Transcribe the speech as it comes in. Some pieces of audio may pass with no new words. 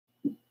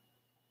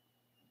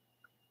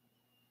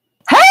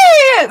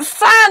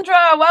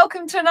Sandra.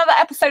 Welcome to another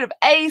episode of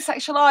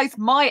Asexualized,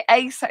 my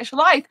asexual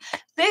life.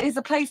 This is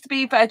a place to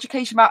be for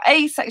education about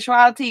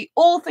asexuality,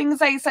 all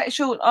things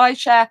asexual. I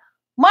share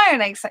my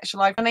own asexual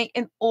life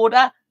in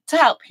order to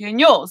help you in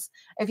yours.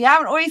 If you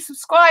haven't already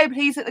subscribed,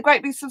 please hit the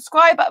great big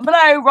subscribe button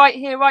below, right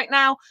here, right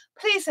now.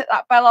 Please hit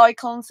that bell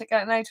icon to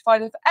get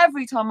notified of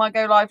every time I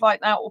go live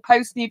like now or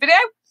post a new video.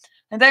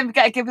 And don't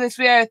forget to give this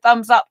video a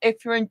thumbs up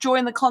if you're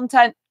enjoying the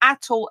content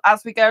at all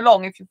as we go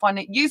along. If you find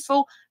it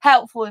useful,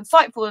 helpful,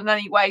 insightful in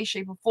any way,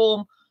 shape or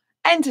form,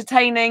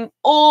 entertaining,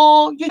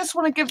 or you just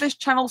want to give this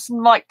channel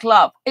some like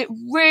love. It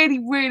really,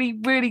 really,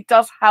 really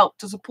does help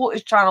to support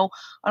this channel.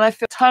 And I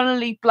feel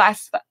eternally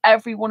blessed for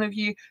every one of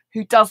you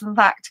who does in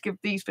fact give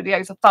these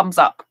videos a thumbs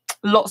up.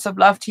 Lots of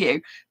love to you.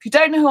 If you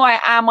don't know who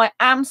I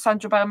am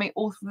Sandra Bellamy,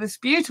 author of this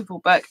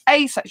beautiful book,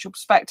 Asexual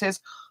Perspectives,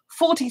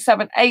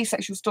 47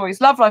 Asexual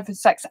Stories, Love, Life and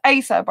Sex,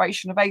 a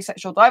celebration of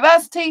asexual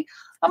diversity.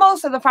 I'm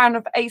also the founder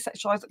of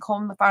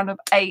asexualise.com, the founder of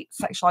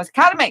Asexualised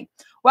Academy.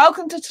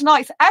 Welcome to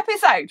tonight's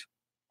episode.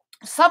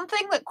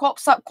 Something that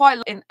crops up quite a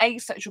lot in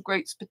asexual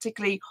groups,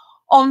 particularly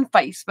on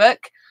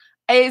Facebook,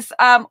 is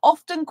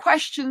often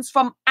questions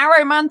from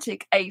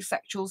aromantic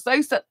asexuals,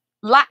 those that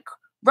lack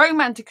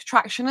romantic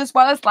attraction as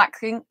well as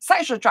lacking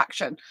sexual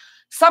attraction.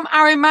 Some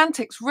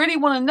aromantics really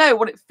want to know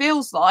what it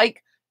feels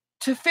like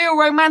to feel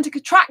romantic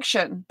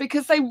attraction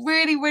because they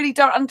really, really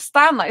don't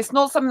understand that. It's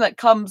not something that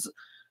comes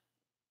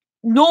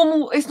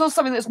normal. It's not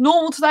something that's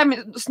normal to them.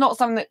 It's not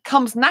something that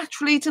comes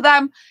naturally to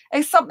them.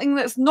 It's something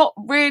that's not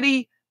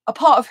really a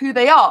part of who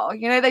they are.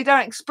 You know, they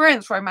don't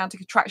experience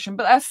romantic attraction,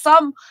 but there's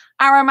some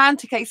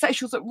aromantic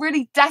asexuals that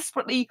really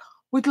desperately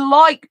would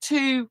like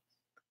to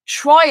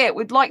try it,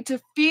 would like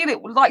to feel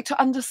it, would like to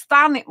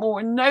understand it more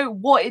and know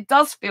what it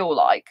does feel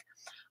like.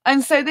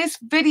 And so this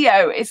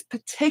video is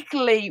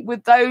particularly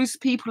with those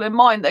people in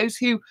mind, those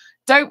who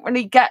don't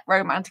really get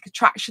romantic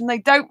attraction. They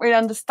don't really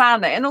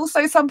understand it. And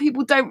also some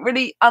people don't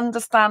really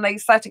understand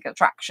aesthetic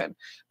attraction.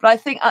 But I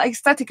think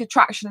aesthetic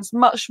attraction is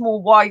much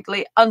more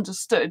widely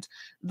understood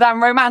than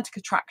romantic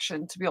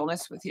attraction, to be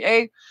honest with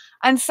you.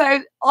 And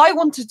so I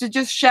wanted to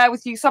just share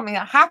with you something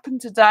that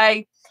happened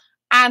today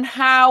and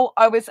how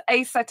I was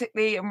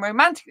aesthetically and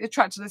romantically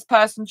attracted to this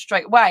person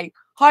straight away.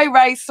 Hi,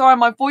 Ray. Sorry,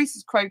 my voice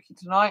is croaky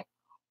tonight.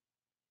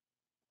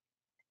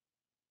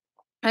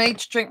 I need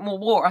to drink more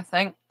water, I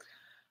think.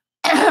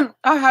 I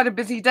had a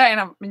busy day and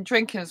I haven't been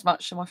drinking as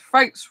much, so my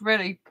throat's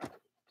really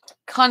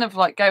kind of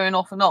like going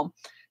off and on.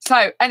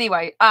 So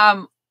anyway,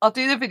 I'll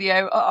do the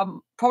video.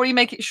 Probably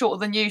make it shorter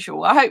than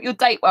usual. I hope your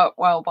date went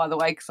well, by the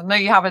way, because I know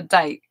you have a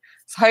date.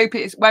 So I hope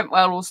it went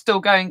well or still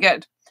going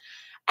good.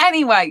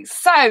 Anyway,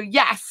 so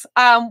yes,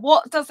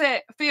 what does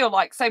it feel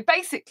like? So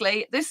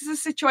basically, this is a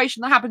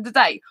situation that happened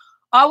today.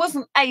 I was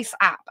on Ace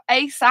app.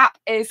 Ace app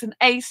is an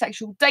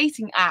asexual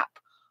dating app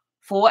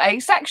for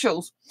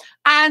asexuals,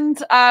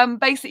 and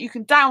basically you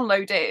can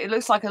download it. It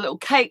looks like a little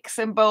cake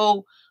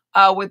symbol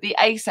with the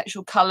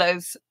asexual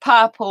colors: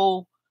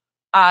 purple,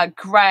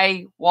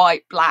 grey,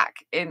 white, black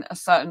in a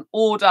certain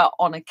order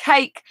on a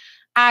cake.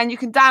 And you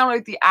can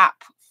download the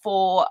app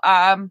for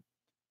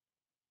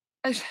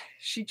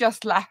she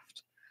just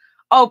left.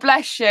 Oh,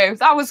 bless you.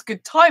 That was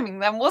good timing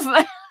then, wasn't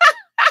it?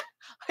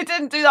 I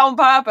didn't do that on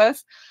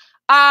purpose.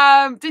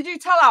 Did you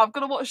tell her I've got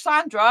to watch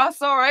Sandra?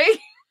 Sorry.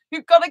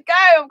 You've got to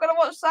go. I've got to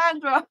watch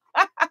Sandra.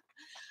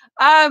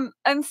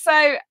 And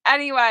so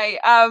anyway,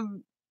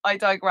 I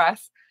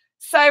digress.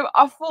 So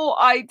I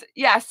thought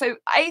so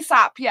Ace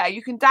app, yeah,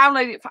 you can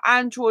download it for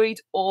Android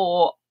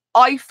or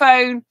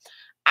iPhone.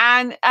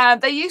 And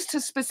they used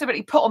to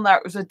specifically put on there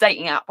it was a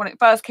dating app when it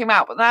first came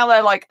out, but now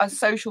they're like a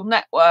social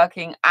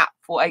networking app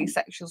for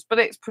asexuals. But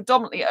it's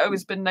predominantly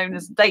always been known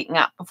as a dating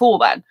app before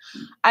then.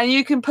 And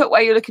you can put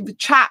where you're looking for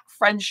chat,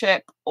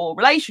 friendship, or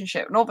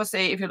relationship. And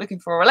obviously, if you're looking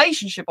for a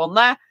relationship on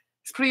there,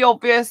 it's pretty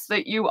obvious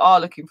that you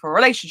are looking for a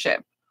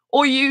relationship,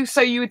 or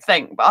so you would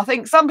think. But I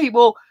think some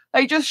people,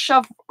 they just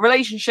shove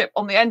relationship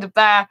on the end of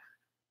their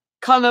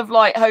kind of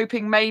like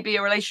hoping maybe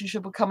a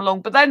relationship will come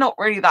along, but they're not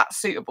really that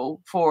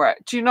suitable for it.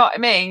 Do you know what I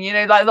mean? You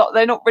know, like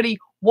they're not really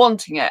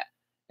wanting it.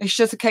 It's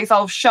just a case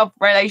I'll shove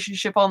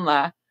relationship on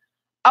there.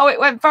 Oh,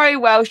 it went very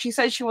well. She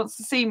said she wants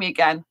to see me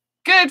again.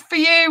 Good for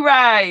you,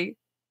 Ray.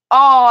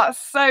 Oh, that's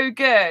so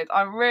good.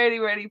 I'm really,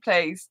 really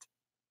pleased.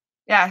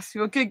 Yes,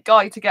 you're a good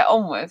guy to get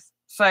on with.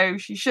 So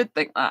she should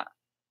think that.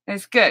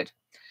 It's good.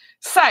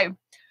 So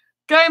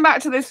going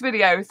back to this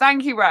video,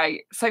 thank you,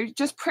 Ray. So it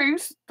just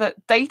proves that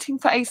dating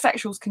for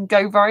asexuals can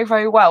go very,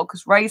 very well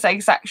because Ray's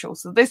asexual.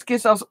 So this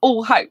gives us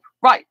all hope.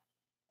 Right.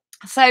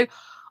 So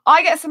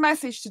I get some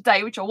message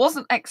today, which I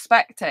wasn't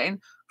expecting,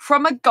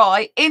 from a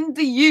guy in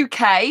the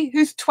UK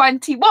who's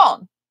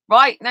 21.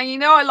 Right. Now, you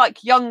know, I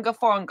like younger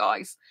foreign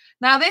guys.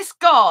 Now, this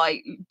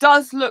guy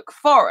does look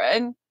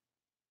foreign,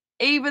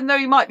 even though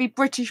he might be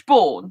British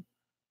born,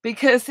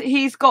 because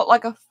he's got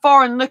like a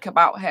foreign look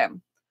about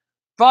him.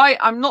 Right,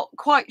 I'm not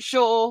quite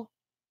sure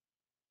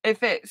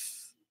if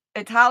it's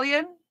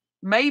Italian,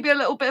 maybe a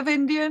little bit of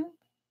Indian,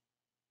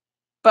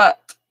 but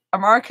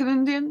American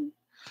Indian.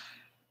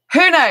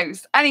 Who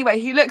knows?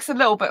 Anyway, he looks a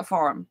little bit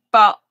foreign,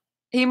 but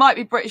he might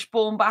be British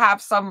born but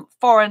have some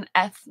foreign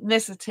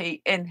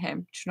ethnicity in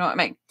him. Do you know what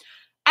I mean?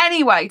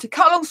 Anyway, to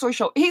cut a long story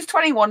short, he's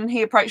 21 and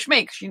he approached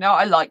me because, you know,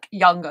 I like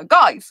younger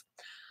guys.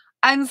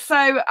 And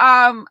so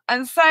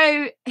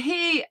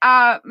he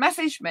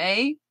messaged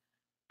me,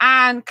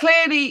 and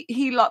clearly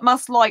he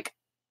must like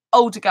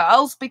older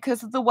girls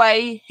because of the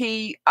way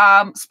he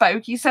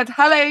spoke. He said,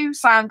 "Hello,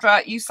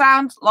 Sandra, you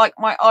sound like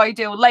my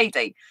ideal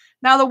lady."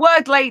 Now, the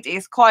word lady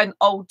is quite an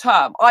old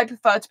term. I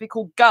prefer to be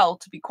called girl,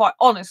 to be quite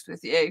honest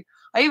with you.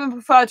 I even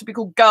prefer to be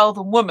called girl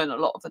than woman a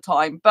lot of the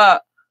time,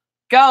 but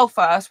girl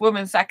first,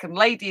 woman second.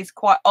 Lady is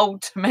quite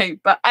old to me.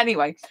 But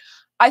anyway,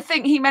 I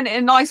think he meant it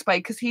in a nice way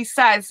because he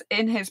says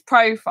in his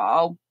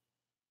profile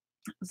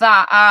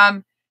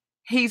that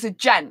he's a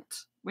gent,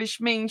 which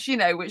means, you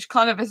know, which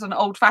kind of is an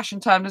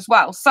old-fashioned term as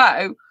well.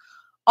 So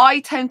I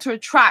tend to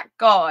attract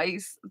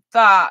guys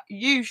that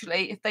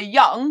usually, if they're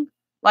young,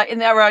 like in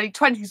their early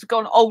 20s, have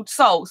got an old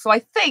soul. So I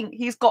think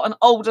he's got an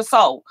older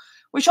soul,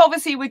 which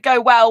obviously would go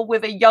well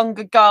with a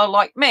younger girl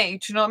like me,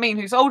 do you know what I mean?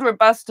 Who's older in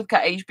birth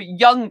certificate age, but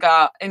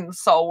younger in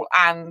soul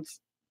and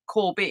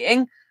core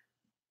being.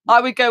 I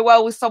would go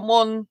well with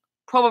someone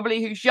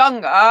probably who's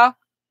younger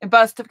in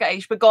birth certificate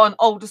age, but got an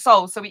older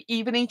soul. So we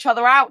even each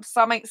other out. Does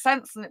that make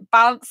sense? And it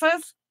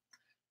balances.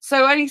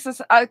 So only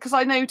because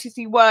I noticed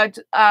he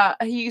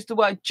used the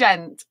word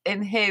gent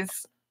in his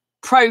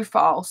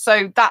profile.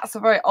 So that's a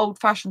very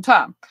old-fashioned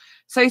term.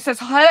 So he says,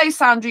 "Hello,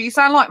 Sandra, you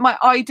sound like my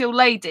ideal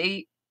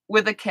lady,"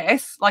 with a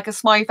kiss, like a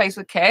smiley face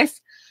with a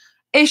kiss.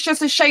 "It's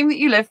just a shame that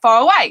you live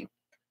far away.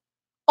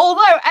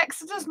 Although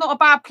Exeter's not a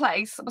bad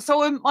place, so I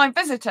wouldn't mind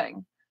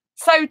visiting."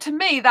 So to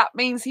me, that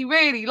means he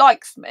really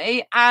likes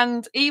me.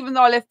 And even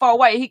though I live far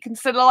away, he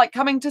consider like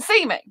coming to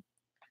see me.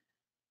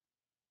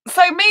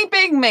 So me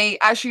being me,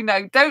 as you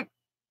know, don't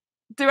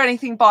do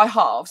anything by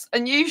halves.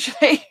 And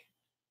usually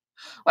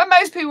when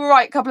most people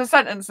write a couple of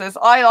sentences,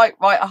 I like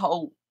write a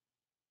whole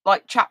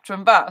like chapter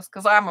and verse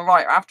because I am a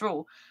writer after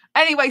all.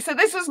 Anyway, so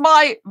this was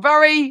my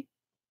very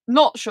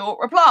not short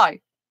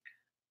reply.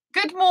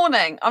 "Good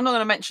morning." I'm not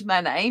going to mention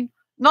their name.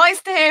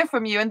 "Nice to hear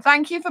from you and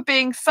thank you for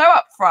being so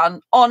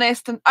upfront,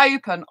 honest and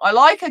open. I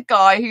like a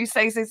guy who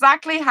says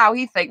exactly how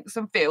he thinks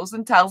and feels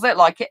and tells it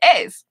like it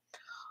is.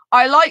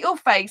 I like your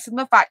face and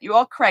the fact you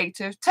are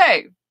creative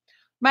too.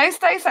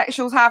 Most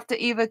asexuals have to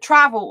either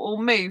travel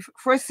or move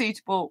for a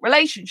suitable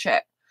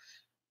relationship,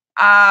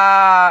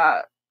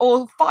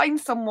 or find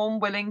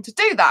someone willing to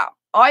do that.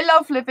 I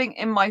love living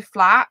in my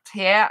flat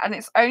here and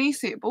it's only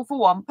suitable for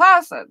one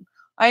person.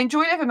 I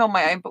enjoy living on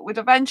my own, but would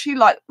eventually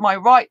like the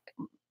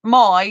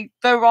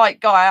right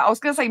guy. I was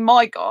going to say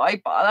my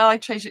guy, but then I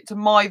changed it to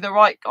the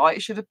right guy.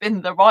 It should have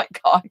been the right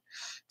guy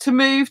to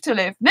move to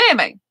live near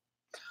me.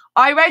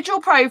 I read your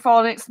profile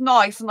and it's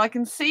nice and I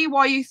can see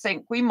why you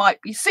think we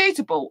might be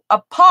suitable.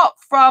 Apart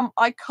from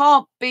I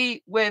can't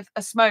be with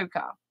a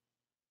smoker."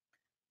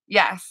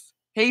 Yes,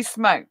 he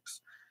smokes.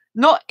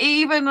 "Not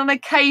even an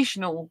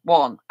occasional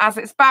one, as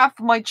it's bad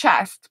for my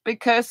chest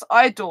because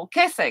I adore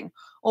kissing,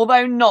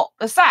 although not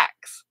the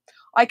sex.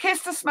 I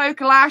kissed a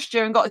smoker last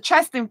year and got a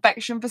chest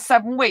infection for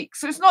 7 weeks.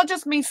 So it's not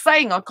just me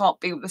saying I can't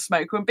be with a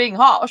smoker and being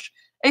harsh.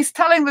 It's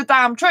telling the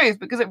damn truth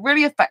because it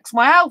really affects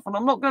my health. And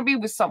I'm not going to be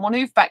with someone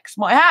who affects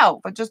my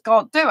health. I just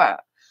can't do it.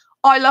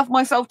 I love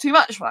myself too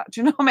much for that.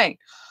 Do you know what I mean?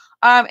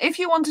 If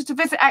you wanted to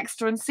visit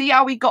Exeter and see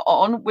how we got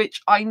on,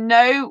 which I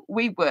know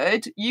we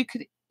would, you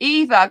could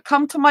either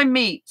come to my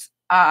next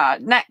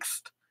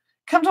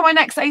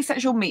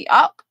asexual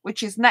meetup,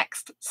 which is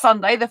next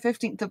Sunday, the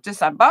 15th of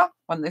December,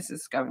 when this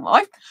is going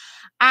live,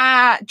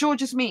 at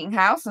George's Meeting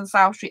House in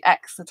South Street,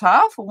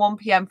 Exeter, for 1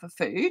 p.m. for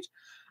food.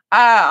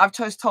 I've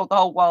just told the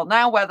whole world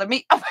now where the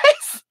meetup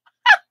is.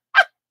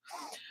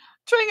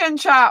 Drink and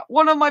chat.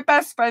 One of my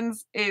best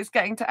friends is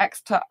getting to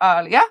Exeter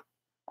earlier,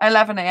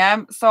 11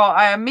 a.m. So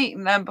I am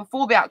meeting them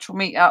before the actual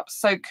meetup.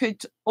 So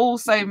could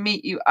also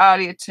meet you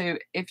earlier too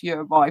if you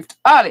arrived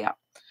earlier.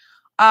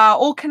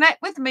 Or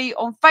connect with me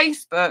on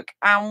Facebook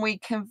and we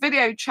can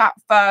video chat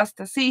first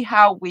to see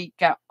how we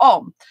get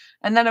on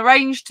and then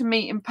arrange to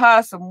meet in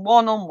person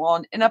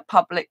one-on-one in a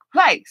public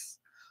place.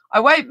 I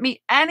won't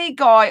meet any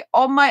guy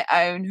on my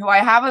own who I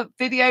haven't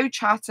video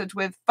chatted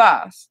with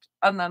first.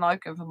 And then I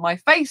give them my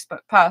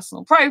Facebook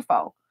personal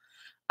profile.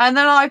 And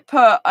then I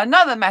put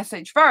another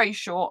message, very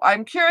short.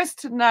 I'm curious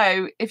to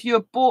know if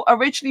you were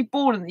originally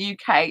born in the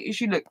UK as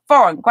you look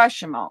foreign, ?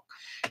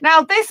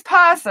 Now, this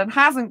person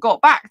hasn't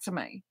got back to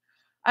me.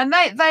 And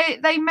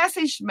they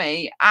messaged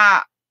me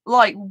at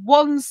like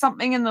 1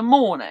 something in the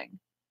morning.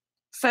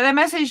 So they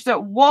messaged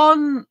at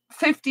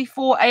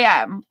 1:54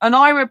 a.m. and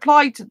I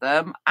replied to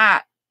them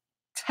at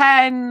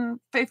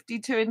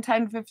 10:52 and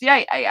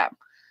 10:58 a.m.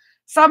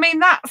 So I mean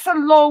that's a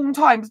long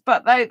time,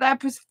 but their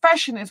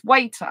profession is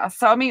waiter.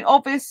 So I mean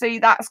obviously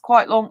that's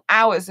quite long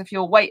hours if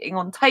you're waiting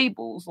on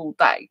tables all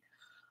day.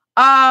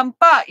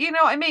 But you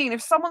know what I mean,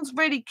 if someone's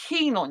really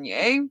keen on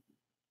you,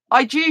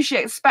 I'd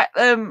usually expect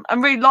them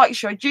and really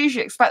likes you, I'd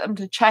usually expect them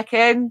to check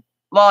in,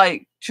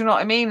 like, do you know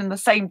what I mean, in the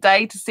same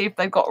day to see if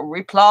they've got a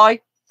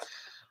reply.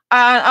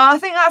 And I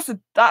think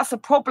that's a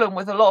problem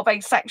with a lot of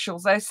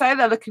asexuals. They say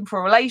they're looking for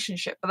a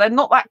relationship, but they're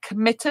not that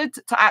committed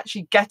to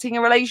actually getting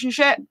a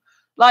relationship.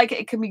 Like,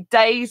 it can be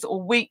days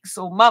or weeks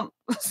or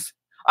months.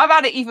 I've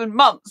had it even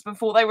months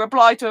before they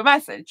reply to a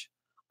message.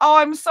 Oh,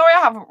 I'm sorry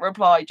I haven't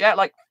replied yet.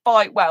 Like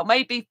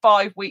maybe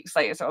 5 weeks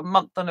later, so a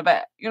month and a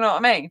bit. You know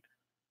what I mean?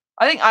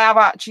 I think I have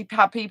actually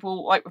had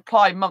people like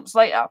reply months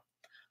later.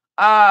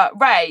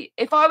 Ray,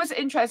 if I was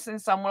interested in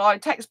someone,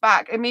 I'd text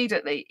back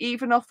immediately,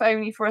 even if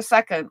only for a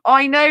second.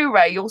 I know,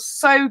 Ray, you're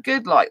so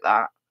good like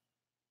that.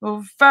 You're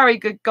a very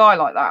good guy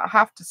like that, I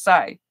have to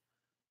say.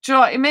 Do you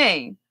know what I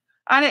mean?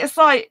 And it's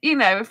like, you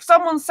know, if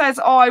someone says,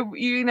 oh,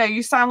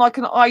 you sound like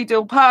an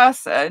ideal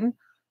person,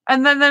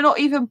 and then they're not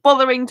even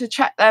bothering to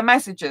check their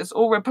messages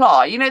or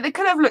reply, you know, they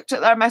could have looked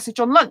at their message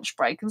on lunch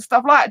break and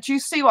stuff like that. Do you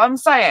see what I'm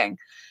saying?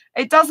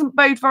 It doesn't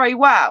bode very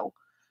well.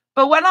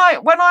 But when I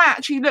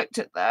actually looked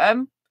at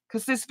them,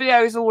 because this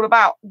video is all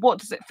about what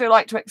does it feel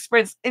like to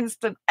experience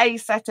instant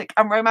aesthetic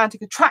and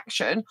romantic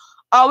attraction,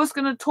 I was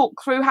going to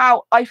talk through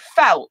how I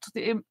felt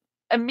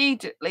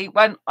immediately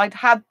when I'd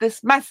had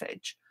this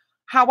message.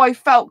 How I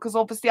felt, because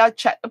obviously I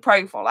checked the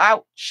profile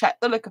out, checked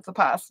the look of the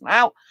person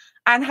out,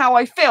 and how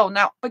I feel.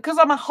 Now, because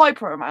I'm a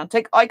hyper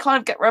romantic, I kind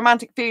of get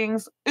romantic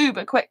feelings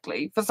uber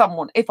quickly for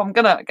someone if I'm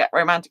going to get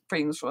romantic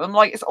feelings for them.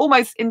 Like, it's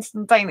almost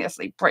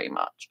instantaneously, pretty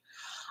much.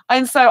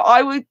 And so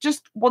I would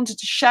just wanted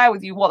to share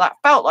with you what that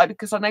felt like,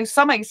 because I know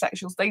some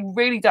asexuals, they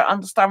really don't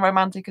understand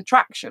romantic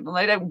attraction and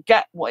they don't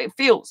get what it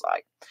feels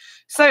like.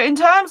 So in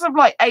terms of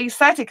like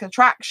aesthetic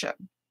attraction,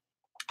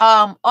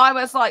 I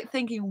was like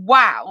thinking,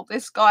 wow,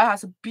 this guy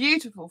has a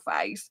beautiful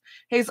face.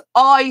 His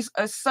eyes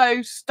are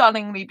so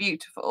stunningly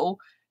beautiful.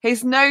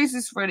 His nose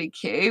is really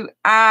cute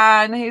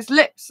and his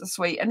lips are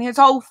sweet and his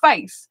whole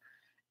face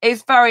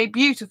is very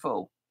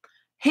beautiful.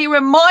 He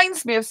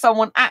reminds me of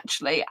someone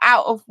actually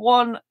out of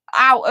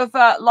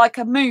like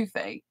a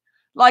movie,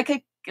 like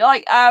you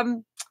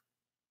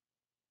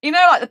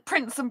know, like the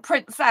Prince and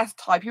Princess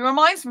type. He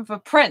reminds me of a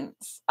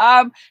prince.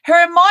 He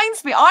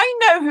reminds me. I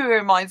know who he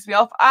reminds me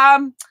of.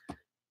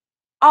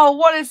 Oh,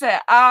 what is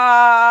it?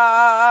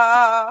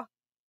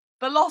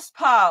 The Lost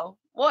Pearl.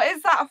 What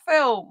is that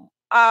film?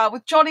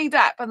 With Johnny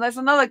Depp and there's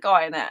another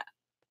guy in it.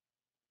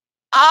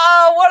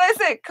 Oh, what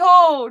is it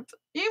called?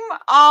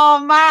 Oh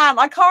man,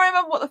 I can't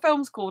remember what the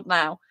film's called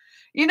now.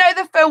 You know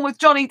the film with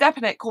Johnny Depp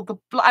in it called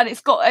and it's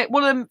got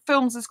one of the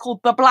films is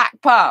called The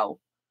Black Pearl.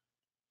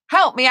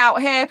 Help me out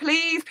here,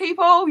 please,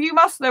 people. You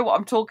must know what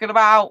I'm talking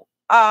about.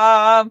 They're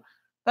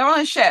on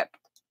a ship.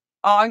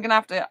 Oh, I'm gonna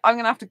have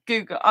to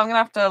Google. I'm gonna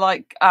have to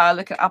like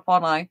look it up,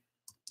 aren't I?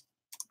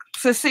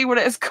 To see what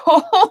it is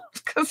called,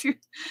 because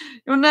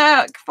you're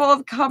not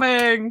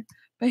forthcoming.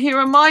 But he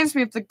reminds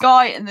me of the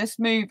guy in this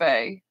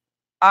movie.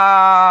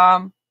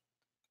 Right.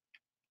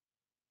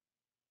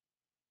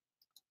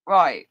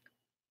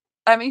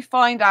 Let me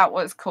find out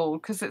what it's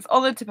called, because it's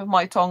on the tip of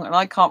my tongue and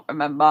I can't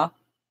remember.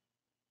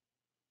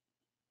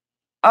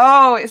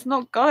 Oh, it's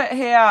not got it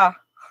here.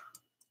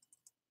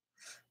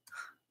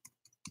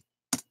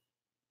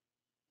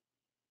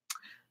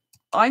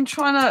 I'm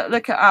trying to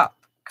look it up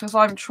because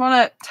I'm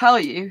trying to tell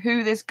you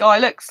who this guy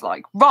looks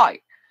like.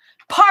 Right.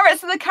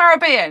 Pirates of the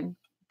Caribbean.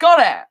 Got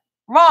it.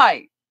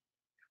 Right.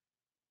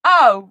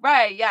 Oh,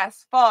 Ray,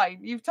 yes, fine.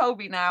 You've told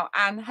me now.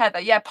 And Heather.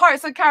 Yeah,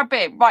 Pirates of the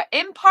Caribbean. Right.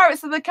 In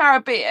Pirates of the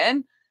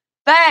Caribbean,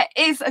 there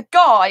is a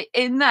guy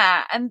in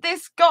there. And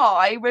this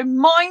guy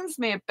reminds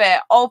me a bit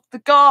of the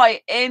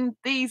guy in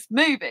these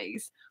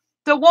movies.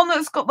 The one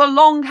that's got the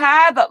long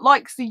hair that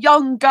likes the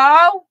young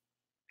girl.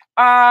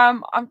 I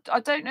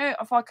don't know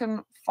if I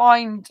can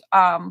find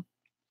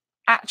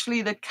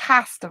actually the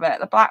cast of it,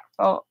 the Black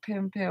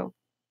Pimple.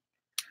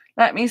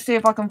 Let me see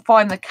if I can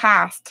find the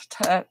cast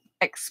to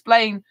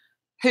explain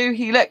who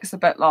he looks a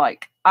bit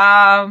like.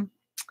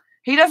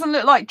 He doesn't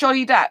look like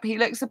Johnny Depp. He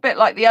looks a bit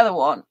like the other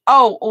one.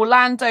 Oh,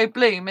 Orlando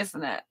Bloom,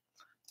 isn't it?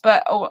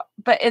 But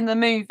in the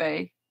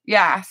movie,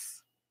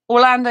 yes,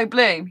 Orlando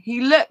Bloom.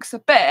 He looks a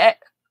bit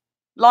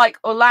like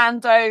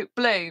Orlando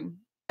Bloom,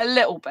 a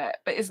little bit,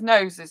 but his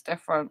nose is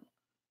different.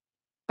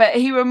 But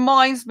he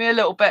reminds me a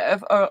little bit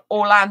of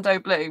Orlando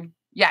Bloom.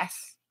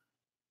 Yes.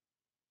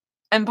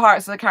 In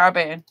Pirates of the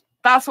Caribbean.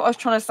 That's what I was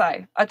trying to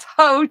say. I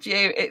told you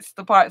it's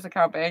the Pirates of the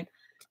Caribbean.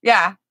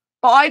 Yeah.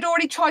 But I'd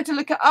already tried to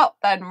look it up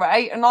then,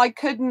 Ray, and I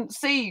couldn't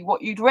see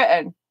what you'd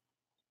written.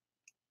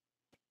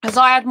 Because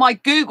I had my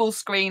Google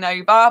screen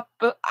over,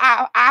 but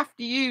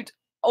after you'd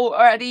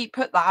already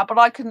put that, but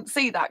I couldn't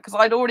see that because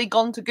I'd already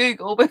gone to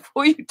Google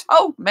before you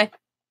told me.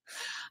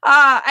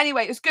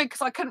 Anyway, it was good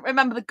because I couldn't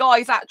remember the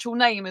guy's actual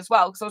name as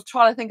well, because I was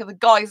trying to think of the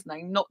guy's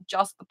name, not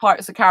just the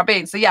Pirates of the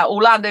Caribbean. So yeah,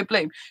 Orlando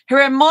Bloom. He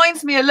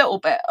reminds me a little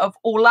bit of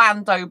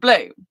Orlando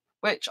Bloom,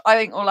 which I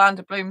think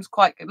Orlando Bloom's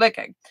quite good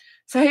looking.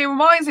 So he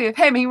reminds me of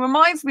him. He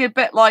reminds me a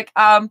bit like,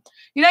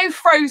 you know,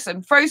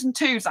 Frozen. Frozen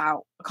 2's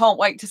out. I can't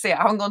wait to see it.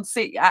 I haven't gone to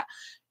see it yet.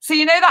 So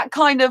you know that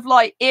kind of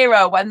like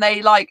era when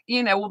they like,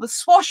 you know, or the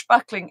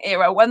swashbuckling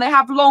era when they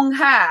have long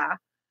hair.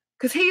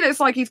 Because he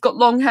looks like he's got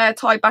long hair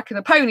tied back in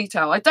a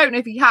ponytail. I don't know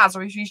if he has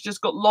or if he's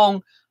just got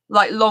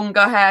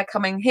longer hair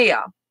coming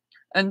here.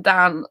 and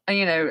down,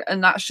 you know,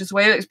 and that's just the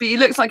way he looks. But he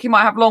looks like he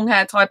might have long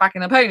hair tied back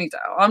in a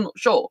ponytail. I'm not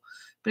sure.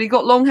 But he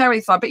got long hair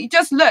inside. But he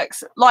just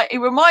looks like, he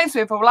reminds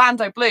me of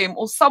Orlando Bloom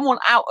or someone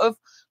out of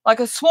like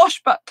a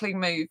swashbuckling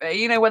movie,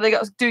 you know, where they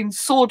got doing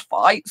sword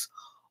fights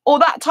or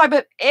that type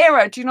of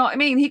era. Do you know what I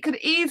mean? He could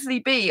easily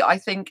be, I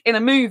think, in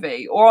a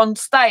movie or on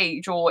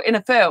stage or in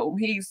a film.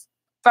 He's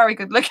very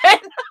good looking.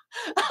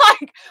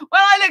 Like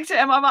when I looked at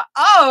him, I'm like,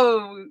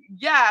 oh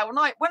yeah. When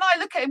I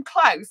look at him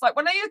close, like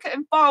when I look at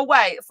him far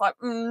away, it's like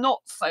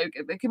not so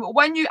good looking. But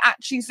when you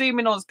actually zoom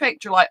in on his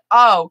picture, like,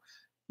 oh,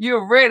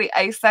 you're really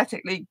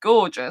aesthetically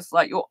gorgeous.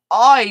 Like your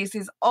eyes,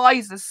 his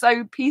eyes are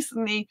so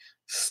piecingly,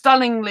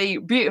 stunningly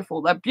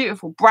beautiful. They're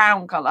beautiful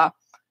brown color.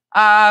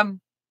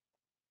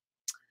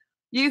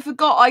 You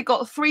forgot I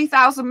got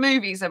 3,000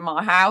 movies in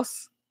my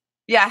house.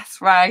 Yes,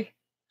 Ray.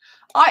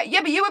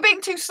 Yeah, but you were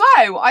being too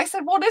slow. I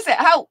said, what is it?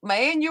 Help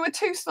me. And you were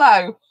too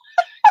slow.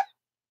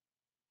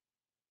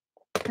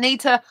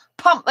 Need to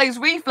pump those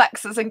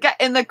reflexes and get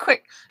in the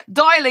quick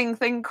dialing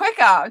thing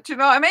quicker. Do you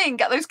know what I mean?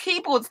 Get those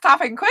keyboards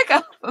tapping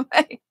quicker for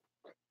me.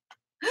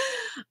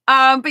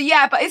 But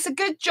yeah, but it's a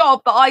good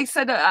job that I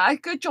said a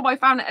good job I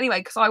found it anyway,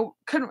 because I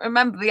couldn't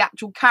remember the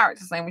actual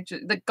character's name, which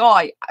is the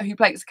guy who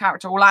plays the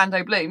character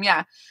Orlando Bloom.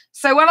 Yeah,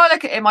 so when I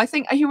look at him, I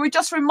think he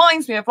just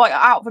reminds me of like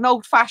out of an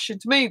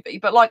old-fashioned movie,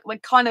 but like the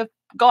kind of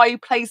guy who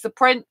plays the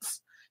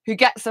prince, who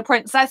gets the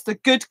princess, the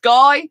good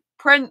guy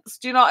prince.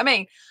 Do you know what I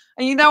mean?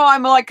 And you know,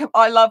 I'm like,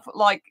 I love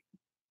like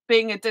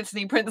being a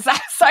Disney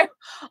princess, so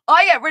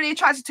I get really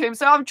attracted to him.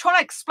 So I'm trying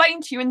to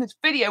explain to you in this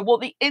video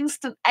what the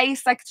instant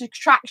asexual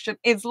attraction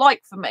is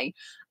like for me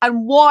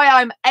and why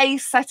I'm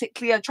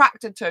aesthetically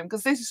attracted to him,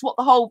 because this is what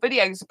the whole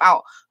video is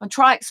about. I'm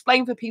trying to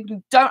explain for people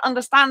who don't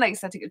understand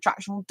aesthetic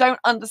attraction, or don't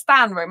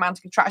understand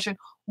romantic attraction,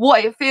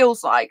 what it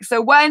feels like.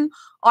 So when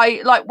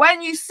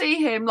you see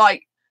him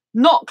like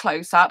not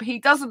close up, he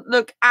doesn't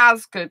look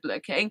as good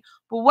looking,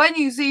 but when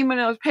you zoom in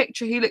on a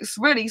picture, he looks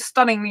really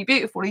stunningly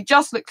beautiful. He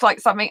just looks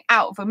like something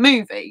out of a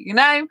movie, you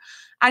know?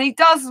 And he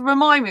does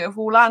remind me of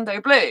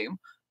Orlando Bloom,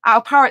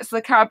 our Pirates of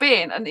the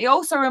Caribbean. And he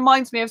also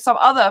reminds me of some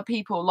other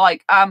people,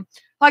 like I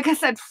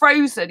said,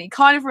 Frozen. He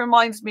kind of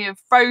reminds me of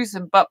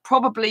Frozen, but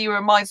probably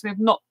reminds me of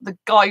not the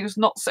guy who's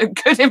not so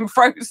good in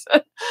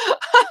Frozen.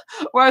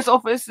 Whereas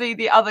obviously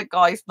the other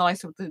guy's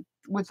nice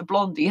with the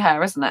blondie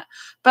hair, isn't it?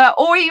 But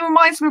or he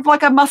reminds me of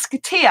like a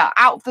musketeer.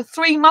 Out of the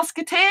Three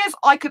Musketeers,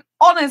 I could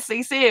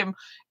honestly see him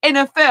in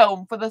a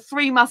film for the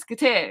Three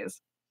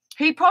Musketeers.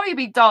 He'd probably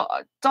be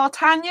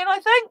D'Artagnan, I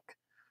think.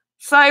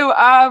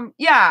 So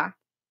yeah,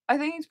 I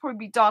think he's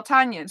probably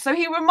D'Artagnan. So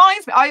he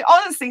reminds me, I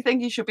honestly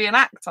think he should be an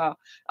actor.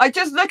 I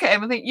just look at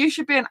him and think you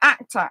should be an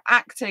actor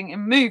acting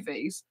in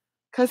movies,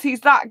 because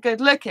he's that good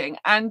looking.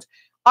 And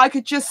I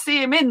could just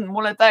see him in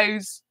one of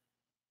those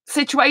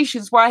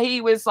situations where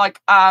he was like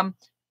having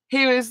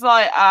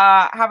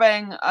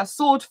a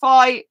sword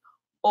fight,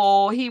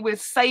 or he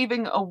was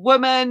saving a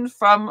woman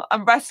from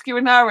and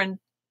rescuing her and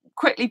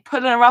quickly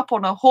putting her up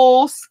on a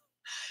horse.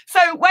 So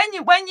when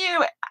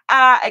you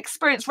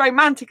experience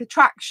romantic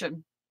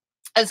attraction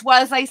as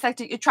well as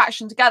asexual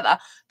attraction together,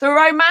 the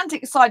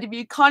romantic side of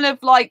you kind of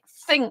like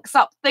thinks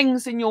up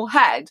things in your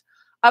head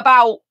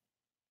about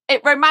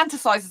it,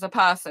 romanticizes a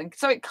person.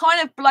 So it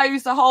kind of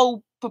blows the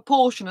whole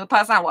proportion of the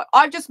personality. Like,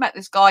 I've just met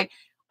this guy.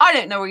 I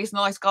don't know whether he's a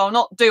nice guy or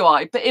not, do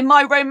I? But in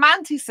my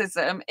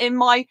romanticism, in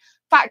my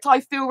fact I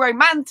feel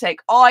romantic,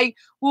 I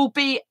will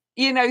be,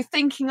 you know,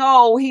 thinking,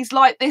 oh, he's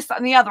like this, that,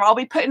 and the other. I'll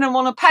be putting him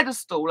on a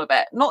pedestal a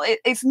bit.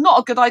 It's not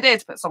a good idea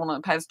to put someone on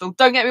a pedestal.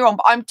 Don't get me wrong,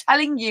 but I'm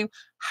telling you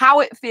how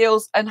it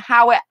feels and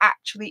how it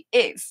actually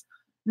is.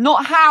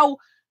 Not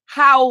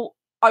how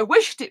I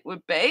wished it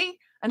would be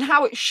and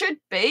how it should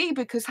be,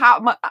 because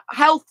how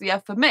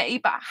healthier for me,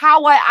 but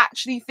how I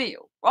actually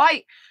feel,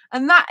 right?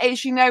 And that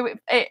is, you know,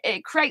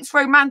 it creates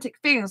romantic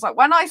feelings. Like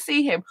when I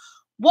see him,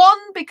 one,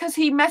 because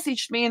he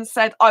messaged me and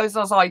said I was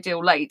his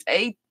ideal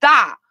lady,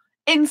 that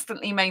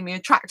instantly made me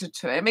attracted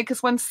to him.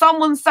 Because when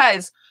someone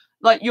says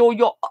like you're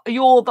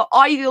the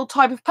ideal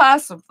type of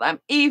person for them,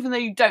 even though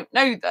you don't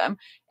know them,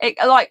 it,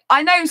 like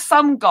I know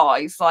some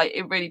guys, like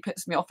it really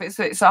puts me off.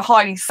 It's a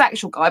highly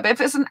sexual guy, but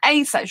if it's an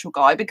asexual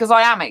guy, because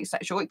I am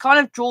asexual, it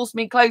kind of draws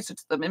me closer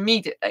to them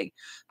immediately,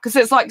 because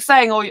it's like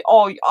saying,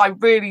 oh, I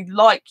really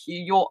like you,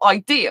 you're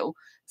ideal.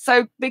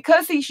 So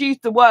because he's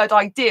used the word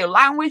ideal,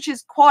 language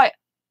is quite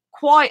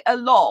a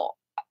lot,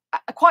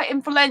 quite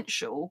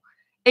influential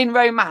in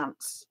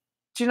romance.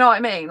 Do you know what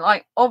I mean?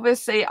 Like,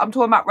 obviously, I'm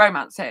talking about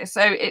romance here,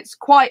 so it's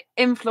quite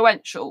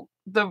influential,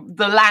 the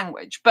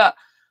language, but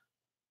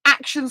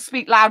actions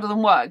speak louder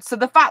than words. So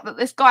the fact that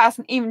this guy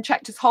hasn't even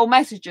checked his whole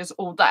messages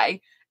all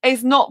day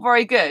is not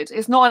very good.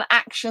 It's not an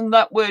action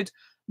that would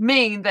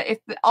mean that if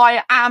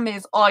I am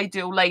his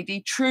ideal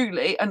lady,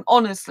 truly and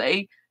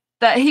honestly,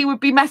 that he would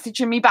be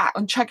messaging me back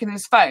and checking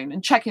his phone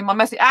and checking my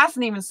message. I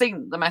hasn't even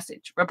seen the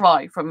message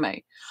reply from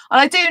me. And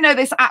I do know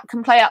this app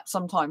can play up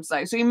sometimes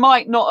though, so he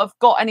might not have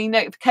got any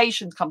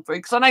notifications come through,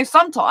 because I know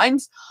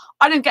sometimes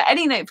I don't get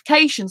any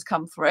notifications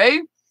come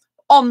through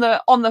on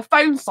the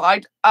phone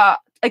side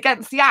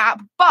against the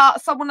app,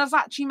 but someone has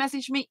actually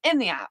messaged me in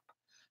the app.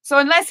 So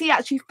unless he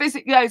actually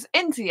physically goes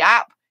into the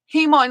app,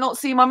 he might not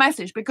see my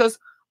message, because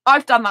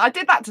I've done that. I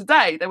did that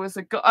today. There was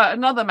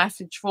another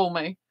message for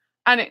me,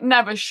 and it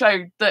never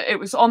showed that it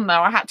was on there.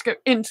 I had to go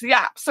into the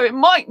app. So it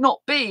might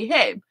not be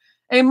him.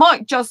 It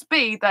might just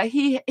be that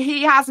he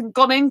hasn't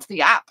gone into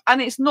the app and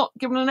it's not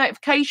given a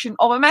notification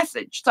of a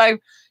message. So,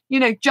 you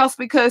know, just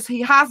because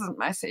he hasn't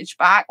messaged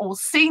back or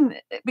seen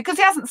it, because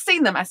he hasn't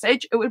seen the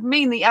message, it would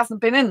mean that he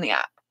hasn't been in the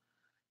app.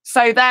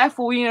 So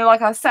therefore, you know,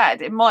 like I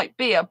said, it might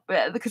be a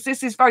bit, because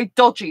this is very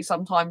dodgy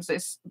sometimes,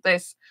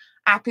 this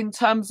app, in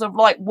terms of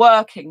like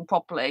working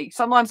properly.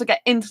 Sometimes I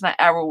get internet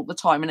error all the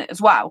time in it as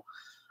well.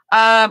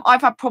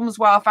 I've had problems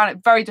where I found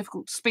it very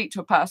difficult to speak to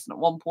a person at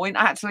one point.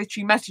 I had to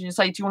literally message and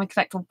say, do you want to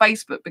connect on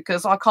Facebook?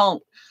 Because I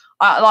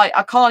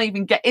can't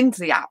even get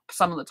into the app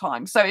some of the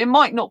time. So it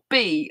might not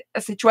be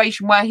a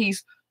situation where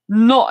he's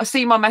not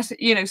seen my message,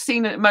 you know,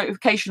 seen a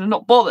notification and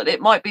not bothered.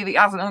 It might be that he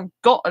hasn't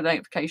got a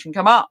notification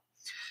come up.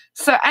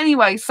 So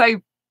anyway,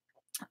 so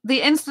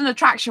the instant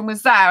attraction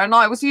was there, and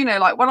I was, you know,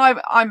 like when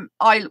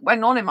I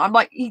went on him, I'm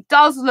like, he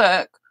does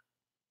look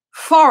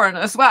foreign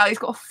as well. He's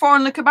got a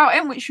foreign look about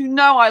him, which, you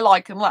know, I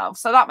like and love.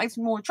 So that makes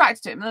me more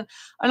attracted to him.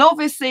 And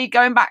obviously,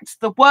 going back to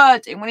the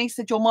wording, when he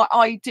said you're my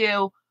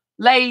ideal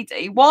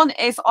lady, one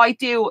is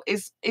ideal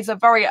is a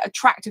very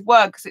attractive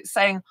word, because it's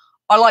saying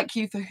I like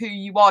you for who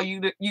you are.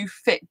 You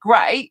fit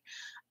great.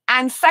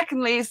 And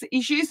secondly, is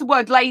he's used the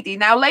word lady.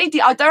 Now, lady,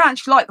 I don't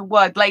actually like the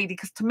word lady,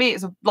 because to me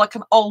it's like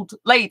an old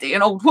lady,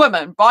 an old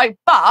woman, right?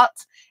 But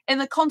in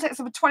the context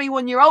of a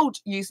 21-year-old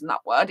using that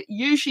word, it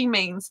usually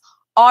means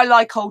I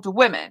like older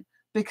women,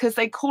 because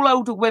they call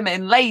older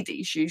women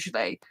ladies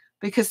usually,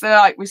 because they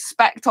like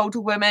respect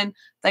older women.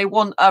 They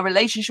want a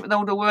relationship with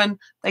older women.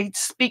 They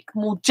speak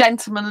more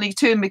gentlemanly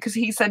to him, because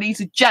he said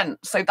he's a gent.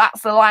 So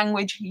that's the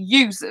language he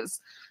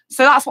uses.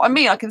 So that's what I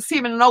mean. I can see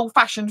him in an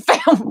old-fashioned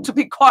film, to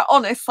be quite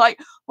honest, like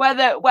where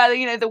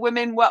you know, the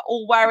women were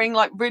all wearing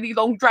like really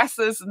long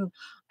dresses and,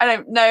 I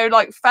don't know,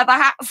 like feather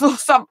hats or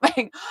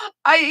something.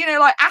 You know,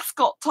 like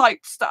Ascot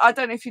type stuff. I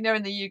don't know if you know,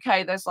 in the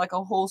UK there's like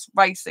a horse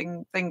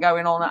racing thing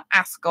going on at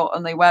Ascot,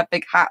 and they wear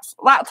big hats.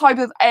 That type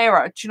of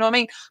era. Do you know what I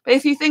mean? But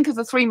if you think of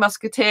the Three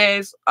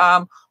Musketeers,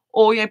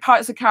 or, you know,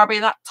 Pirates of the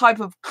Caribbean, that type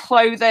of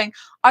clothing,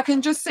 I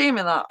can just see him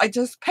in that. I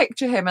just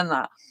picture him in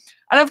that.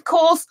 And of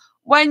course,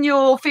 when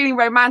you're feeling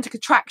romantic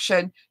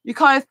attraction, you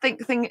kind of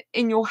think things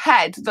in your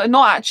head that are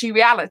not actually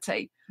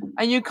reality.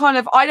 And you kind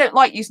of, I don't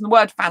like using the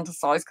word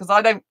fantasize, because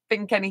I don't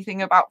think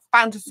anything about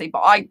fantasy,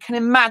 but I can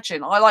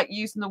imagine. I like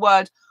using the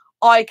word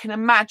I can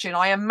imagine.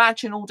 I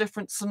imagine all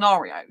different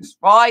scenarios,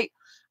 right?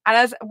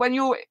 And when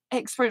you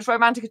experience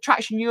romantic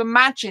attraction, you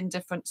imagine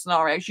different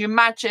scenarios. You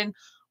imagine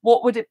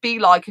what would it be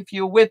like if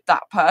you were with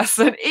that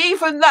person,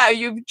 even though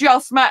you've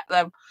just met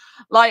them.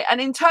 Like, and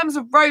in terms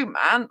of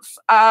romance,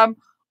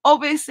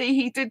 obviously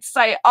he did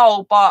say,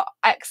 oh, but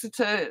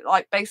Exeter,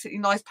 like, basically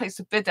nice place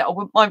to visit, I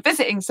wouldn't mind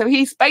visiting. So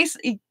he's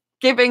basically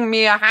giving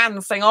me a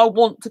hand, saying, I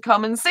want to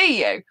come and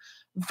see you.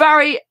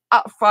 Very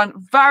upfront,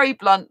 very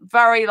blunt,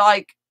 very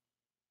like,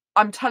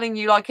 I'm telling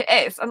you like it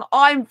is. And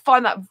I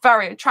find that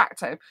very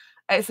attractive.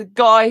 It's a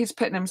guy who's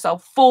putting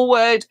himself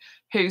forward,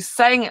 who's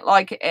saying it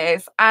like it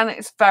is, and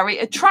it's very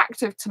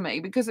attractive to me,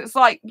 because it's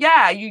like,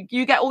 yeah,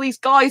 you get all these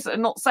guys that are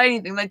not saying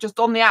anything, they're just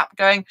on the app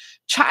going,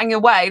 chatting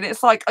away, and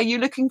it's like, are you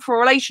looking for a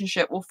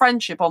relationship or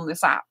friendship on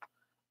this app?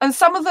 And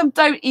some of them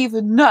don't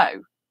even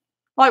know.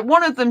 Like,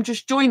 one of them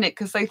just joined it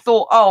because they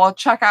thought, oh, I'll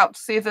check out to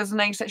see if there's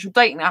an asexual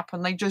dating app,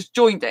 and they just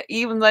joined it,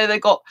 even though they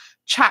got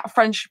chat,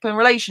 friendship and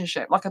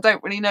relationship. Like, I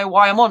don't really know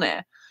why I'm on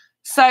it.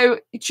 So,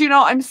 do you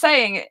know what I'm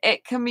saying?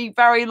 It can be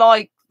very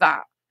like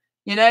that,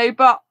 you know,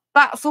 but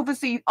that's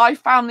obviously, I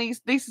found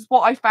this is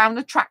what I found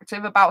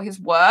attractive about his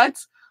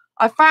words.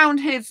 I found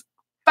his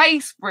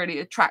face really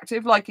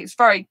attractive, like it's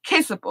very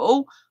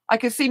kissable. I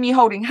could see me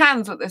holding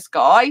hands with this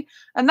guy,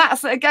 and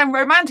that's, again,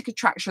 romantic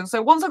attraction.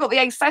 So once I got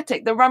the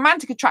aesthetic, the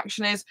romantic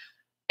attraction is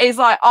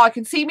like, oh, I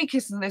can see me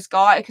kissing this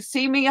guy, I could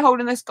see me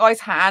holding this guy's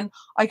hand,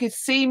 I could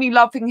see me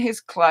loving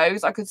his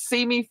clothes, I could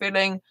see me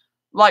feeling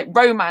like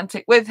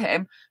romantic with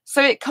him.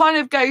 So it kind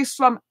of goes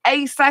from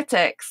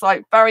aesthetics,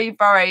 like very,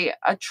 very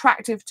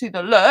attractive to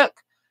the look,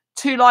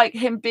 to like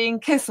him being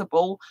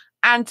kissable,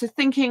 and to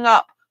thinking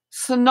up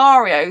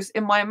scenarios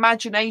in my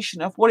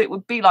imagination of what it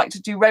would be like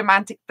to do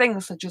romantic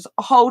things, such as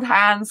hold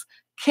hands,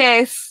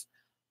 kiss,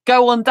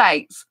 go on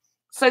dates.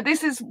 So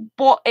this is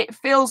what it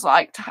feels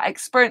like to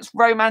experience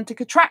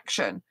romantic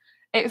attraction.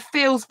 It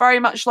feels very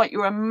much like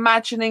you're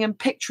imagining and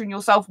picturing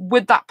yourself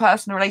with that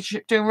person in a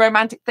relationship, doing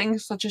romantic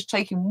things such as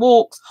taking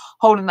walks,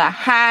 holding their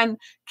hand,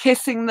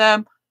 kissing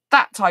them,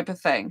 that type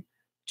of thing.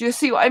 Do you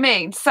see what I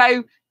mean?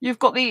 So you've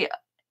got the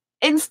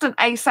instant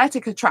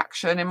aesthetic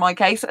attraction in my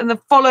case, and then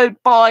followed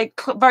by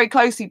very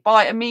closely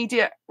by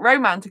immediate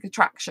romantic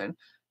attraction.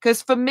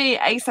 Because for me,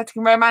 aesthetic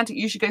and romantic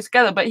usually go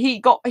together, but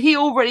he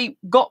already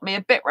got me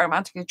a bit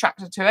romantically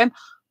attracted to him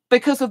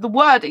because of the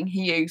wording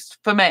he used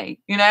for me,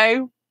 you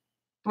know,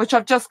 which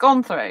I've just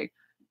gone through.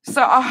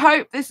 So I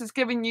hope this has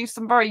given you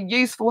some very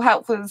useful,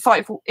 helpful,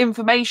 insightful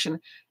information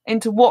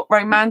into what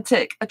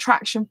romantic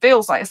attraction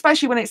feels like,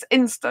 especially when it's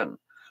instant.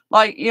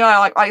 Like, you know,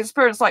 like I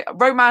experienced like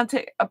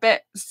romantic a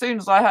bit as soon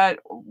as I heard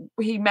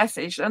he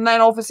messaged, and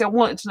then obviously I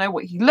wanted to know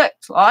what he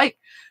looked like.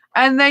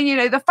 And then, you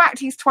know, the fact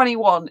he's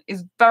 21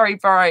 is very,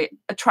 very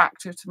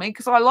attractive to me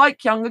because I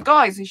like younger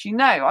guys, as you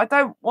know. I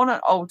don't want an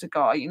older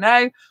guy, you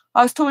know.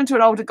 I was talking to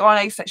an older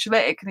guy in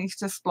asexuality, and he's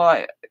just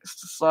like,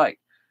 it's just like,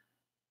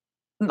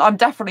 I'm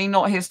definitely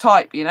not his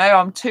type, you know.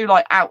 I'm too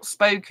like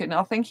outspoken.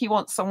 I think he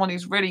wants someone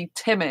who's really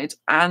timid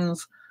and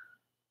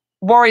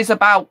worries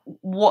about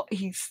what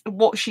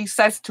she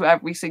says to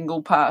every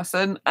single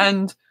person,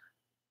 and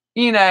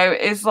you know,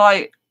 is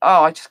like,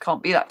 oh, I just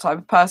can't be that type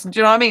of person. Do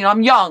you know what I mean?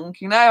 I'm young,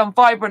 you know, I'm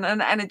vibrant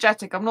and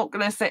energetic. I'm not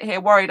going to sit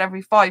here worried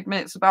every 5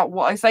 minutes about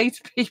what I say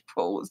to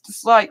people. It's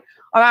just like,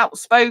 I'm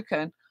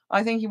outspoken.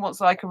 I think he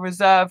wants like a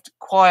reserved,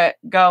 quiet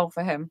girl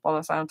for him, by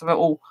the sound of it,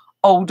 or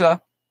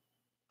older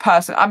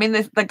person. I mean,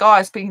 the guy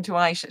I'm speaking to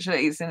on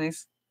asexuality is in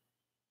his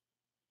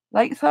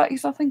late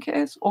 30s, I think it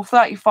is, or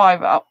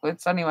 35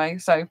 upwards anyway.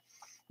 So,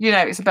 you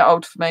know, it's a bit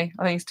old for me.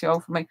 I think he's too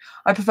old for me.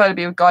 I prefer to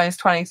be with a guy in his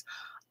 20s.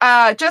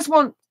 Just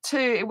want to,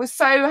 it was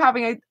so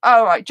having a,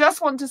 all right,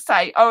 just want to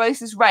say, oh,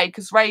 this is Ray,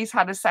 because Ray's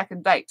had a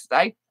second date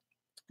today.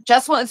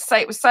 Just wanted to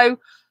say it was so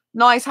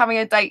nice having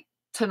a date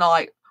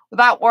tonight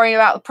without worrying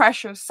about the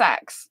pressure of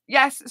sex.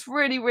 Yes, it's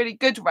really, really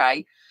good,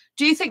 Ray.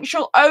 Do you think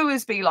she'll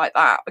always be like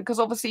that? Because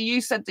obviously you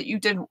said that you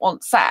didn't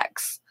want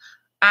sex.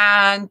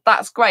 And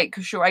that's great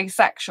because you're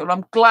asexual.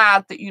 I'm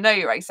glad that you know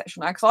you're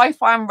asexual now, because I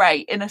found Ray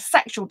in a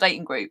sexual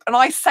dating group and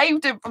I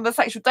saved him from the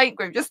sexual dating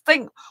group. Just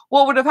think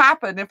what would have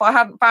happened if I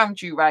hadn't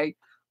found you, Ray.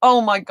 Oh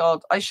my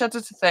God, I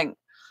shudder to think.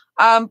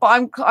 But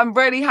I'm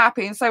really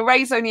happy. And so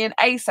Ray's only in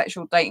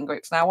asexual dating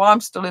groups now, while I'm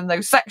still in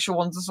those sexual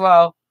ones as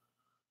well.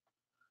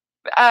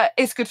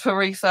 It's good for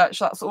research.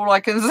 That's all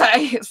I can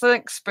say. It's an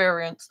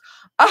experience.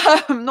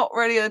 Not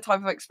really the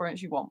type of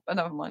experience you want, but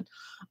never mind.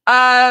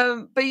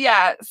 But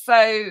yeah,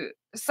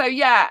 so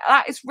yeah,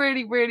 that is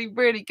really, really,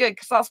 really good,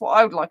 because that's what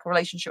I would like, a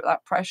relationship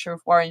without pressure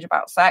of worrying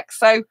about sex.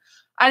 So,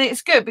 and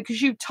it's good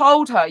because you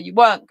told her you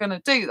weren't going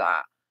to do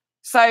that.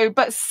 So,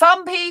 but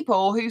some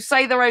people who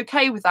say they're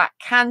okay with that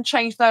can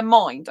change their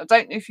mind. I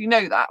don't know if you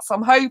know that. So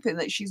I'm hoping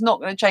that she's not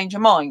going to change her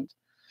mind,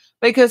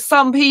 because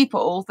some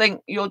people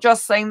think you're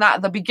just saying that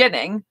at the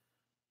beginning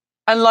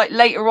and like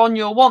later on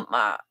you'll want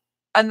that,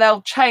 and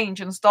they'll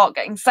change and start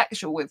getting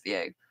sexual with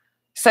you.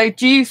 So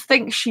do you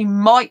think she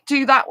might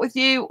do that with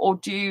you, or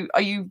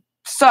are you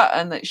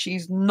certain that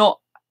she's not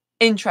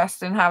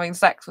interested in having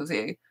sex with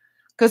you?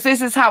 Because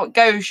this is how it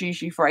goes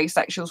usually for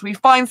asexuals. We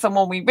find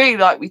someone we really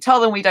like, we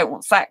tell them we don't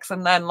want sex,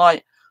 and then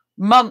like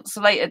months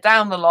later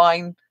down the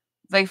line,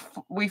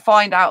 we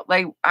find out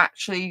they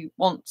actually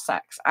want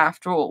sex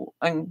after all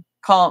and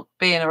can't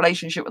be in a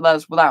relationship with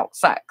us without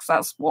sex.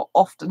 That's what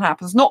often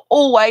happens. Not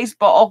always,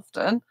 but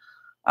often.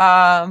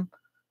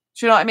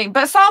 Do you know what I mean?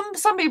 But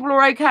some people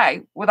are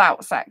okay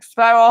without sex.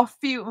 There are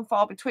few and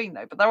far between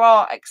though, but there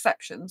are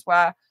exceptions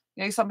where,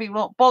 you know, some people are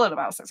not bothered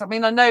about sex. I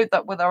mean, I know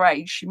that with her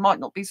age, she might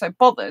not be so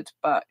bothered,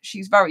 but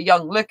she's very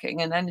young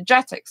looking and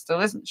energetic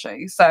still, isn't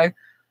she? So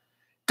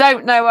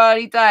don't know,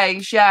 early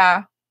days.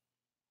 Yeah.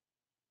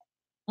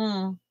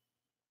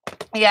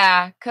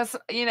 Yeah, because,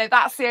 you know,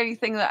 that's the only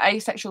thing that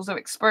asexuals have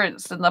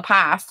experienced in the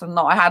past and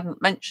that I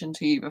hadn't mentioned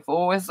to you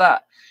before, is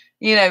that,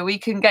 you know, we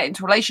can get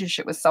into a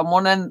relationship with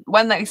someone, and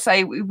when they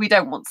say we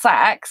don't want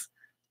sex,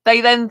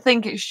 they then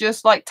think it's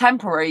just like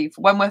temporary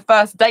when we're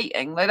first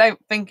dating. They don't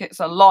think it's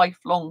a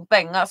lifelong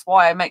thing. That's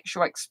why I make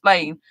sure I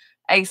explain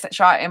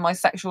asexuality and my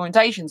sexual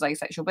orientation's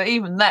asexual. But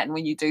even then,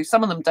 when you do,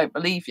 some of them don't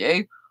believe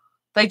you.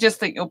 They just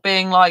think you're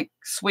being like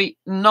sweet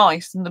and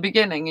nice in the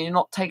beginning, and you're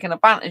not taking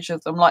advantage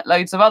of them like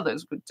loads of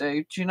others would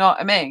do. Do you know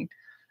what I mean?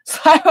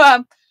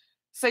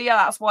 So yeah,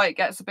 that's why it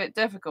gets a bit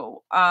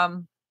difficult.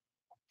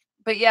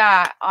 But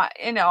yeah,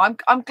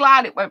 I'm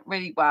glad it went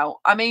really well.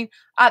 I mean,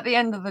 at the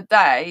end of the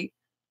day,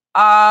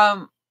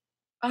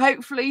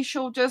 hopefully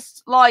she'll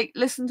just like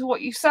listen to what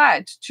you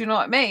said. Do you know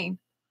what I mean?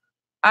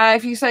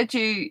 If you said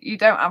you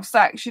don't have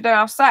sex, you don't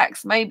have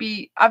sex.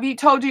 Maybe, have you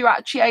told her you're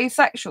actually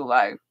asexual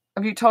though?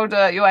 Have you told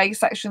her your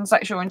asexual and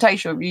sexual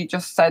orientation? Or have you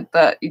just said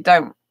that you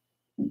don't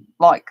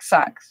like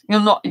sex? You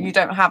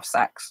don't have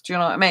sex. Do you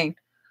know what I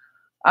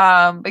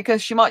mean?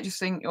 Because she might just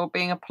think you're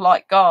being a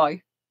polite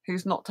guy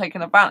who's not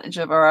taking advantage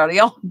of her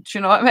early on. Do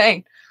you know what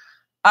I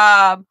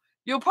mean?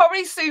 You'll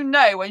probably soon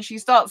know when she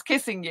starts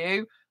kissing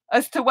you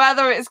as to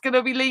whether it's going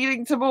to be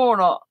leading to more or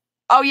not.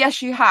 Oh,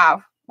 yes, you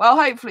have. Well,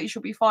 hopefully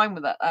she'll be fine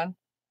with it then.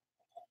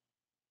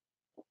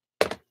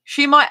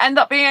 She might end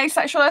up being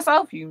asexual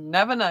herself. You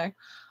never know.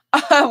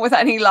 With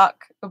any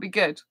luck, it'll be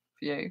good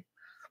for you.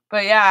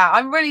 But yeah,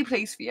 I'm really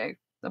pleased for you.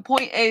 The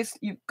point is,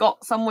 you've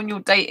got someone you're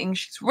dating.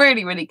 She's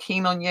really, really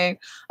keen on you.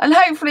 And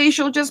hopefully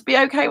she'll just be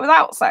okay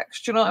without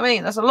sex. Do you know what I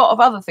mean? There's a lot of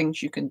other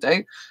things you can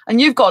do.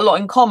 And you've got a lot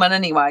in common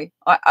anyway.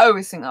 I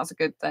always think that's a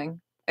good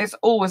thing. It's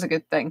always a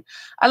good thing.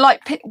 And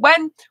like,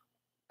 when,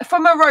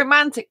 from a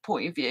romantic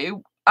point of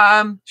view,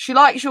 She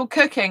likes your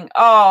cooking.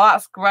 Oh,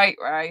 that's great,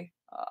 Ray.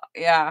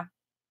 Yeah,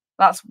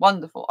 that's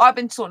wonderful. I've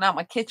been sorting out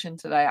my kitchen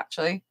today,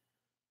 actually.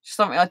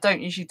 Something I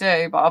don't usually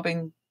do, but I've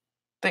been,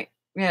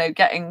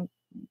 getting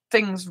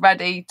things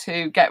ready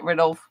to get rid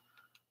of,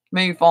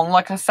 move on.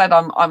 Like I said,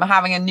 I'm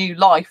having a new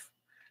life,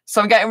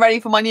 so I'm getting ready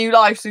for my new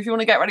life. So if you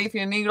want to get ready for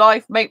your new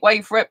life, make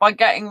way for it by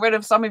getting rid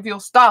of some of your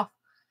stuff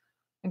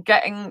and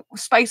getting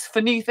space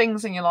for new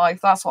things in your life.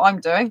 That's what I'm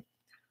doing.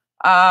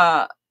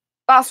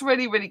 That's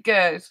really, really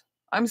good.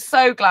 I'm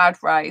so glad,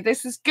 Ray.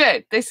 This is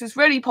good. This is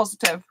really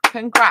positive.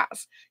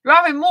 Congrats. You're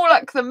having more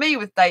luck than me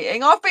with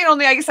dating. I've been on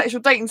the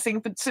asexual dating scene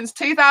since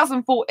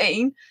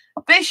 2014.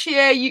 This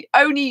year, you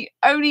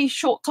only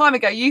short time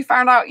ago, you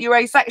found out you're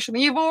asexual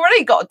and you've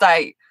already got a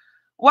date.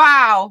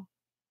 Wow.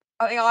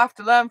 I think I'll have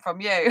to learn from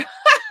you.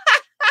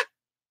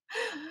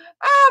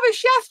 But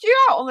she asked you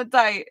out on the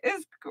date.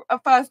 It's a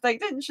first date,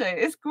 didn't she?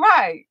 It's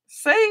great.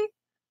 See?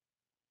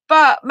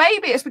 But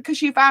maybe it's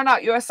because you found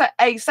out you're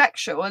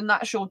asexual and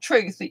that's your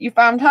truth that you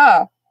found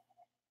her.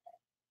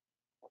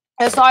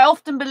 As I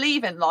often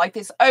believe in life,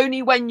 it's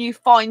only when you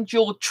find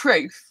your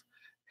truth,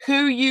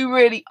 who you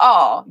really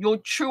are, your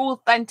true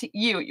authentic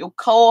you at your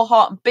core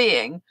heart and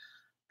being,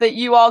 that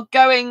you are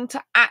going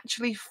to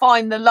actually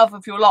find the love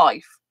of your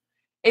life.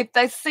 If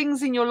there's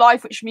things in your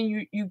life which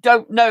mean you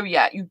don't know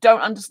yet, you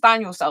don't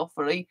understand yourself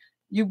fully,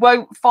 you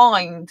won't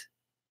find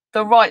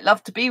the right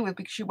love to be with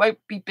because you won't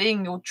be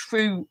being your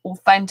true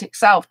authentic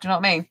self. Do you know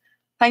what I mean?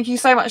 Thank you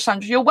so much,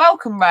 Sandra. You're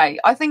welcome, Ray.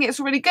 I think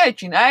it's really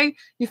good. You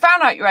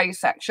found out you're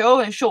asexual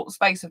in a short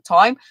space of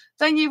time,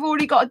 then you've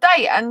already got a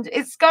date and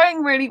it's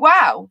going really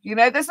well.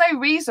 There's no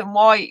reason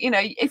why,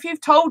 if you've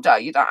told her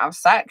you don't have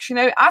sex,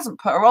 it hasn't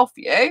put her off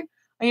you,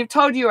 and you've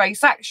told her you're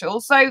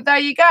asexual, so there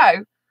you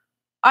go.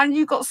 And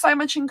you've got so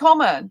much in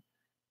common.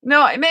 You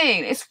know what I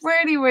mean? It's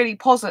really, really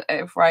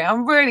positive, Ray.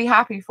 I'm really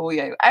happy for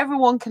you.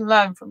 Everyone can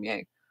learn from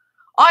you.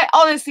 I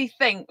honestly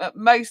think that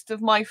most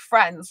of my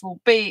friends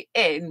will be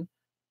in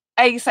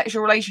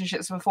asexual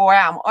relationships before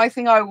I am. I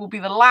think I will be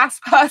the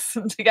last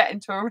person to get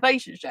into a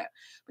relationship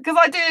because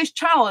I do this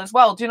channel as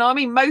well. Do you know what I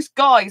mean? Most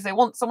guys, they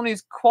want someone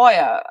who's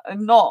quiet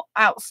and not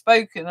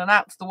outspoken and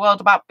out to the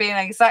world about being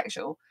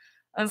asexual.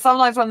 And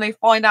sometimes when they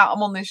find out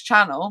I'm on this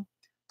channel,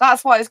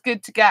 that's why it's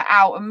good to get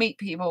out and meet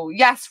people.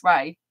 Yes,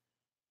 Ray.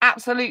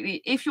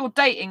 Absolutely. If you're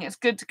dating, it's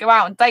good to go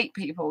out and date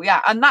people.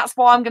 Yeah. And that's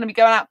why I'm going to be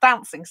going out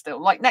dancing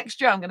still. Like next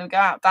year, I'm going to go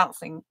out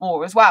dancing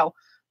more as well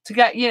to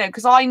get,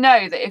 because I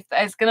know that if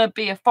there's going to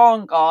be a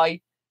foreign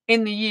guy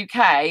in the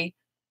UK,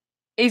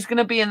 he's going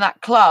to be in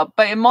that club,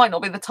 but it might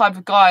not be the type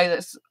of guy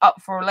that's up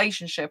for a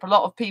relationship. A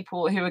lot of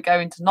people who are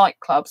going to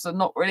nightclubs are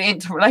not really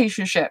into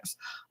relationships.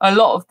 A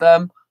lot of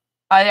them,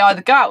 they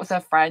either go out with their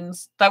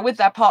friends, they're with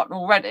their partner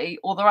already,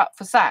 or they're up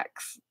for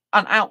sex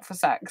and out for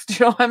sex. Do you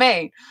know what I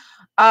mean?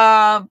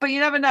 But you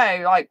never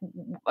know, like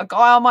a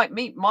guy I might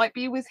meet might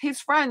be with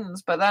his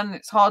friends, but then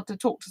it's hard to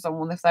talk to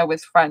someone if they're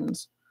with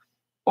friends.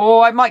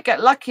 Or I might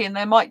get lucky and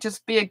there might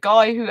just be a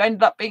guy who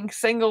ended up being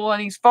single and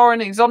he's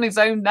foreign, he's on his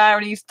own there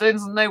and he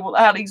doesn't know what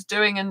the hell he's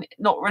doing and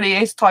not really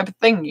his type of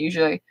thing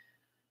usually.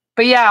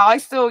 But yeah, I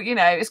still,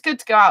 it's good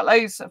to go out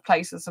loads of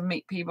places and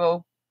meet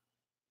people.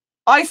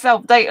 I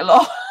self-date a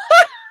lot.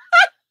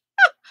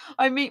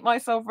 I meet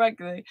myself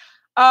regularly.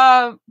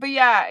 But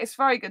yeah, it's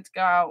very good to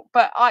go out.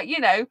 But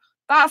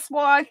that's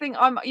why I think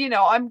I'm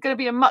going to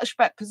be in a much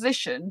better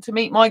position to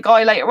meet my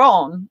guy later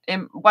on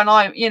when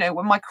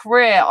my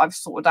career I've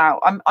sorted out.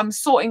 I'm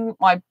sorting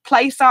my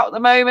place out at the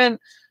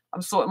moment.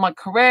 I'm sorting my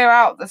career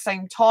out at the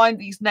same time.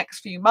 These next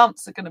few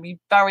months are going to be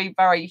very,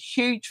 very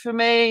huge for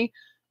me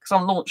because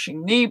I'm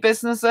launching new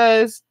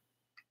businesses.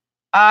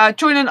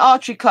 Join an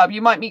archery club.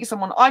 You might meet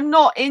someone. I'm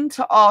not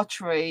into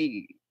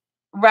archery,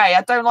 Ray.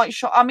 I don't like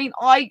shot. I mean,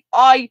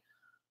 I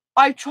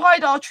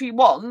tried archery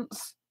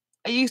once.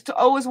 I used to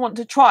always want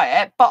to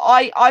try it, but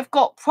I've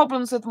got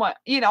problems with my,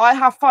 I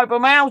have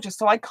fibromyalgia,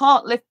 so I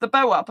can't lift the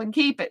bow up and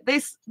keep it.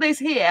 This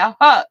here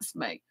hurts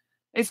me.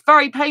 It's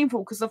very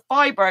painful because the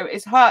fibro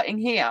is hurting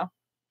here.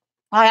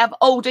 I have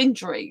old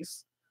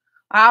injuries.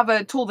 I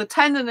have tore the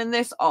tendon in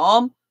this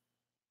arm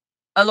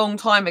a long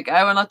time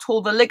ago, and I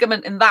tore the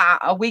ligament in that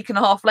a week and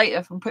a half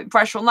later from putting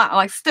pressure on that. And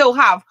I still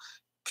have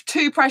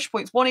 2 pressure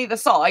points, one either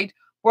side,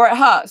 where it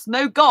hurts.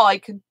 No guy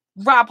can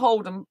grab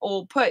hold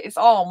or put his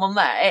arm on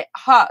there. It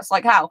hurts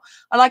like hell.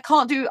 And I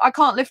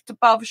can't lift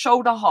above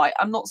shoulder height.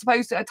 I'm not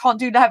supposed to. I can't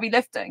do the heavy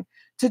lifting.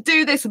 To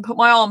do this and put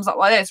my arms up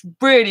like this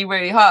really,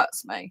 really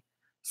hurts me.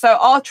 So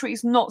archery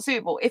is not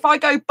suitable. If I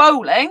go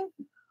bowling,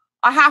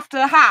 I have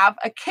to have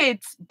a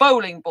kid's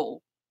bowling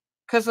ball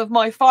because of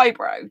my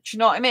fibro. Do you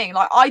know what I mean?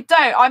 Like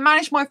I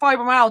manage my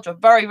fibromyalgia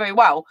very, very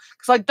well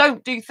because I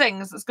don't do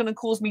things that's going to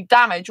cause me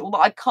damage or that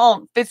I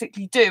can't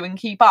physically do and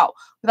keep up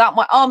without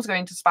my arms going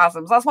into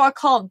spasms. That's why I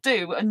can't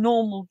do a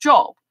normal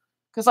job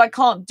because I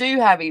can't do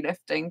heavy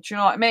lifting. Do you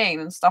know what I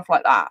mean? And stuff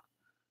like that.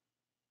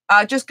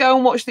 Just go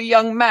and watch The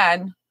Young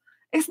Men.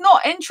 It's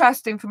not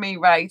interesting for me,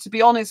 Ray, to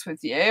be honest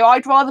with you.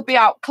 I'd rather be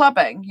out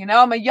clubbing.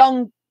 I'm a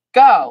young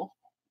girl.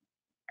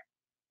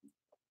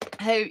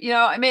 who, you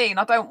know what I mean?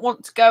 I don't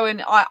want to go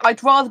and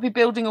I'd rather be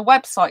building a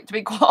website, to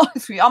be quite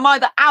honest with you. I'm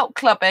either out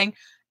clubbing,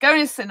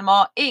 going to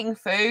cinema, eating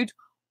food,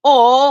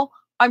 or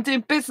I'm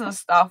doing business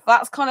stuff.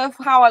 That's kind of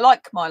how I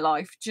like my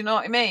life. Do you know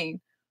what I mean?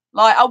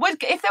 Like, I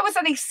would, if there was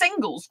any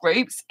singles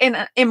groups in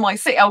my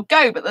city, I'll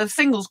go, but the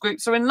singles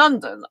groups are in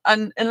London.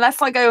 And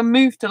unless I go and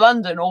move to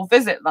London or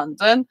visit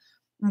London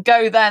and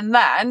go then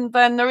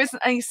there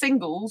isn't any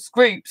singles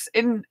groups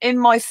in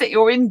my city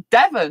or in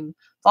Devon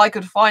that I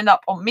could find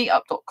up on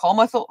meetup.com.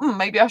 I thought,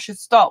 maybe I should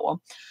start one.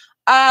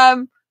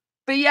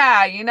 But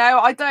yeah, you know,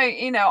 I don't,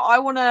 you know, I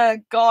want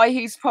a guy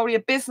who's probably a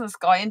business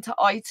guy into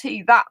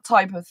IT, that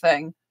type of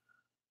thing.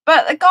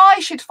 But the guy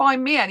should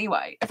find me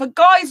anyway. If a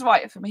guy's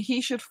right for me,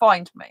 he should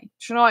find me. Do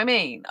you know what I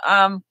mean?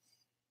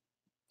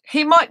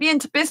 He might be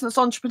into business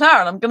entrepreneur,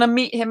 and I'm going to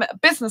meet him at a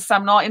business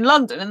seminar in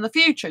London in the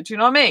future. Do you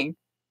know what I mean?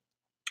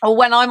 Or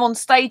when I'm on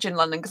stage in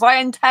London, because I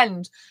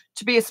intend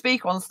to be a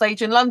speaker on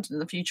stage in London in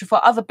the future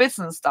for other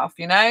business stuff,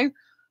 you know?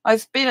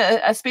 I've been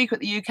a speaker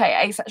at the UK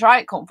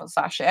Asexual conference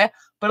last year,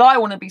 but I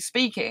want to be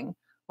speaking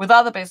with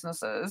other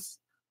businesses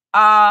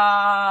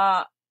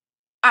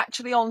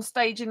actually on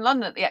stage in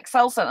London at the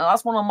Excel Centre.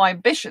 That's one of my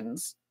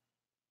ambitions.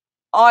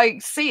 I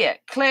see it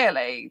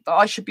clearly that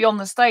I should be on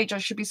the stage. I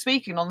should be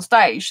speaking on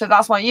stage. So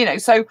that's my, you know,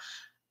 so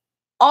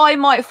I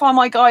might find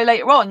my guy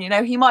later on, you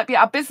know, he might be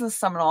at a business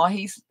seminar.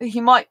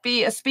 He might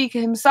be a speaker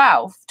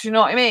himself. Do you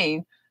know what I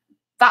mean?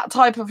 That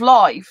type of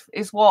life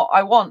is what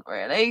I want,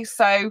 really.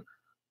 So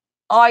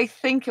I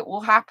think it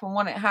will happen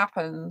when it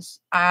happens.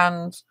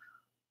 And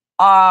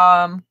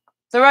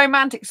the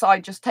romantic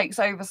side just takes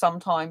over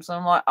sometimes. And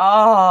I'm like,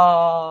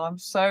 I'm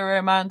so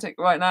romantic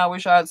right now. I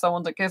wish I had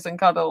someone to kiss and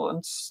cuddle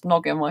and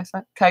snog in my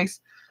case.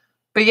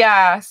 But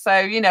yeah, so,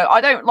 you know,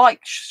 I don't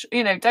like,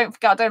 you know, don't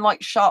forget, I don't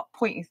like sharp,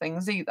 pointy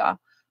things either.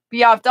 But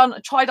yeah,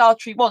 tried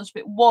archery once, but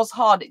it was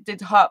hard. It did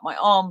hurt my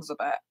arms a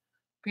bit.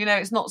 But, you know,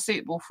 it's not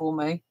suitable for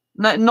me.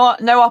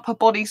 No upper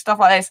body stuff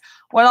like this.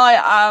 When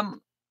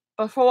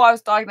before I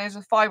was diagnosed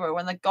with fibro,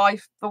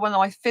 when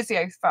my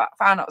physio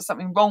found out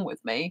something wrong with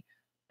me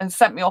and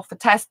sent me off for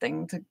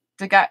testing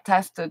to get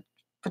tested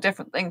for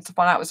different things to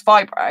find out it was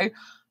fibro,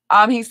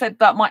 he said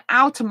that my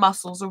outer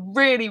muscles are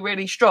really,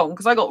 really strong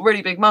because I got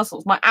really big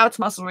muscles. My outer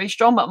muscles are really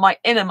strong, but my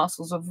inner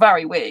muscles are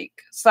very weak.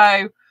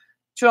 So,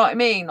 do you know what I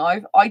mean?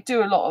 I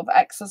do a lot of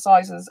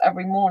exercises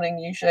every morning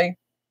usually.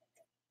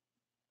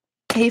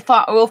 He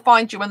will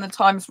find you when the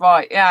time's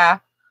right. Yeah.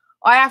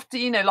 I have to,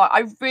 you know, like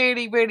I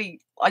really, really,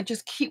 I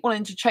just keep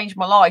wanting to change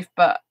my life,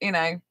 but you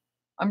know,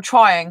 I'm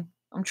trying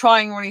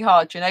really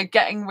hard, you know,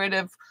 getting rid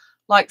of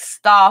like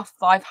stuff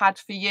I've had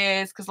for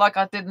years. Because like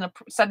I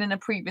said in a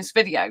previous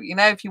video, you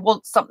know, if you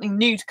want something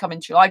new to come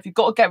into your life, you've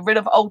got to get rid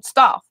of old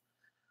stuff.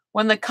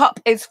 When the cup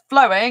is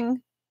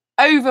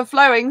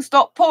overflowing,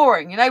 stop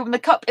pouring. You know, when the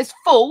cup is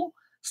full,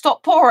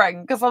 stop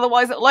pouring, because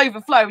otherwise it'll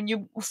overflow and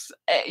you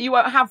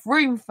won't have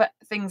room for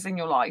things in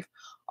your life.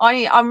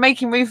 I'm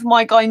making room for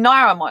my guy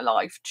now in my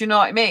life. Do you know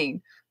what I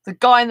mean? The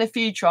guy in the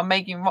future I'm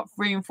making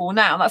room for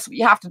now. And that's what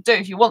you have to do.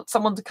 If you want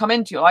someone to come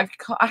into your life,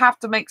 I have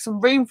to make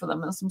some room for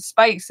them and some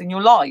space in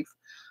your life.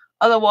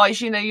 Otherwise,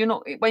 you know, you're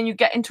not, when you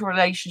get into a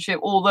relationship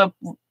or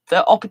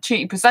the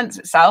opportunity presents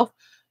itself,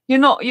 you're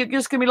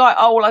just going to be like,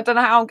 oh, well, I don't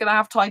know how I'm going to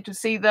have time to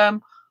see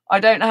them.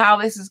 I don't know how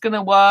this is going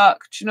to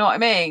work. Do you know what I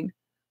mean?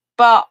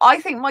 But I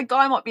think my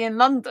guy might be in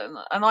London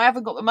and I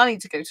haven't got the money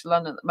to go to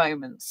London at the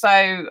moment.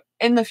 So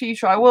in the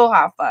future, I will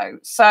have though.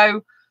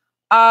 So,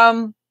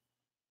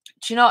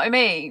 do you know what I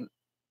mean?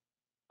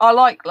 I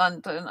like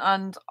London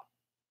and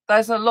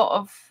there's a lot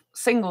of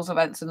singles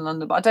events in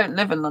London, but I don't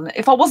live in London.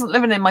 If I wasn't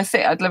living in my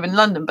city, I'd live in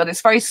London, but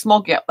it's very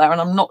smoggy up there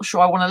and I'm not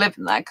sure I want to live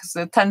in there because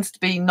it tends to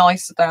be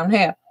nicer down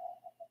here.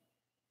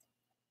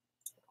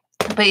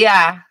 But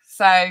yeah,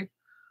 so...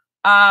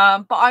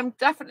 but I'm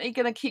definitely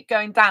going to keep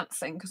going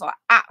dancing because I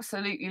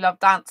absolutely love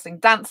dancing.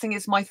 Dancing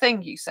is my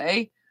thing, you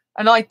see.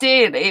 And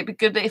ideally, it'd be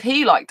good if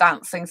he liked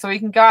dancing so we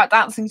can go out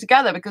dancing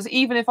together, because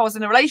even if I was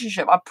in a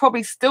relationship, I'd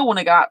probably still want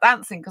to go out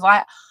dancing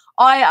because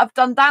I have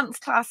done dance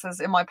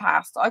classes in my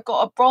past. I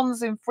got a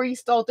bronze in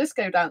freestyle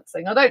disco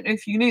dancing. I don't know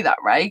if you knew that,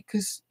 Ray,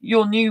 because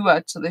you're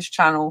newer to this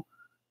channel.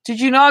 Did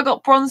you know I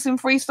got bronze in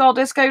freestyle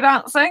disco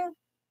dancing?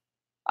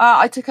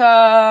 I took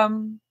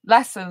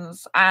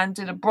lessons and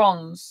did a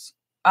bronze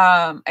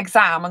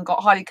exam and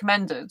got highly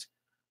commended,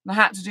 and I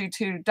had to do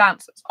 2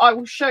 dances. I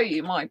will show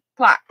you my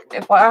plaque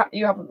if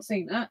you haven't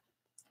seen it.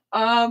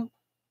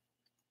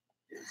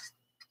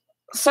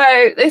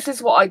 So this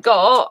is what I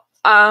got.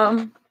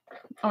 I'm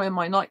in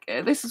my night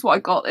gear. This is what I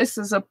got. This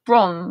is a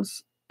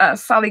bronze at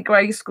Sally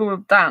Gray School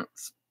of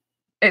Dance.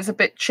 It's a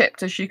bit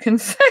chipped, as you can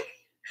see.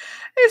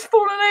 It's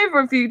fallen over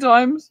a few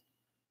times,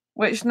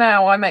 which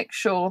now I make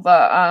sure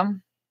that I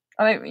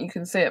don't think you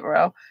can see it very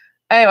well.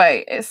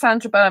 Anyway, it's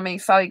Sandra Bellamy,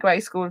 Sally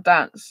Gray School of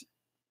Dance.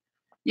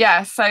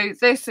 Yeah, so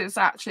this is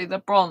actually the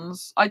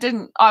bronze.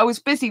 I was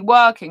busy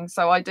working,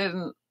 so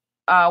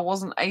I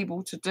wasn't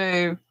able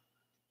to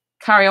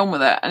carry on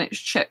with it, and it's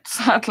chipped,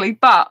 sadly.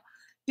 But,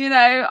 you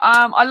know,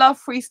 I love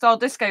freestyle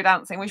disco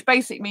dancing, which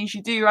basically means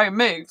you do your own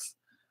moves.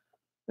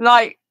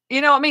 Like,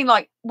 you know what I mean?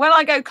 Like when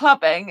I go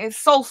clubbing,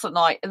 it's salsa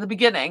night at the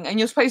beginning and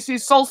you're supposed to do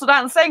salsa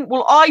dancing.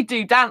 Well, I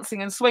do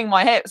dancing and swing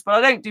my hips, but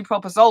I don't do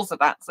proper salsa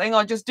dancing.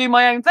 I just do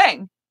my own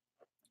thing.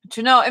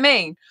 Do you know what I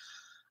mean?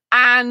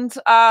 And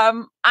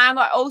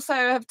I also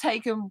have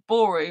taken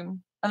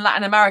ballroom and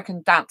Latin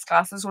American dance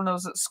classes when I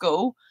was at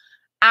school.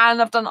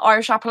 And I've done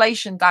Irish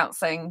Appalachian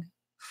dancing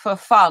for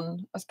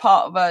fun as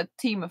part of a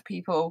team of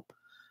people.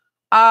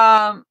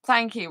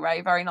 Thank you,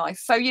 Ray. Very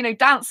nice. So, you know,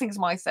 dancing's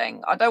my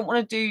thing. I don't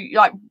want to do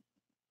like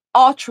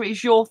archery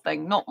is your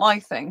thing, not my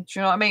thing. Do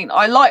you know what I mean?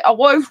 I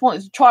always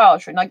wanted to try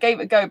archery and I gave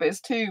it a go, but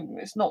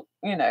it's not,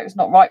 you know, it's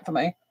not right for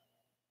me.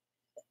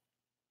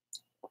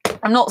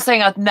 I'm not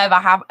saying I'd never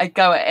have a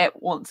go at it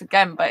once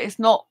again, but it's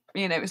not,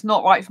 you know, it's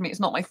not right for me. It's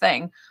not my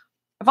thing.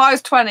 If I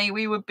was 20,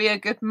 we would be a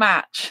good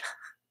match.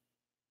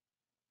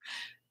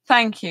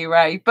 Thank you,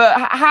 Ray.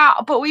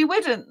 But we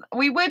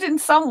would in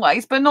some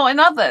ways, but not in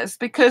others,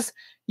 because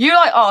you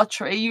like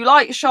archery, you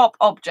like sharp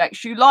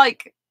objects, you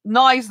like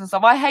knives and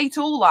stuff. I hate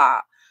all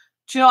that.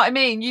 Do you know what I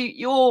mean?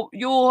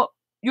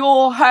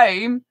 Your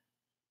home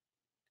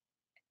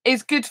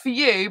is good for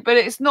you, but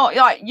it's not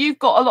like you've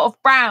got a lot of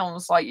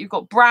browns, like you've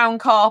got brown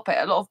carpet,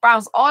 a lot of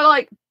browns. I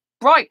like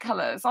bright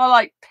colours. I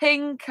like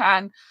pink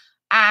and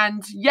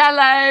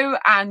yellow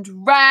and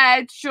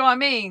red. Do you know what I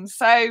mean?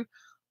 So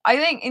I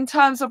think in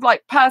terms of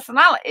like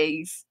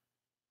personalities,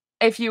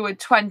 if you were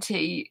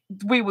 20,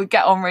 we would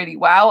get on really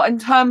well. In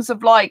terms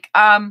of like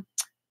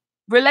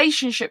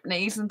relationship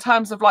needs, in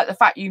terms of like the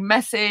fact you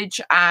message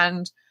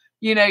and,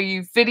 you know,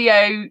 you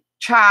video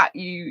chat,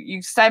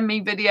 you send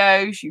me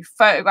videos, you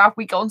photograph,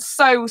 we get on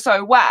so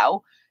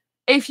well.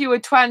 If you were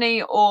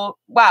 20 or,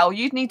 well,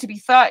 you'd need to be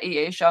 30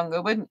 years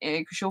younger, wouldn't you?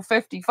 Because you're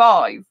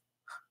 55.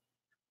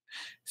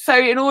 So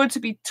in order to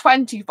be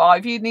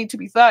 25, you'd need to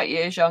be 30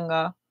 years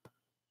younger.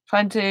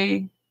 20. Do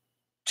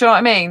you know what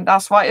I mean?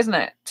 That's right, isn't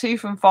it? 2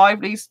 from 5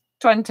 leaves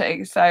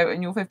 20. So,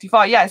 and you're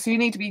 55. Yeah, so you'd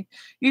need to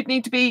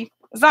be,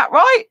 is that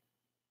right?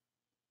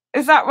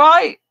 Is that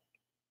right?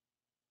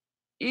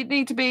 You'd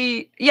need to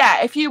be,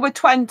 yeah, if you were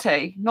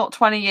 20, not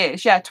 20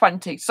 years. Yeah,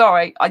 20.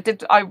 Sorry,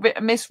 I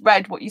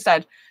misread what you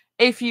said.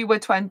 If you were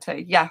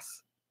 20,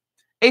 yes.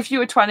 If you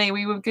were 20,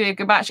 we would be a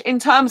good match in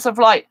terms of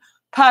like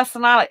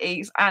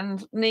personalities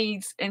and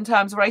needs in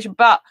terms of relation,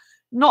 but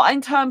not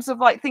in terms of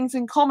like things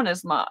in common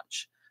as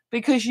much,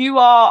 because you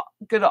are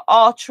good at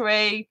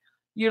archery,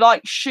 you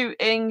like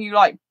shooting, you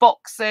like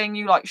boxing,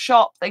 you like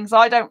sharp things.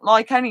 I don't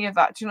like any of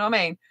that. Do you know what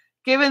I mean?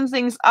 Giving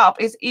things up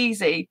is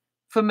easy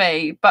for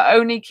me, but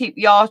only keep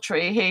the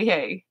archery.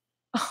 He.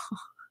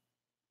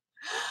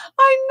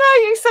 I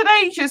know you said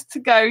ages to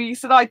go. You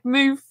said I'd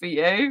move for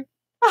you.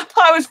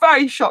 I was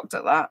very shocked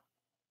at that.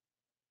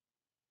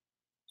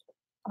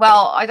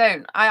 Well, I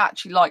don't. I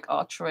actually like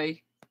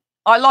archery.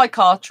 I like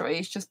archery.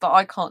 It's just that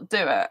I can't do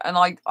it, and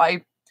I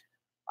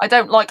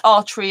don't like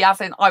archery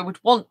as in I would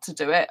want to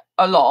do it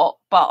a lot,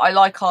 but I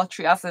like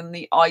archery as in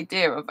the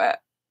idea of it,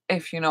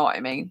 if you know what I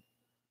mean.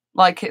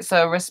 Like it's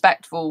a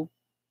respectful,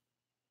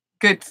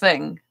 good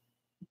thing,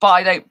 but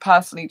I don't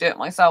personally do it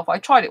myself. I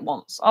tried it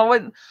once. I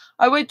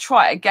would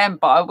try it again,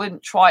 but I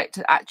wouldn't try it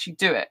to actually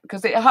do it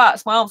because it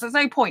hurts my arms. There's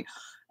no point.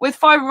 With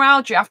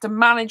fibromyalgia, you have to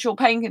manage your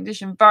pain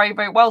condition very,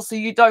 very well so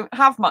you don't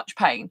have much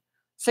pain.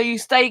 So you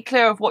stay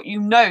clear of what you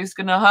know is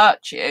going to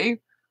hurt you.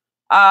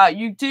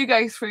 You do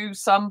go through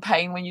some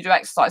pain when you do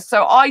exercise.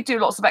 So I do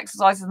lots of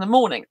exercise in the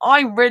morning.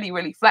 I'm really,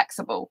 really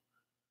flexible.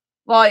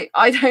 Like,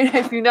 I don't know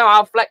if you know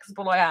how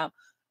flexible I am.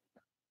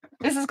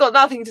 This has got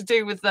nothing to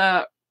do with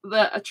the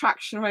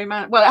attraction well,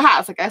 it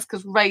has, I guess,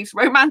 because Ray's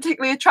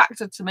romantically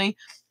attracted to me,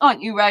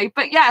 aren't you, Ray?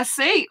 But yeah,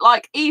 see,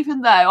 like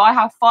even though I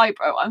have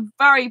fibro, I'm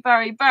very,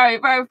 very, very,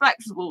 very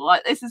flexible.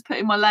 Like this is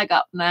putting my leg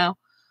up now.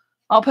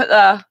 I'll put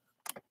the,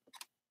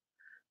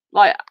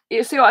 like,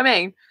 you see what I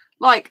mean?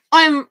 Like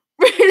I'm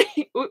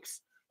really,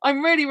 whoops,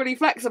 I'm really, really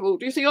flexible.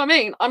 Do you see what I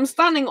mean? I'm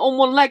standing on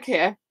one leg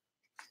here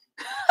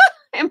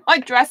in my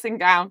dressing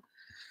gown,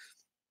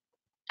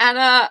 and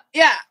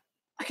yeah,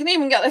 I can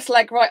even get this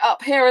leg right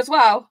up here as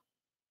well.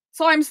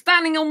 So I'm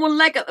standing on one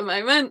leg at the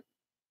moment.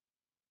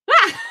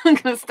 I'm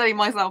going to steady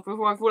myself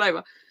before I fall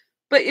over.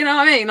 But you know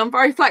what I mean? I'm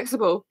very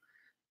flexible.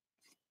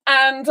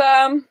 And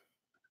I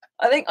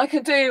think I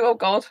could do, oh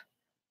God,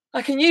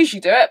 I can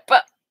usually do it,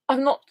 but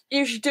I'm not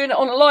usually doing it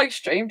on a live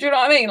stream. Do you know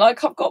what I mean?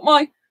 Like I've got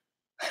my...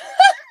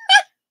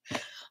 I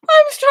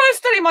was trying to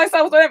steady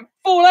myself so I don't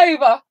fall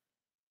over.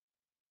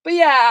 But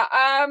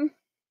yeah,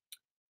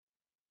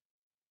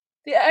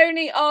 the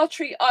only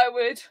archery I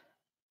would...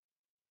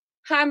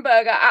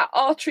 hamburger at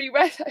archery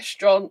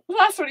restaurant.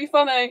 That's really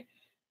funny.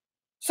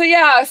 So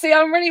yeah, see,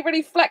 I'm really,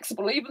 really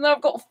flexible, even though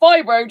I've got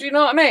fibro. Do you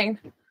know what I mean?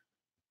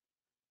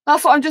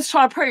 That's what I'm just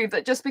trying to prove,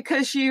 that just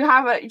because you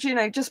have it, you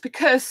know, just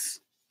because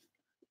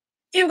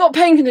you've got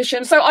pain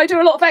condition. So I do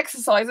a lot of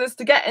exercises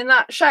to get in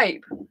that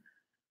shape. Do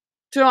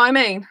you know what I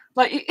mean?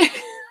 Like,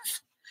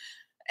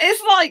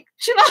 it's like,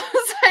 do you know what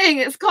I'm saying?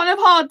 It's kind of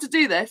hard to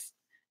do this.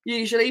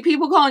 Usually,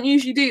 people can't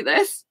usually do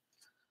this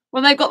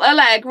when they've got their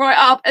leg right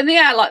up in the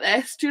air like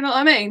this. Do you know what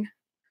I mean?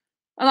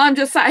 And I'm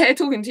just sat here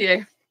talking to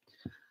you.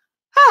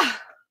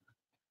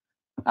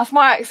 That's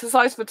my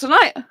exercise for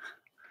tonight.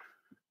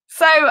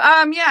 So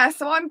yeah,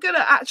 so I'm good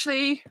at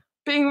actually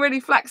being really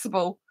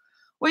flexible,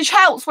 which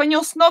helps when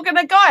you're snogging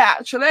a guy,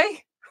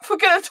 actually. If we're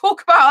going to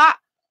talk about that.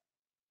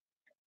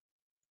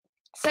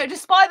 So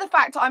despite the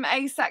fact I'm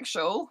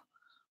asexual,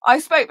 I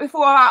spoke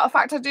before about the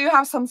fact I do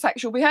have some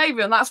sexual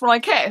behaviour, and that's when I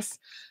kiss.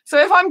 So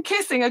if I'm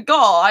kissing a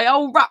guy,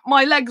 I'll wrap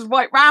my legs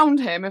right round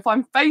him if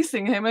I'm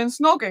facing him and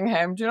snogging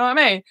him. Do you know what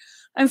I mean?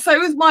 And so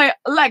with my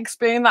legs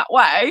being that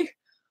way,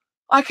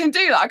 I can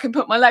do that. I can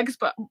put my legs,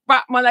 but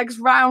wrap my legs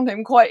round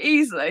him quite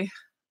easily.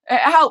 It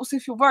helps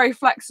if you're very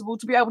flexible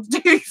to be able to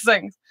do these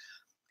things.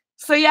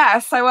 So yeah,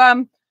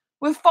 so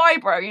with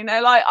fibro, you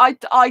know, like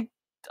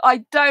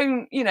I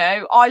don't, you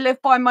know, I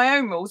live by my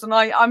own rules, and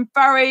I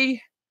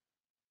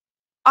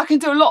can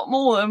do a lot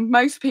more than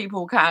most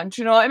people can.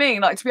 Do you know what I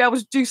mean? Like to be able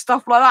to do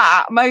stuff like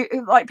that,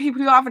 like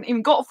people who haven't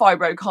even got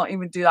fibro can't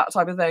even do that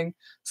type of thing.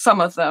 Some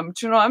of them,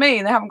 do you know what I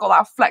mean? They haven't got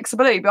that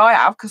flexibility, but I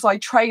have, because I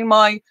train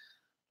my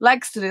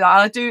legs to do that,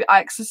 and I do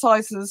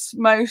exercises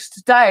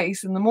most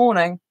days in the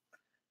morning.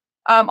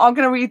 I'm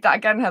going to read that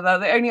again, Heather.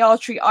 The only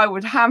artery I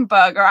would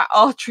hamburger at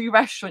artery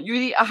restaurant. You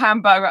would eat a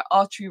hamburger at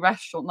artery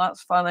restaurant.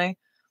 That's funny.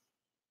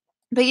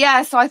 But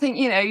yeah, so I think,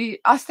 you know,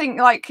 I think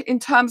like in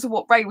terms of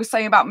what Ray was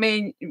saying about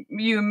me,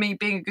 you and me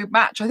being a good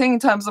match, I think in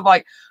terms of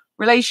like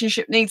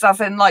relationship needs,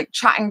 as in like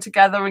chatting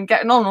together and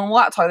getting on and all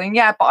that type of thing.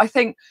 Yeah, but I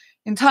think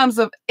in terms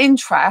of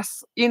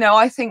interests, you know,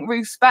 I think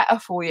Ruth's better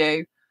for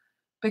you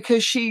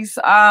because she's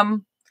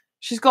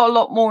got a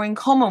lot more in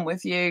common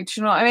with you. Do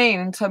you know what I mean?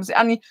 In terms of,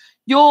 and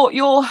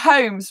your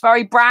home's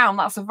very brown.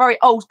 That's a very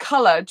old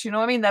colour. Do you know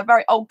what I mean? They're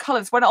very old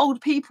colours. When old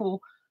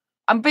people,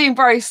 I'm being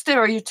very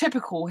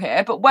stereotypical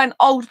here, but when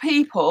old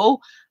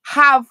people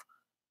have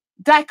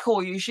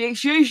decor, usually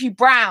it's usually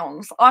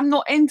browns. I'm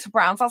not into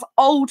browns. That's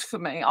old for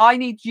me. I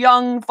need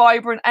young,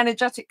 vibrant,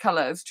 energetic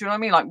colours. Do you know what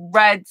I mean? Like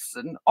reds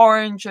and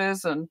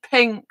oranges and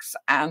pinks,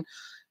 and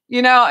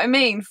you know what I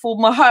mean, for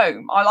my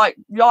home. I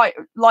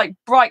like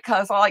bright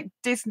colours. I like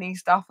Disney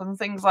stuff and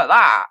things like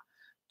that.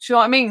 Do you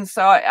know what I mean?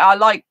 So I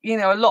like, you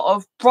know, a lot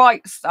of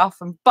bright stuff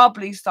and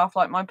bubbly stuff,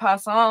 like my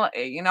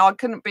personality. You know, I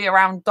couldn't be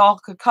around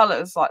darker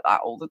colours like that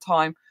all the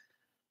time.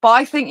 But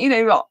I think, you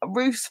know,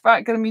 Ruth's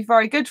going to be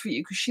very good for you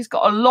because she's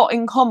got a lot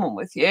in common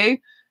with you.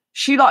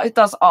 She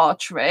does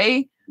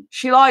archery.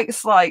 She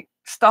likes like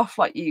stuff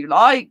like you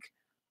like.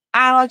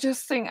 And I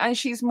just think, and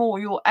she's more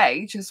your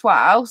age as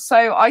well.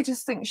 So I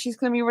just think she's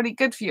going to be really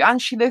good for you. And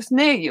she lives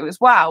near you as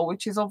well,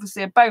 which is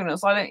obviously a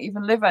bonus. I don't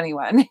even live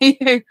anywhere near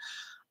you.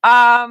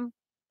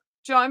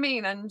 Do you know what I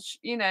mean? And,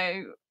 you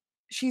know,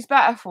 she's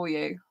better for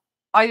you.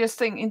 I just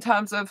think in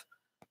terms of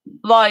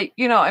like,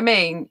 you know what I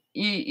mean?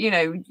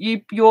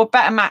 You're a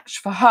better match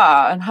for her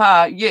and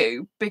her,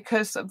 you,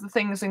 because of the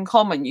things in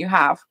common you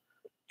have.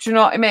 Do you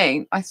know what I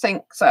mean? I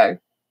think so.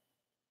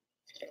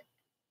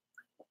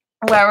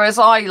 Whereas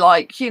I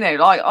like, you know,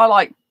 like I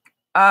like,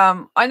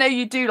 I know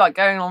you do like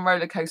going on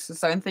roller coasters,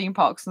 so in theme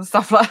parks and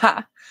stuff like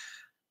that.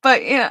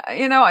 But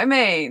you know what I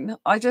mean?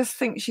 I just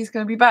think she's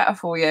going to be better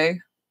for you.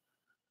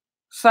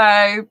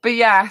 So, but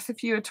yes,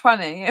 if you were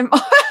 20, I know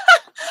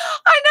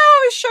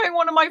I was showing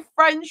one of my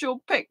friends your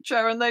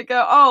picture and they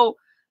go, oh,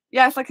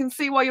 yes, I can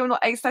see why you're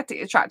not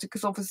aesthetically attracted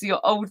because obviously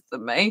you're older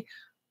than me.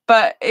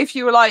 But if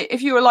you were like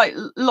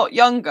a lot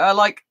younger,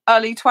 like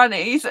early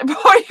 20s, it'd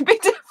probably be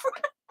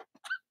different.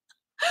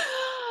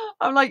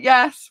 I'm like,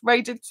 yes,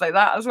 Ray did say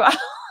that as well.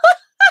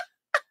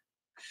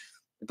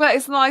 But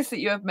it's nice that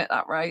you admit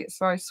that, Ray. It's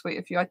very sweet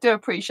of you. I do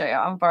appreciate it.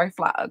 I'm very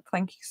flattered.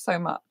 Thank you so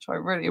much. I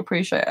really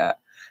appreciate it.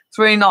 It's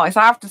really nice.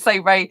 I have to say,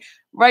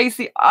 Ray's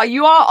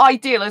you are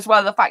ideal as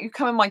well. The fact you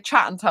come in my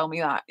chat and tell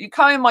me that. You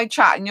come in my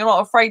chat and you're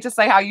not afraid to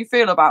say how you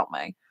feel about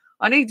me.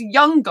 I need a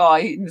young guy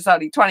in his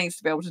early 20s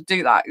to be able to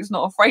do that, who's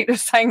not afraid of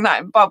saying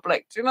that in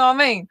public. Do you know what I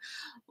mean?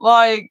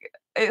 Like,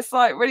 it's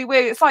like really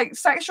weird. It's like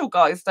sexual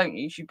guys don't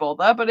usually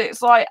bother, but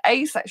it's like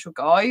asexual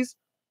guys,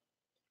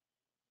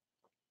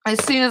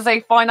 as soon as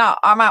they find out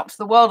I'm out to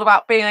the world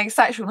about being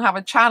asexual and have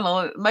a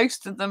channel,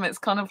 most of them, it's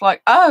kind of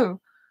like, oh,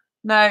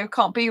 no,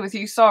 can't be with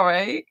you,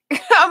 sorry.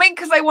 I mean,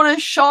 because they want a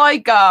shy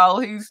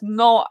girl who's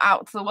not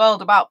out to the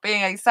world about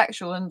being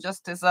asexual and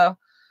just is a,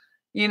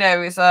 you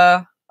know,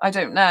 I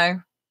don't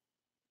know,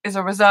 is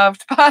a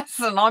reserved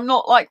person. I'm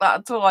not like that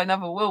at all. I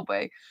never will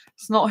be.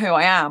 It's not who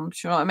I am. Do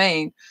you know what I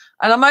mean?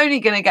 And I'm only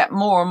going to get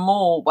more and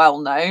more well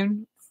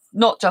known,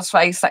 not just for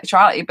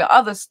asexuality, but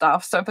other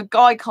stuff. So if a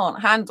guy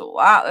can't handle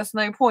that, there's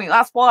no point.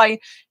 That's why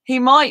he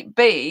might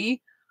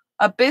be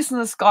a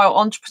business guy or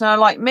entrepreneur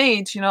like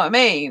me. Do you know what I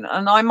mean?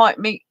 And I might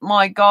meet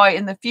my guy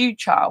in the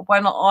future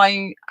when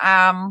I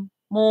am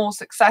more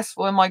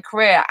successful in my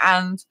career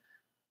and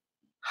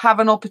have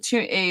an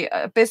opportunity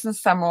at a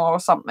business seminar or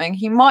something.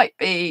 He might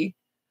be,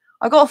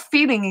 I got a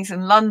feeling he's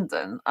in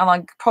London and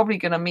I'm probably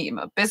going to meet him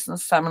at a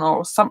business seminar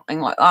or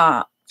something like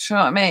that. Do you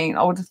know what I mean?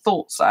 I would have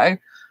thought so.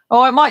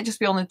 Or it might just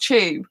be on the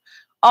tube.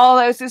 Oh,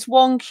 there's this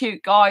one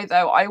cute guy,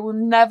 though. I will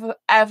never,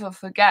 ever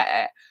forget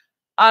it.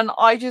 And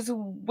I just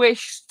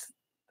wished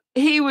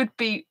he would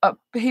be,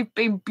 he'd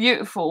been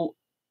beautiful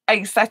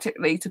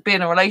aesthetically to be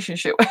in a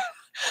relationship with.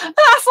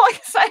 That's like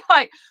I say,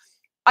 like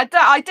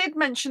I did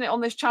mention it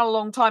on this channel a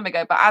long time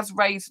ago, but as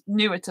Ray's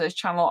newer to this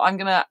channel, I'm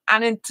gonna,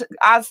 and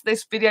as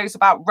this video is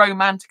about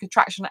romantic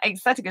attraction,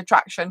 aesthetic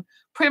attraction,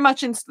 pretty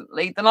much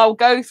instantly, then I'll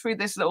go through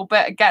this little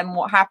bit again,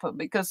 what happened,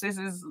 because this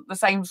is the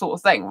same sort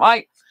of thing,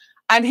 right?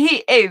 And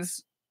he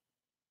is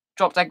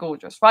drop dead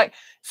gorgeous, right?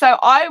 So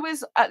I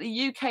was at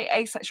the UK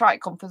Asexuality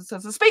conference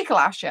as a speaker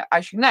last year,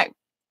 as you know,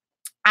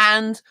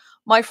 and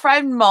my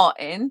friend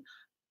Martin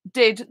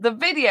did the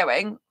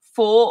videoing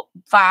for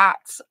that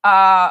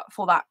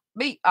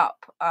meetup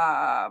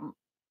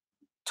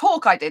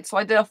talk I did. So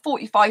I did a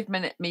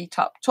 45-minute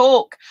meetup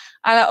talk,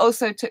 and I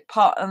also took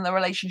part in the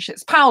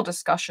relationships panel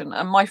discussion,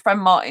 and my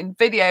friend Martin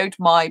videoed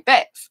my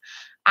bits.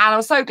 And I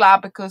was so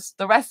glad because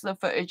the rest of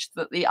the footage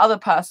that the other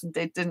person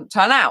did didn't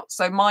turn out.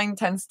 So mine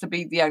tends to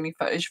be the only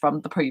footage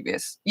from the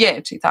previous year,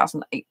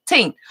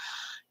 2018.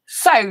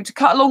 So to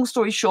cut a long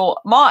story short,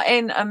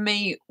 Martin and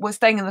me were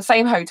staying in the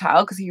same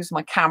hotel because he was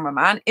my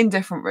cameraman, in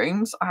different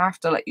rooms. I have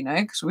to let you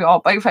know, because we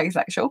are both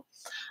asexual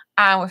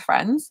and we're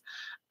friends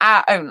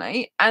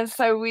only. And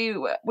so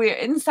we're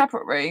in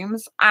separate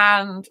rooms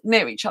and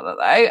near each other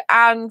though.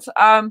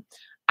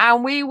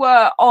 And we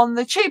were on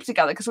the tube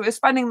together because we were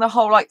spending the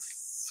whole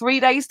 3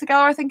 days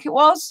together, I think it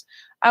was.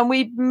 And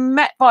we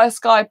met via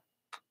Skype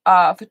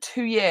for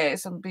 2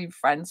 years and been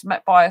friends,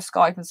 met via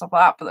Skype and stuff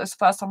like that. But that was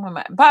the first time we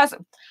met in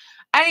person.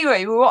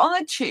 Anyway, we were on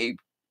the tube,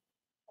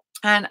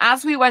 and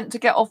as we went to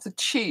get off the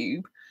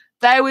tube,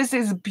 there was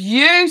this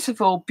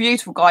beautiful,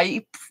 beautiful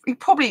guy. He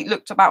probably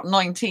looked about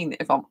 19,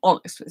 if I'm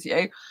honest with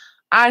you.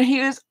 And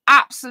he was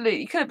absolutely,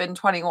 he could have been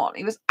 21.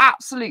 He was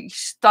absolutely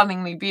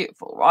stunningly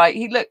beautiful, right?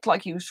 He looked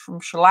like he was from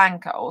Sri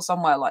Lanka or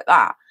somewhere like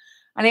that.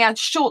 And he had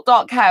short,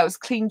 dark hair, was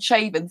clean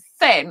shaven,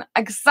 thin,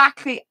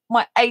 exactly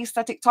my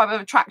aesthetic type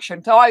of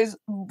attraction. So I was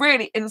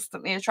really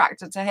instantly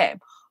attracted to him.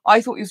 I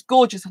thought he was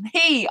gorgeous, and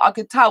I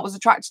could tell, was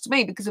attracted to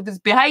me because of his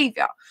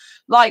behaviour.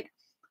 Like,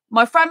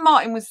 my friend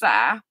Martin was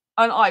there,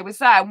 and I was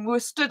there, and we were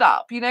stood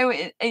up. You know,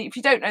 if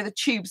you don't know the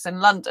tubes in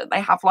London,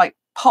 they have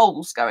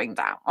poles going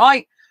down,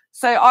 right?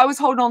 So I was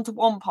holding on to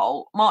one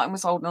pole, Martin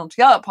was holding on to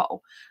the other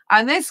pole,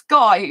 and this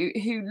guy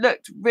who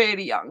looked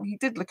really young, he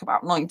did look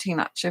about 19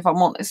 actually, if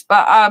I'm honest,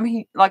 but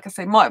he, like I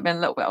say, might have been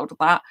a little bit older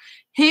than that.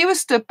 He was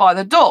stood by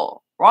the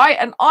door, right?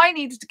 And I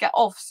needed to get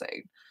off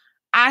soon.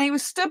 And he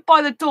was stood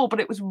by the door, but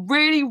it was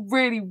really,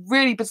 really,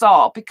 really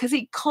bizarre because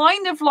he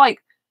kind of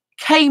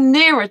came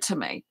nearer to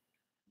me.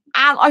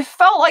 And I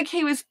felt like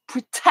he was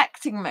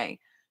protecting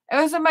me. It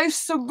was the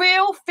most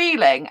surreal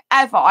feeling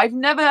ever. I've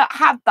never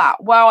had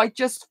that where I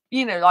just,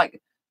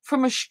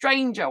 from a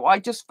stranger, I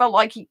just felt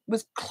like he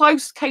was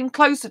came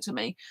closer to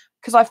me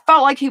because I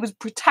felt like he was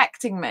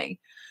protecting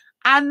me.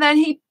 And then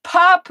he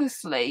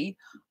purposely,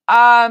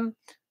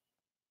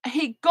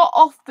 he got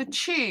off the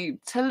tube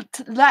to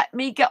let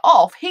me get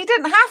off. He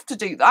didn't have to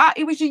do that.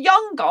 He was a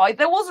young guy.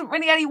 There wasn't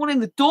really anyone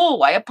in the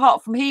doorway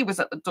apart from he was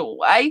at the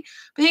doorway.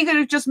 But he could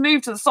have just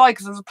moved to the side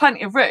because there was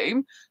plenty of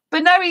room.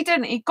 But no, he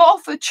didn't. He got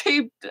off the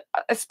tube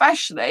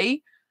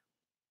especially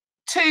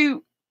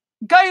to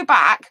go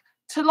back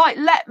to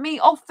let me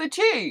off the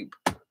tube.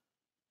 And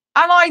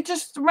I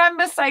just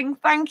remember saying,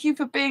 thank you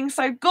for being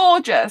so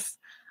gorgeous.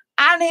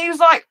 And he was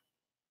like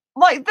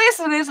this,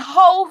 and his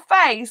whole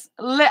face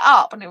lit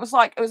up, and it was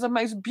the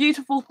most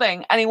beautiful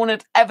thing anyone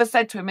had ever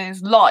said to him in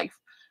his life,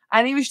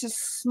 and he was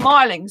just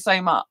smiling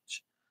so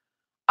much.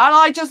 And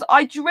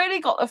I really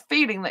got the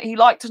feeling that he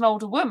liked an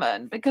older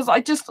woman, because I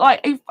just felt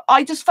he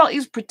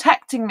was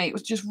protecting me. It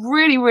was just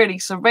really, really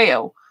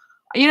surreal.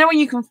 You know, when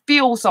you can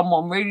feel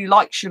someone really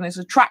likes you and is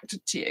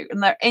attracted to you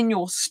and they're in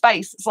your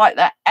space, it's like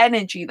their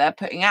energy they're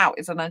putting out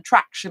is an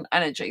attraction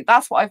energy.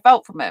 That's what I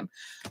felt from him.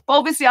 But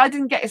obviously I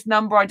didn't get his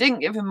number. I didn't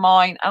give him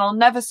mine, and I'll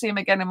never see him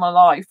again in my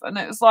life. And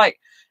it was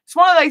it's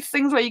one of those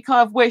things where you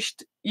kind of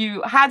wished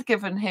you had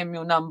given him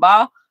your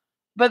number,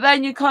 but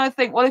then you kind of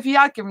think, well, if you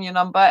had given your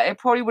number, it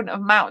probably wouldn't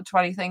have amounted to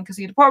anything because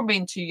he'd probably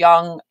been too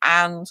young,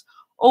 and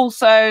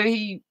also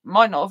he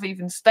might not have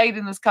even stayed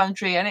in this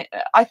country. And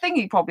I think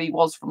he probably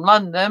was from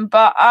London,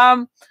 but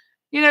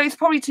he's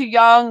probably too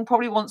young,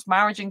 probably wants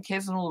marriage and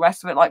kids and all the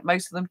rest of it, like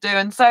most of them do,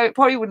 and so it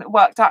probably wouldn't have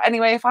worked out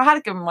anyway if I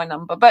had given my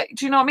number. But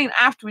do you know what I mean?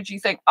 Afterwards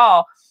you think,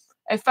 oh,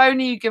 if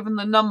only you given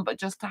the number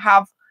just to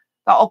have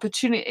that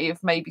opportunity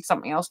of maybe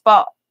something else.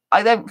 But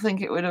I don't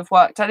think it would have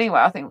worked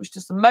anyway. I think it was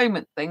just a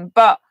moment thing.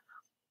 But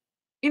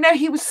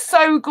he was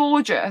so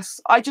gorgeous.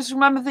 I just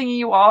remember thinking,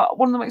 you are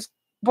one of the most,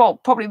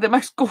 probably the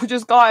most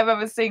gorgeous guy I've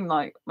ever seen.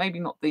 Maybe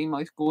not the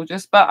most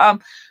gorgeous,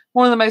 but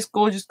one of the most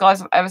gorgeous guys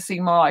I've ever seen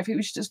in my life. He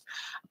was just,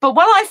 but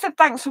when I said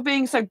thanks for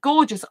being so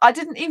gorgeous, I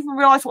didn't even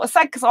realise what I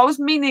said, because I was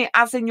meaning it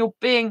as in you're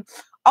being,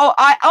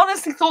 I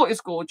honestly thought it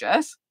was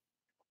gorgeous.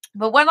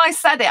 But when I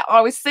said it,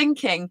 I was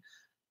thinking,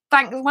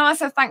 when I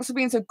said thanks for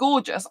being so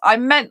gorgeous, I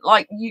meant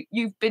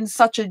you've been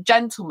such a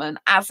gentleman,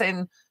 as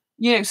in,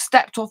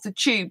 stepped off the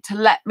tube to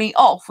let me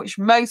off, which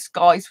most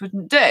guys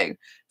wouldn't do.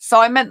 So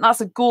I meant that's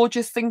a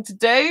gorgeous thing to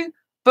do,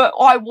 but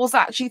I was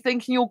actually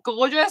thinking you're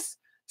gorgeous.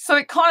 So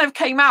it kind of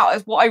came out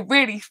as what I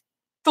really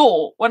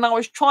thought when I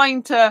was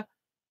trying to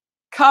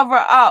cover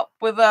it up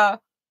with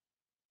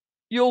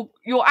your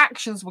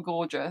actions were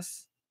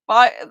gorgeous.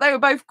 But they were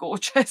both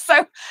gorgeous.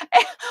 So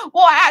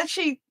what I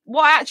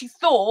actually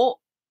thought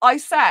I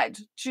said,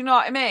 do you know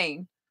what I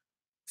mean?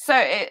 So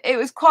it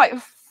was quite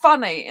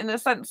funny in the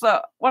sense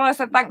that when I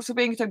said thanks for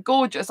being so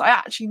gorgeous, I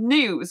actually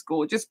knew it was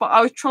gorgeous, but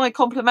I was trying to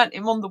compliment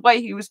him on the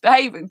way he was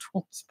behaving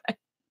towards me.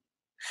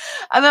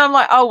 And then I'm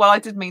like, oh, well, I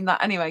did mean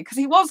that anyway, because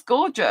he was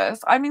gorgeous.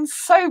 I mean,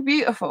 so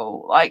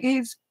beautiful. Like,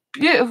 his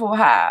beautiful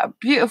hair,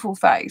 beautiful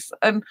face.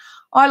 And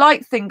I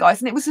like thin guys.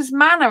 And it was his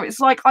manner.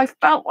 It's like I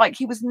felt like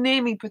he was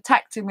near me,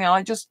 protecting me. And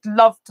I just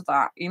loved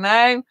that, you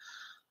know?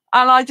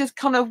 And I just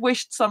kind of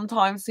wished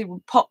sometimes he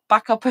would pop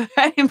back up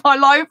again in my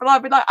life. And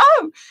I'd be like,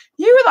 oh,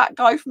 you were that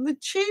guy from the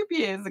Tube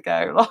years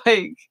ago.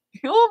 Like,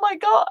 oh my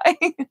God.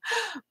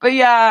 But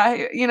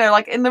yeah, you know,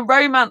 like in the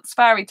romance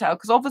fairy tale,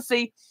 because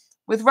obviously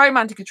with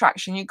romantic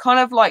attraction, you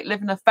kind of like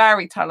live in a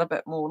fairy tale a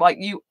bit more. Like,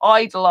 you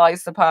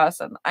idolize the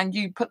person and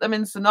you put them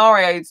in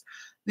scenarios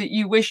that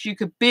you wish you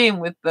could be in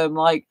with them,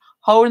 like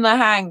holding their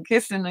hand,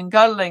 kissing and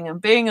cuddling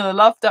and being in a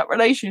loved up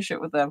relationship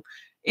with them,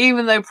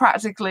 even though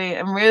practically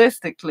and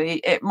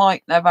realistically it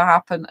might never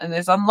happen and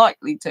is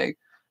unlikely to.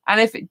 And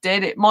if it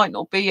did, it might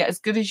not be as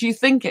good as you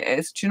think it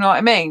is. Do you know what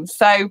I mean?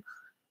 So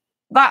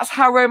that's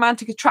how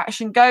romantic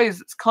attraction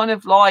goes. It's kind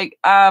of like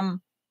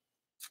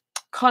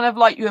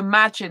you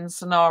imagine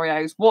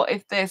scenarios. What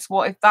if this?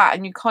 What if that?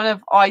 And you kind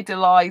of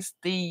idolize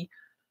the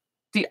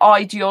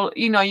ideal,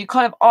 you know, you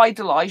kind of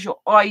idolize your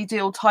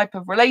ideal type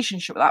of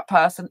relationship with that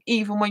person,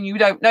 even when you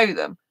don't know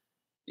them.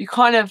 You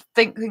kind of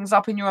think things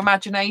up in your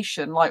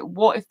imagination, like,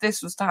 what if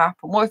this was to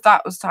happen? What if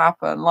that was to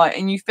happen? Like,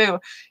 and you feel,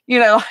 you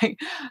know,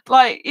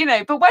 like, you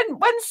know, but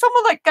when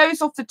someone like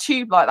goes off the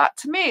tube like that,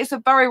 to me, it's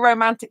a very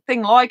romantic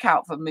thing, like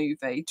out of a movie.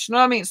 Do you know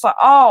what I mean? It's like,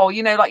 oh,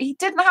 you know, like, he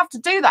didn't have to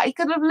do that. He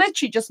could have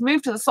literally just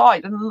moved to the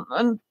side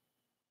and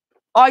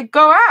I'd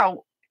go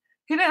out.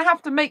 He didn't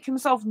have to make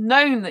himself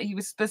known that he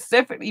was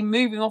specifically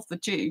moving off the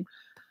tube.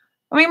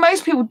 I mean,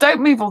 most people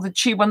don't move off the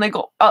tube when they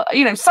got,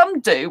 you know, some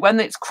do when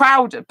it's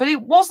crowded, but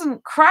it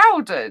wasn't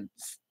crowded,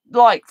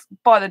 like,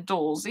 by the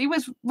doors. He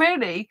was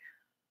really,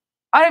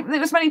 I don't think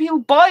there was many people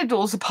by the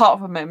doors apart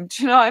from him.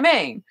 Do you know what I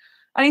mean?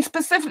 And he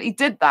specifically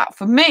did that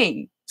for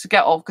me to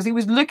get off, because he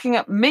was looking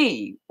at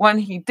me when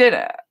he did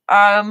it.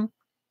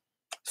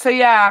 So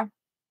yeah,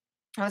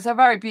 it was a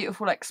very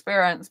beautiful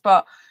experience.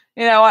 But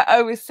you know, I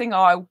always think,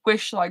 oh, I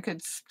wish I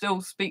could still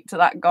speak to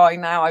that guy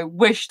now. I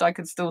wished I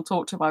could still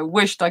talk to him. I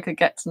wished I could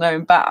get to know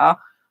him better.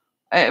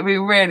 It'd be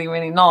really,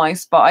 really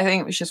nice. But I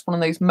think it was just one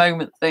of those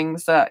moment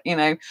things that, you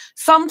know,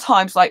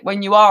 sometimes, like,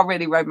 when you are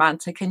really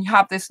romantic and you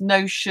have this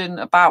notion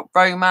about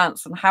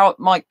romance and how it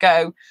might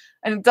go,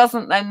 and it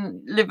doesn't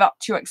then live up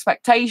to your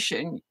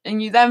expectation,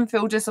 and you then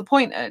feel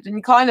disappointed, and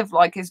you kind of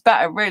like, it's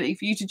better really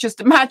for you to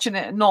just imagine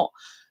it and not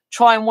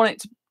try and want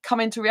it to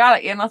come into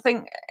reality. And I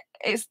think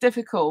it's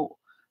difficult.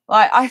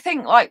 Like, I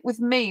think, like,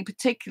 with me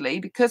particularly,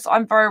 because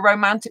I'm very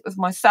romantic with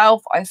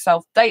myself, I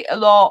self-date a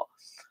lot,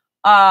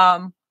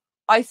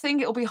 I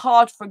think it'll be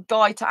hard for a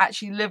guy to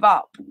actually live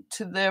up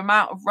to the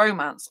amount of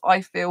romance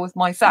I feel with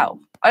myself.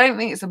 I don't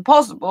think it's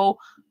impossible,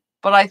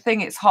 but I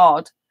think it's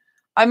hard.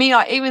 I mean,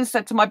 I even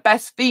said to my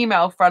best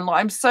female friend, like,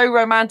 I'm so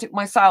romantic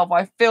myself,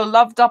 I feel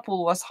loved up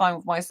all the time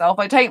with myself,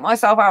 I take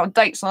myself out on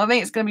dates, and I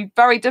think it's going to be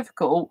very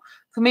difficult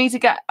for me to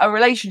get a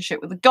relationship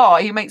with a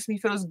guy who makes me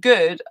feel as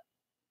good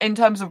in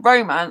terms of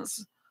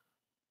romance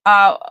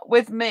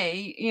with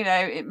me. You know,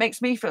 it makes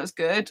me feel as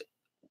good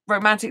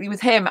romantically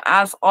with him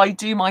as I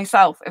do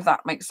myself, if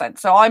that makes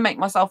sense. So I make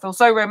myself feel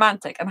so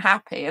romantic and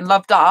happy and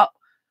loved up.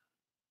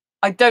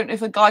 I don't know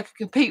if a guy could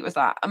compete with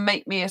that and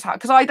make me as happy,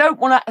 because I don't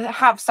want to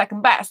have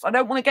second best. I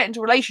don't want to get into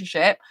a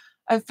relationship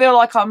and feel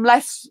like I'm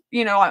less,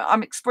 you know,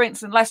 I'm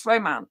experiencing less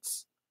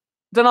romance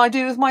than I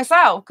do with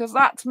myself, because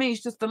that to me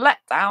is just a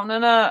letdown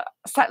and a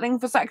settling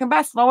for second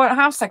best, and I won't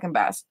have second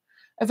best.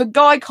 If a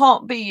guy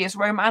can't be as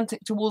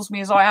romantic towards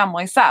me as I am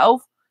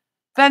myself,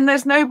 then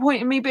there's no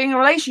point in me being in a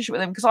relationship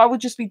with him, because I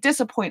would just be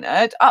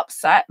disappointed,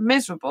 upset,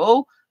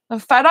 miserable,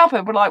 and fed up.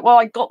 And be like, well,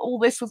 I got all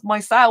this with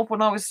myself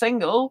when I was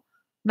single.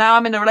 Now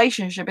I'm in a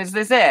relationship. Is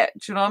this it? Do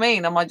you know what I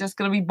mean? Am I just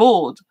going to be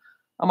bored?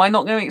 Am I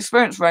not going to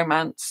experience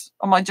romance?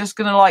 Am I just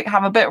going to like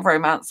have a bit of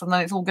romance and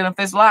then it's all going to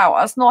fizzle out?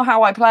 That's not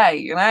how I play,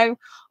 you know?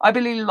 I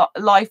believe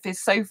life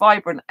is so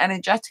vibrant,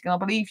 energetic, and I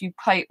believe you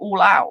play it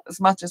all out as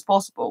much as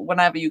possible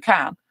whenever you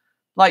can.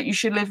 Like, you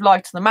should live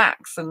life to the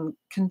max and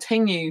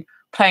continue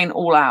playing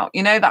all out.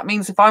 You know, that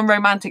means if I'm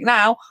romantic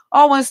now,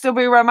 I want to still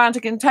be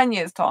romantic in 10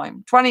 years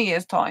time, 20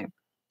 years time,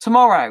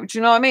 tomorrow. Do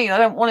you know what I mean? I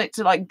don't want it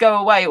to like go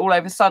away all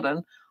of a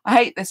sudden. I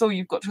hate this. Oh,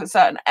 you've got to a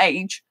certain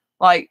age.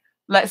 Like,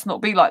 let's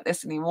not be like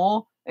this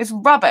anymore. It's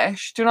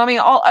rubbish. Do you know what I mean?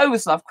 I'll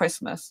always love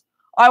Christmas.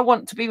 I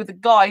want to be with a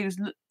guy who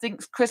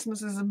thinks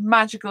Christmas is as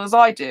magical as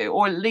I do,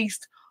 or at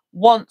least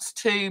wants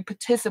to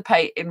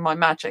participate in my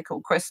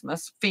magical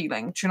Christmas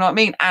feeling. Do you know what I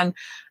mean?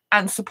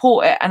 And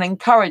support it and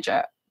encourage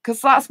it,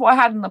 because that's what I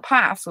had in the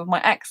past with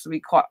my ex, to be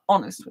quite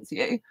honest with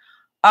you.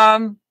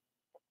 You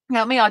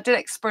know, me, I did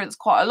experience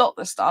quite a lot of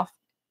this stuff.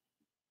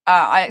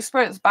 I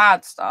experienced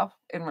bad stuff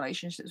in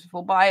relationships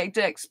before, but I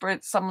did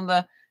experience some of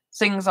the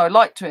things I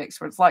like to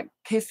experience, like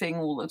kissing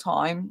all the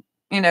time,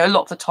 you know, a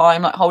lot of the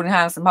time, like holding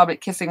hands in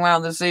public, kissing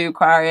around the zoo,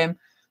 aquarium,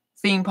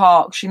 theme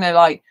parks, you know,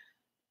 like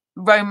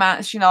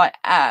romance, you know, like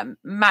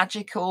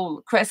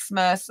magical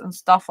Christmas and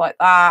stuff like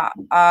that.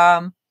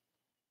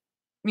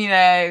 You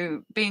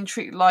know, being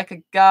treated like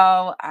a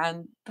girl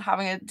and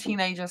having a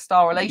teenager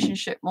style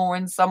relationship more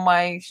in some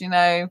ways, you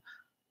know.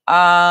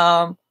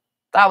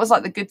 That was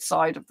like the good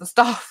side of the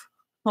stuff,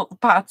 not the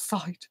bad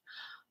side.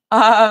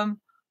 But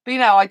you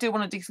know, I do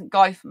want a decent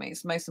guy for me.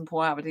 It's most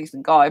important to have a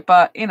decent guy.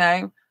 But you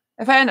know,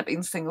 if I end up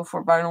being single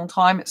for a very long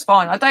time, it's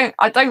fine.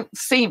 I don't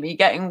see me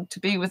getting to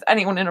be with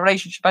anyone in a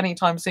relationship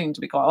anytime soon, to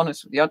be quite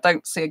honest with you. I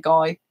don't see a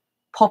guy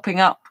popping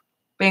up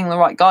being the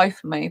right guy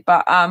for me.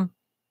 But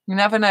you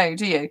never know,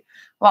 do you?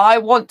 Well, I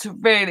want to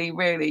really,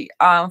 really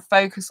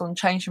focus on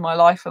changing my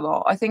life a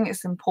lot. I think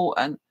it's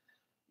important,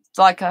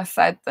 like I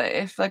said, that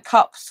if the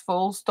cup's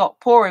full, stop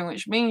pouring,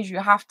 which means you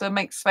have to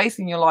make space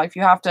in your life.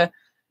 You have to,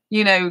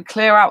 you know,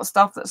 clear out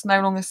stuff that's no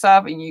longer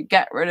serving you.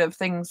 Get rid of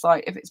things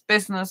like, if it's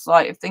business,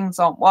 like if things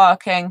aren't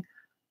working,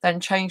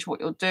 then change what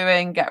you're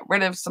doing. Get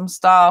rid of some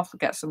stuff,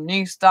 get some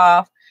new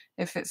stuff.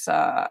 If it's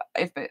a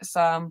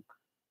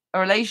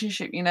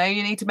relationship, you know,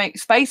 you need to make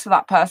space for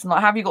that person.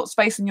 Like, have you got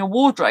space in your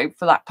wardrobe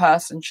for that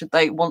person should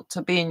they want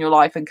to be in your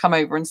life and come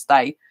over and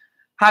stay?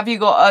 Have you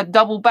got a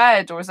double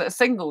bed, or is it a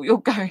single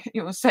you're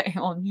sitting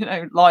on, you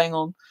know, lying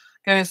on,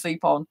 going to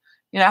sleep on?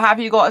 You know, have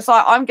you got, it's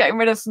like I'm getting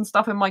rid of some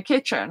stuff in my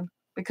kitchen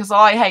because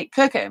I hate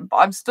cooking, but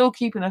I'm still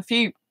keeping a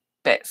few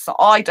bits that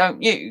I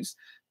don't use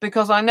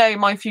because I know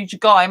my future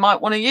guy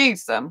might want to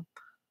use them.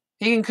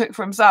 He can cook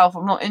for himself.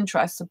 I'm not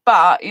interested.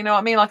 But you know what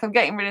I mean? Like, I'm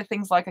getting rid of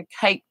things like a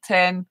cake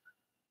tin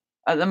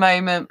at the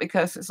moment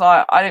because it's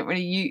like I don't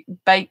really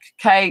bake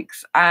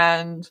cakes,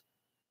 and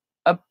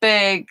a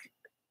big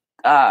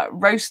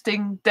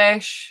roasting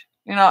dish,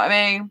 you know what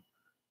I mean?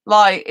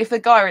 Like, if the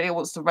guy really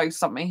wants to roast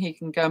something, he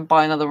can go and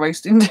buy another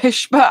roasting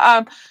dish.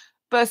 But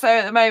so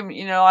at the moment,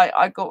 you know,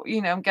 I got,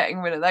 you know, I'm getting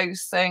rid of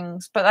those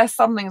things, but there's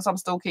some things I'm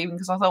still keeping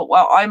because I thought,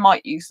 well, I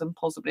might use them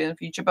possibly in the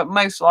future, but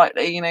most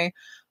likely, you know,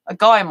 a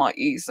guy might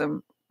use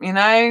them, you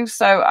know.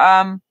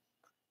 So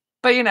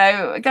but you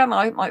know, again,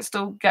 I might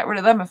still get rid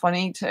of them if I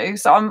need to.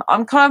 So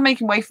I'm kind of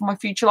making way for my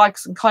future life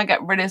and kind of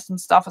get rid of some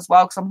stuff as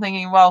well. Because I'm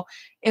thinking, well,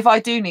 if I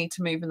do need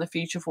to move in the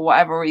future for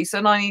whatever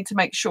reason, I need to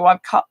make sure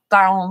I've cut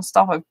down on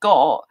stuff I've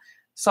got.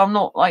 So I'm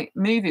not like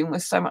moving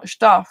with so much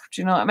stuff.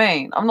 Do you know what I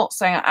mean? I'm not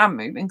saying I am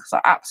moving because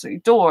I absolutely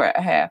adore it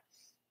here.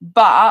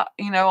 But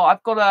you know,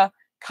 I've got to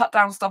cut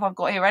down stuff I've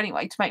got here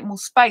anyway to make more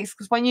space.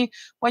 Because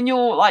when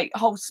your like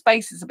whole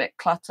space is a bit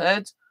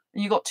cluttered,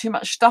 and you got too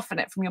much stuff in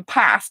it from your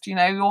past, you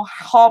know, you're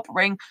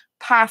harboring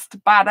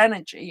past bad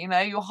energy, you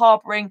know, you're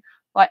harboring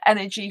like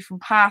energy from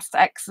past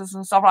exes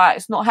and stuff like that.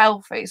 It's not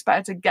healthy. It's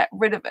better to get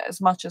rid of it as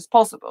much as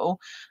possible.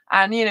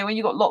 And you know, when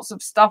you've got lots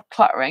of stuff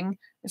cluttering,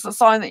 it's a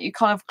sign that you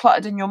kind of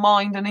cluttered in your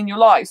mind and in your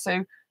life.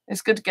 So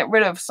it's good to get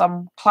rid of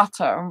some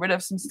clutter and rid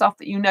of some stuff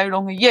that you no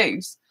longer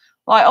use.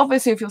 Like,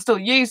 obviously, if you're still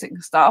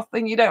using stuff,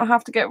 then you don't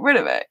have to get rid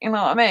of it, you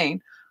know what I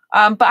mean?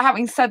 But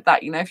having said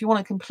that, you know, if you want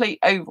a complete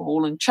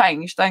overhaul and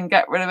change, then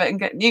get rid of it and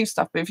get new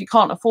stuff. But if you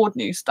can't afford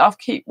new stuff,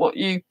 keep what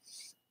you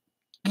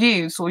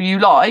use or you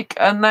like,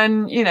 and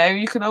then, you know,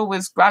 you can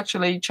always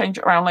gradually change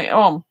it around later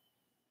on.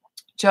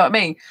 Do you know what I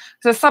mean?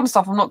 So there's some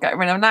stuff I'm not getting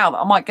rid of now that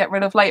I might get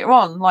rid of later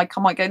on. Like,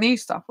 I might get new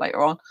stuff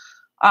later on.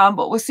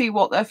 But we'll see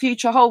what the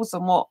future holds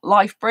and what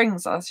life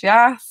brings us.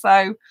 Yeah.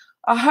 So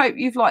I hope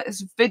you've liked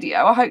this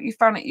video. I hope you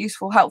found it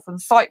useful, helpful,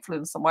 insightful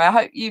in some way. I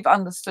hope you've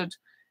understood,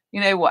 you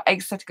know, what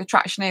aesthetic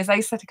attraction is.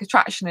 Aesthetic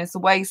attraction is the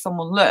way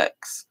someone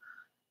looks.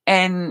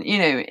 And, you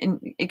know,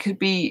 it could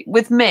be,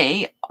 with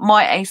me,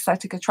 my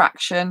aesthetic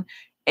attraction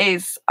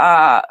is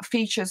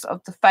features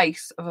of the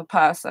face of a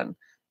person.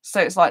 So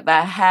it's like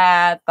their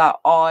hair, their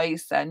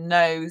eyes, their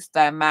nose,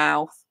 their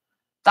mouth.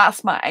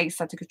 That's my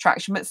aesthetic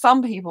attraction. But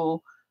some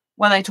people,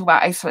 when they talk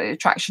about aesthetic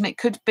attraction, it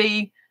could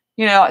be,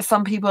 you know, like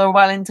some people are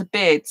well into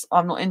beards.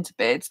 I'm not into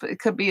beards, but it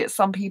could be that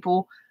some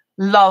people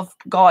love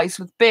guys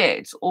with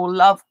beards or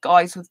love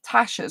guys with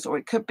tashes, or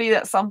it could be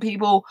that some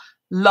people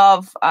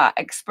love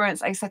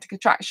experience aesthetic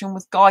attraction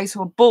with guys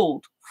who are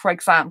bald, for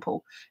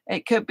example.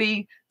 It could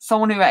be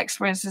someone who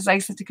experiences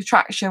aesthetic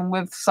attraction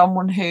with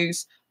someone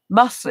who's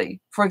muscly,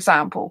 for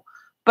example.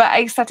 But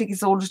aesthetic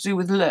is all to do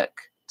with look,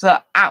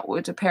 the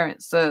outward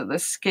appearance, the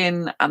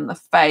skin and the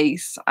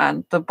face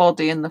and the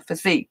body and the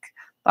physique.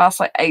 That's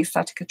like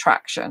aesthetic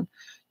attraction.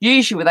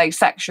 Usually with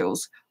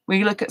asexuals,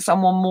 we look at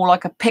someone more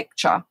like a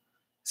picture.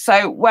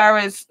 So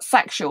whereas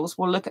sexuals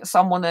will look at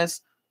someone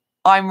as,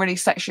 I'm really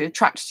sexually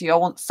attracted to you, I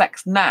want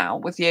sex now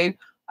with you.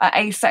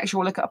 Asexual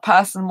will look at a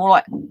person more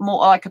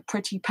like a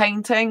pretty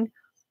painting,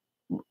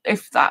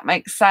 if that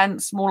makes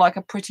sense, more like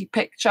a pretty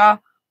picture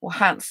or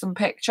handsome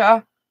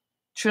picture.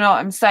 Do you know what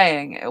I'm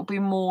saying? It'll be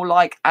more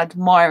like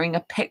admiring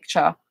a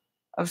picture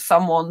of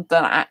someone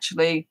than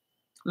actually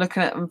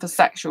looking at them for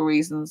sexual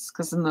reasons,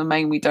 because in the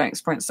main we don't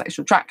experience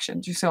sexual attraction.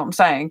 Do you see what I'm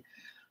saying?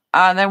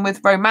 And then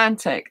with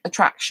romantic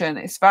attraction,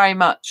 it's very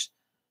much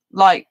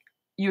like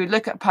you would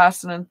look at a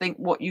person and think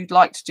what you'd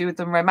like to do with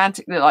them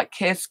romantically, like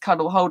kiss,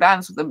 cuddle, hold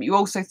hands with them. You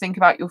also think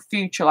about your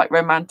future, like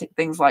romantic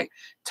things like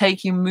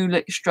taking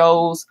moonlit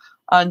strolls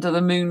under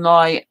the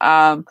moonlight,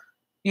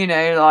 you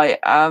know,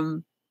 like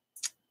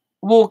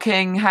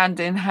walking hand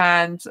in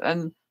hand,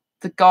 and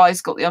the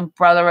guy's got the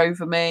umbrella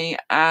over me,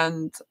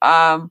 and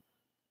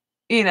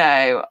you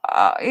know,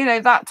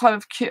 that type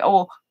of cute.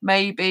 Or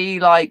maybe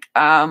like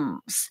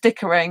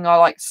stickering. I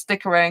like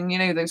stickering, you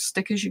know, those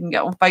stickers you can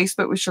get on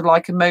Facebook, which are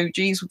like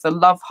emojis with the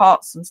love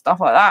hearts and stuff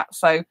like that.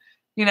 So,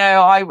 you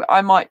know,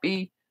 I might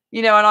be,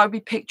 you know, and I'd be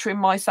picturing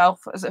myself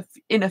as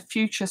in a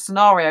future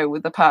scenario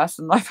with the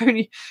person.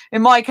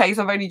 In my case,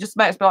 I've only just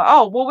met. It's like,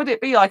 oh, what would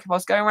it be like if I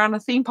was going around a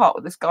theme park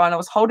with this guy and I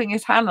was holding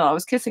his hand and I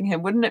was kissing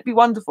him? Wouldn't it be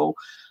wonderful?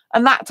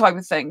 And that type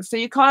of thing. So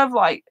you kind of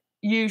like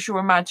use your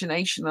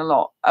imagination a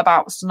lot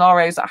about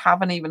scenarios that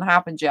haven't even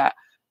happened yet,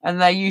 and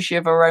they're usually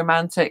of a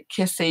romantic,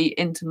 kissy,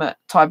 intimate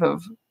type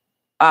of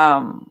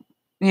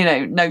you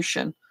know,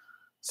 notion.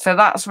 So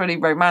that's really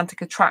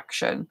romantic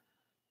attraction.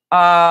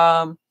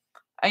 And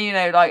you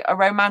know, like a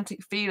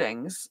romantic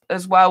feelings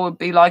as well would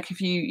be like if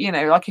you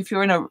know, like if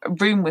you're in a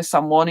room with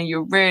someone and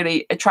you're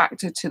really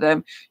attracted to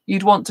them,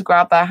 you'd want to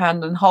grab their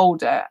hand and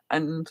hold it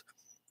and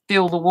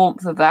feel the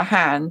warmth of their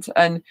hand,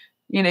 and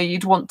you know,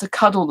 you'd want to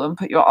cuddle them,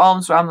 put your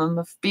arms around them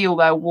and feel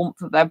their warmth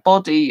of their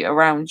body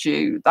around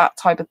you, that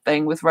type of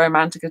thing with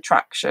romantic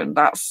attraction.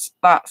 That's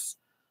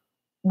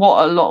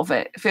what a lot of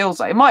it feels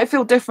like. It might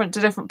feel different to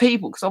different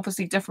people, because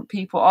obviously different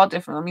people are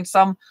different. I mean,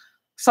 some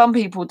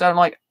people don't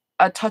like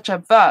a touch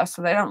adverse,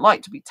 so they don't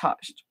like to be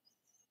touched.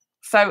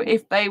 So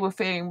if they were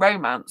feeling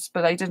romance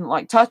but they didn't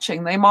like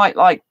touching, they might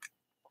like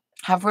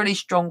have really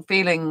strong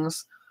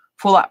feelings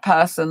for that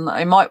person, that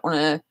they might want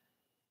to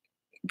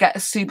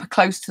get super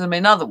close to them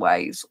in other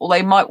ways, or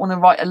they might want to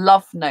write a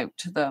love note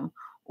to them,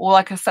 or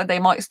like I said, they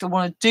might still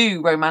want to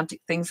do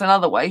romantic things in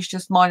other ways,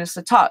 just minus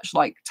the touch,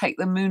 like take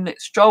the moonlit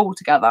stroll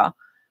together,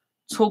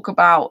 talk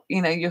about,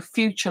 you know, your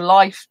future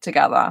life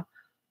together,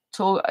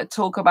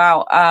 talk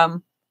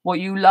about what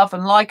you love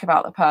and like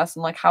about the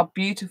person, like how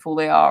beautiful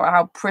they are, or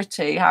how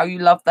pretty, how you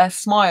love their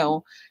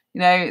smile.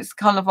 You know, it's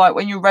kind of like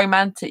when you're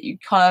romantic, you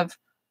kind of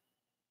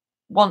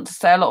want to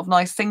say a lot of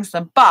nice things to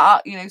them.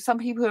 But you know, some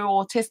people who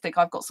are autistic,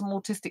 I've got some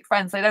autistic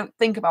friends, they don't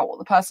think about what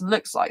the person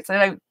looks like, so they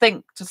don't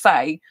think to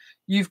say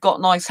you've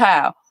got nice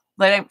hair,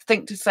 they don't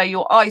think to say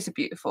your eyes are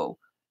beautiful.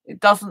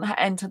 It doesn't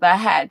enter their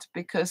head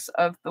because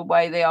of the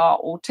way they are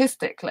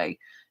autistically.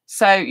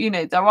 So you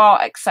know, there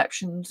are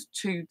exceptions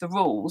to the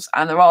rules,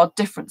 and there are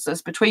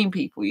differences between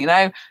people. You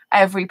know,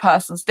 every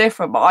person's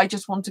different, but I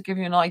just want to give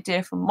you an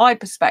idea from my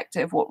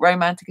perspective what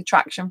romantic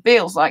attraction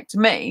feels like to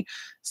me,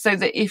 so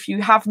that if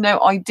you have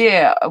no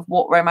idea of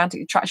what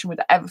romantic attraction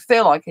would ever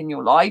feel like in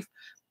your life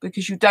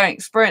because you don't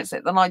experience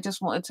it, then I just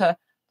wanted to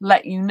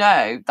let you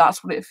know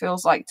that's what it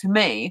feels like to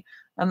me,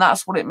 and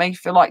that's what it may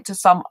feel like to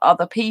some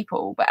other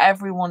people, but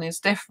everyone is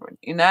different,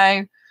 you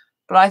know.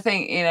 But I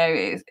think, you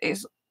know,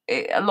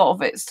 a lot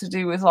of it's to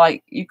do with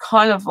like you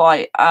kind of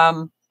like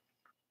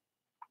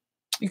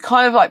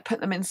put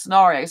them in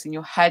scenarios in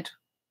your head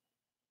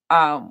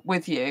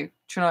with you. Do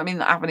you know what I mean?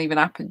 That haven't even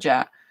happened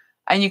yet,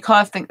 and you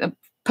kind of think that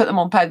put them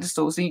on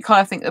pedestals, and you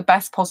kind of think the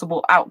best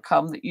possible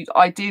outcome that you'd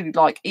ideally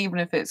like, even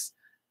if it's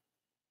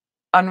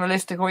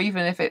unrealistic, or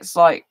even if it's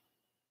like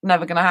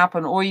never going to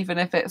happen, or even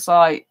if it's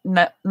like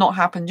not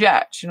happened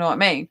yet. Do you know what I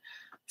mean?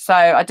 So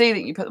I do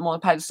think you put them on a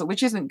pedestal,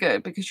 which isn't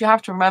good, because you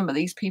have to remember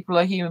these people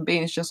are human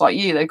beings just like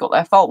you. They've got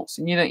their faults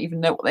and you don't even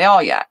know what they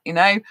are yet, you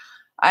know?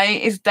 And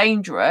it is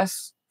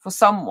dangerous for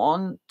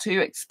someone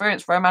to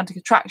experience romantic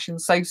attraction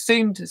so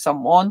soon to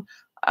someone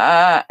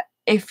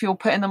if you're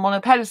putting them on a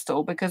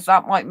pedestal, because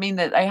that might mean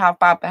that they have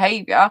bad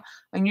behaviour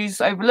and you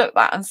just overlook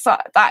that. And so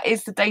that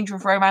is the danger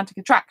of romantic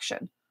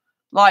attraction.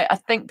 Like, I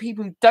think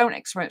people who don't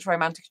experience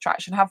romantic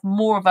attraction have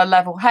more of a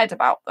level head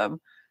about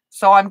them.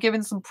 So I'm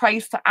giving some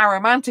praise to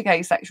aromantic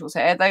asexuals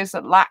here, those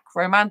that lack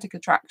romantic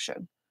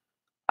attraction.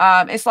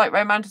 It's like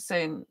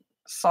romanticizing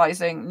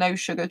no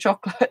sugar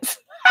chocolates.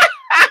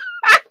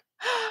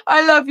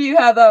 I love you,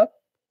 Heather.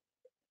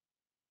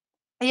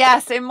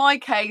 Yes, in my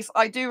case,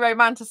 I do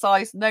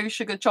romanticize no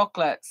sugar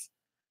chocolates.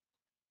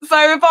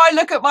 So if I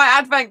look at my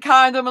advent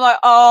calendar, I'm like,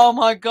 oh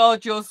my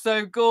God, you're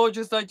so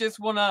gorgeous. I just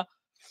want to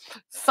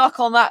suck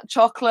on that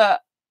chocolate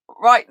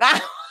right now.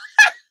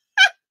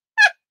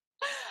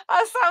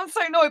 That sounds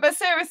so naughty, but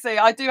seriously,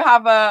 I do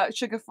have a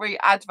sugar-free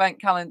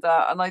advent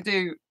calendar, and I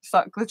do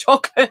suck the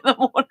chocolate in the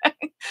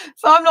morning.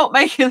 So I'm not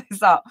making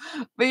this up.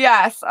 But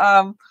yes,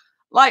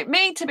 like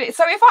me to be.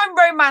 So if I'm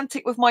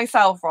romantic with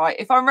myself, right?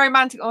 If I'm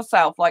romantic with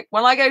myself, like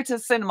when I go to the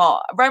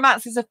cinema,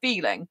 romance is a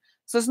feeling.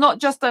 So it's not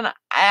just an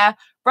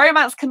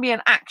romance can be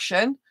an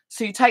action.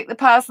 So you take the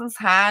person's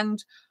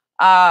hand,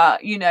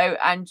 you know,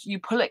 and you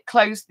pull it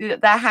close,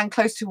 their hand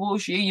close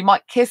towards you. You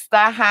might kiss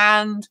their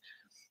hand.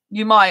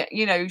 You might,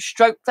 you know,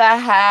 stroke their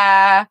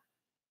hair,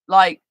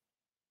 like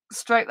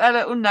stroke their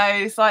little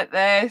nose like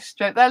this,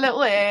 stroke their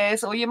little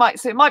ears, or you might,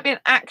 so it might be an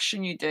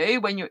action you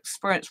do when you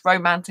experience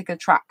romantic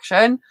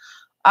attraction.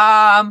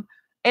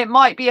 It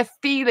might be a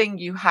feeling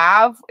you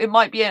have. It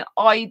might be an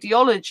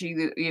ideology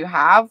that you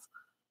have.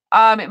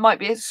 It might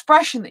be an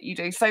expression that you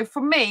do. So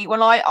for me,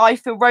 when I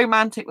feel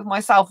romantic with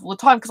myself all the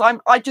time, because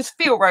I just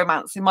feel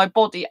romance in my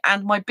body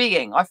and my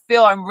being. I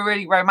feel I'm a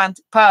really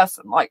romantic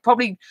person, like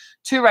probably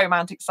too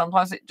romantic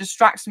sometimes. It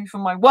distracts me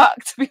from my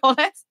work, to be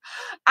honest.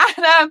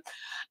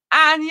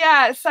 And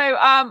yeah,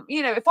 so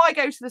you know, if I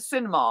go to the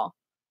cinema,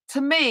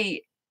 to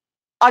me,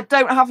 I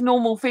don't have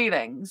normal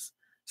feelings.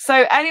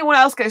 So anyone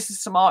else goes to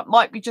cinema, it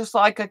might be just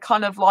like a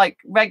kind of like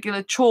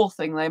regular chore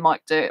thing they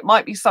might do. It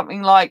might be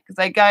something like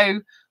they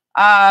go,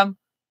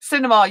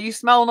 cinema, you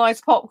smell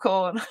nice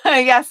popcorn.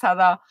 Yes,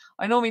 Heather.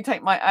 I normally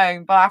take my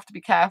own, but I have to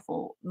be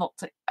careful not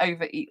to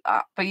overeat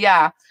that. But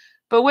yeah,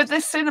 but with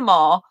this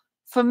cinema,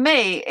 for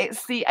me,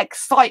 it's the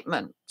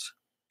excitement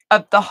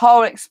of the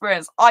whole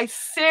experience. I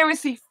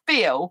seriously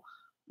feel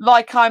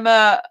like I'm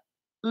a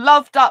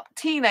loved up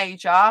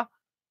teenager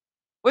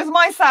with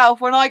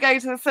myself when I go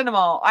to the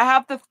cinema. I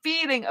have the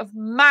feeling of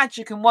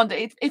magic and wonder.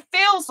 It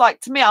feels like,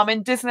 to me, I'm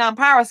in Disneyland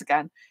Paris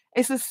again.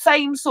 It's the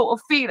same sort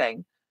of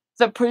feeling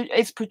that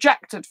is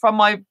projected from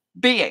my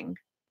being.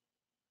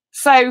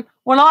 So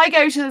when I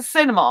go to the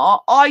cinema,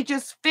 I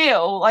just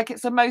feel like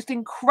it's the most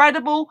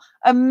incredible,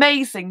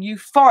 amazing,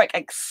 euphoric,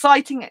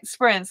 exciting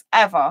experience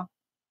ever.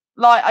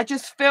 Like, I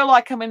just feel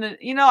like I'm in a,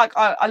 you know, like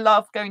I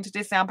love going to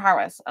Disneyland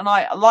Paris, and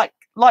I like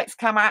lights,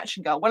 camera,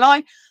 action girl. When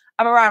I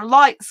am around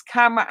lights,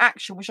 camera,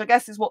 action, which I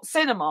guess is what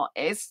cinema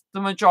is the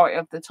majority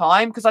of the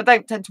time, because I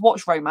don't tend to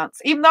watch romance.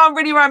 Even though I'm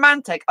really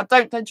romantic, I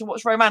don't tend to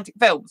watch romantic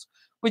films,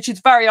 which is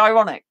very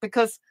ironic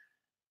because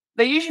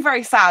they're usually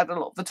very sad a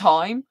lot of the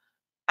time.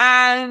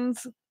 And,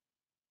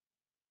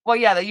 well,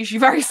 yeah, they're usually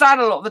very sad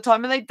a lot of the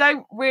time, and they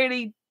don't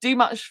really do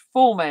much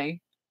for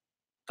me.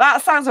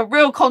 That sounds a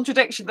real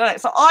contradiction, doesn't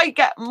it? So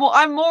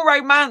I'm more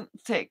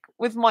romantic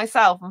with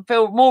myself and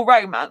feel more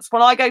romance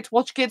when I go to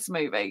watch a kids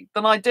movie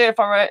than I do if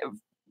I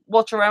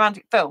watch a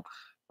romantic film.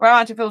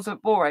 Romantic films are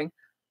boring.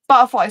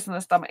 Butterflies in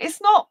the stomach.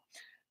 It's not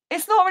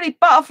really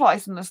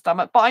butterflies in the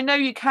stomach, but I know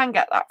you can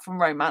get that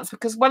from romance,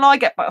 because when I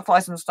get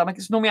butterflies in the stomach,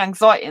 it's normally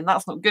anxiety, and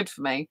that's not good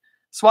for me.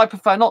 So I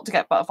prefer not to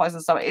get butterflies in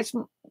the stomach.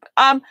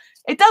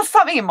 It does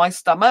something in my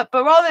stomach,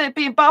 but rather than it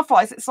being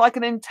butterflies, it's like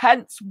an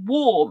intense,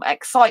 warm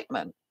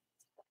excitement.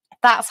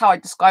 That's how I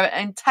describe it,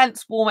 an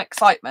intense, warm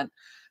excitement.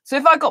 So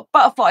if I got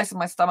butterflies in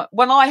my stomach,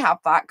 when I have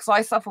that, because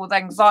I suffer with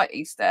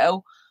anxiety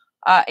still,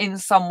 in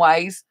some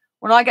ways,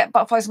 when I get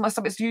butterflies in my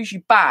stomach, it's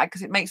usually bad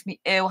because it makes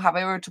me ill, have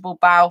irritable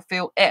bowel,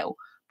 feel ill.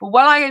 But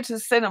when I go to the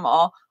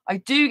cinema, I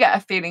do get a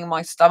feeling in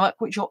my stomach,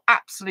 which you're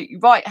absolutely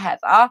right,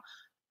 Heather.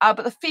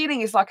 But the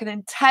feeling is like an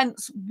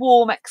intense,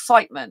 warm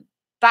excitement.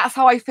 That's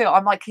how I feel.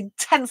 I'm like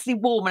intensely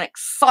warm and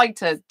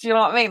excited. Do you know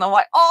what I mean? I'm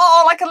like,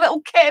 oh, like a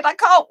little kid. I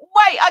can't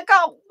wait. I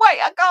can't wait.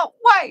 I can't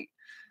wait.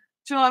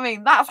 Do you know what I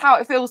mean? That's how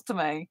it feels to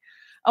me.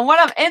 And when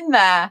I'm in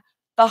there,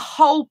 the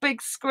whole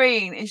big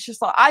screen is just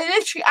like, I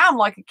literally am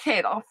like a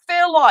kid. I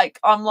feel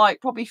like I'm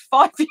like probably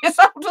 5 years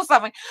old or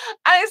something.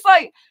 And it's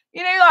like,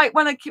 you know, like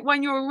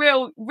when you're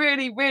a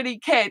really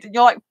kid and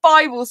you're like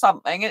 5 or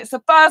something, and it's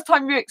the first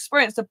time you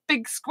experience a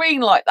big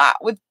screen like that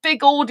with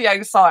big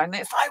audio sign.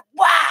 It's like,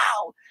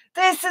 wow,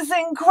 this is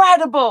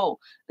incredible.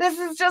 This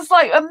is just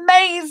like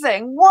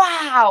amazing.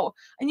 Wow.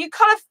 And you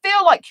kind of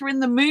feel like you're in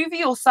the movie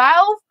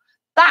yourself.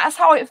 That's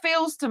how it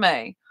feels to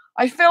me.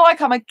 I feel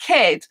like I'm a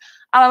kid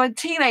and I'm a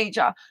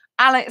teenager,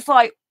 and it's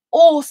like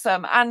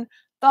awesome. And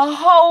the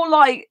whole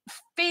like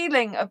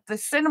feeling of the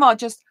cinema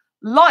just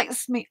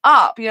lights me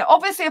up. You know,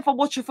 obviously if I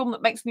watch a film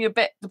that makes me a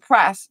bit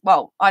depressed,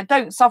 well, I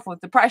don't suffer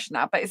with depression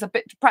now, but it's a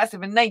bit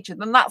depressive in nature,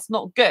 then that's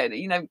not good.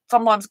 You know,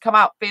 sometimes I come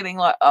out feeling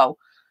like, oh,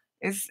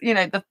 is, you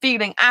know, the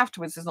feeling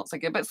afterwards is not so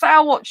good. But say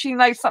I watch, you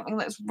know, something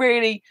that's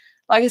really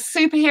like a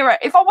superhero.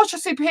 If I watch a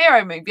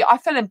superhero movie, I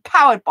feel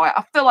empowered by it.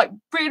 I feel like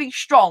really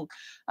strong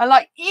and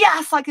like,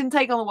 yes, I can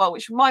take on the world,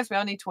 which reminds me,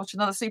 I need to watch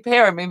another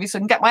superhero movie so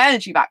I can get my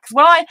energy back. Because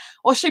when I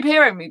watch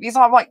superhero movies,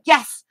 I'm like,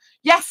 yes,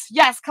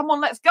 come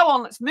on, let's go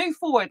on, let's move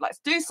forward, let's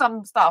do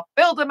some stuff,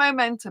 build a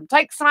momentum,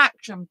 take some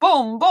action,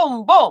 boom,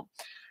 boom, boom.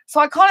 So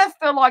I kind of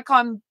feel like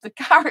I'm the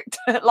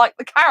character, like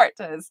the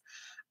characters.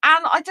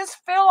 And I just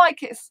feel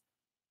like it's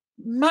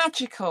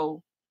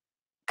magical,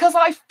 because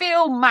I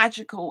feel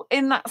magical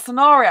in that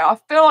scenario. I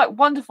feel like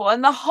wonderful,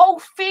 and the whole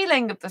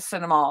feeling of the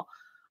cinema,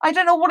 I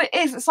don't know what it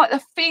is. It's like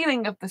the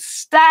feeling of the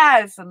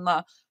stairs and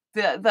the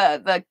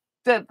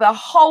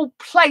whole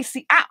place,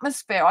 the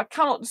atmosphere. I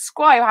cannot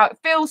describe how it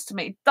feels to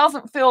me. It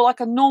doesn't feel like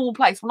a normal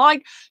place. When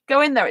I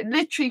go in there, it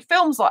literally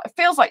feels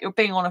like you're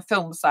being on a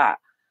film set.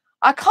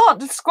 I can't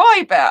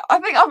describe it. I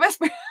think I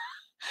must be.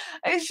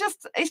 It's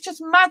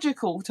just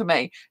magical to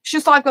me. It's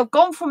just like I've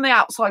gone from the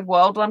outside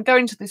world and I'm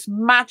going to this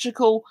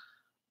magical,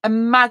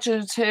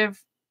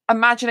 imaginative,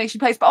 imagination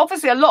place. But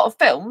obviously a lot of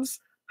films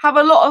have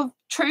a lot of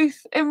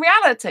truth in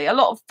reality. A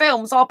lot of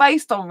films are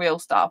based on real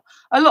stuff.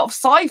 A lot of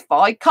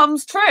sci-fi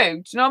comes true.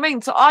 Do you know what I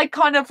mean? So I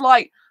kind of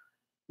like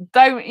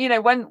don't, you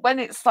know, when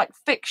it's like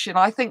fiction,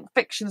 I think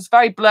fiction is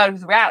very blurred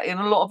with reality, and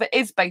a lot of it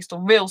is based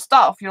on real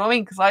stuff. You know what I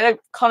mean? Because I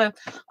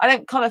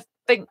don't kind of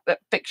think that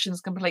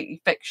fiction's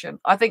completely fiction.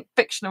 I think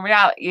fiction and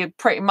reality are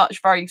pretty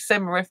much very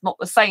similar, if not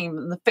the same,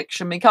 and the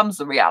fiction becomes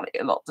the reality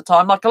a lot of the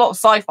time. Like a lot of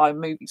sci-fi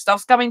movie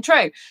stuff's coming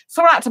true.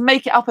 Someone had to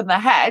make it up in their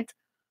head.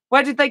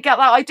 Where did they get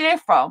that idea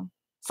from?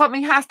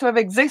 Something has to have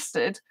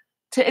existed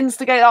to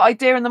instigate that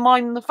idea in the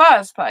mind in the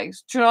first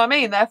place. Do you know what I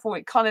mean? Therefore,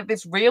 it kind of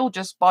is real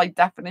just by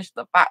definition,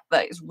 the fact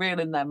that it's real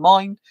in their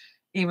mind,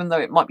 even though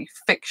it might be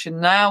fiction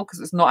now because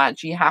it's not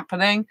actually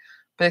happening,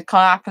 but it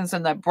kind of happens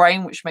in their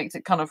brain, which makes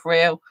it kind of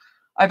real.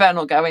 I better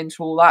not go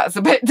into all that. It's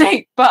a bit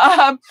deep,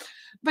 but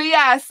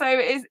yeah. So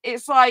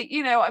it's like,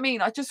 you know what I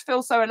mean? I just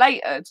feel so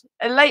elated.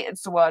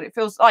 Elated's the word. It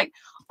feels like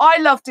I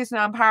love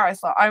Disneyland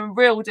Paris. Like, I'm a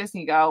real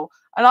Disney girl,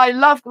 and I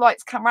love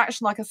lights, camera,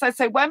 action. Like I said,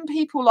 so when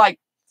people like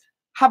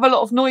have a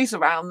lot of noise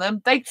around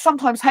them, they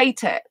sometimes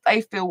hate it.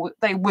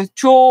 They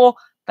withdraw.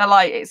 They're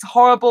like, it's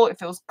horrible. It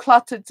feels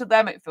cluttered to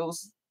them. It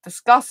feels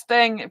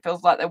disgusting. It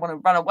feels like they want to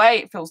run away.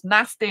 It feels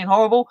nasty and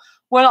horrible.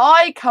 When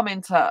I come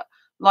into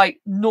like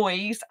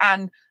noise,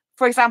 and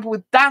for example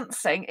with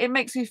dancing, it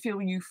makes me feel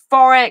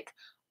euphoric,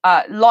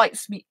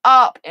 lights me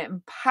up, it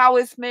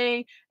empowers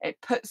me, it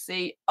puts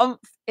the oomph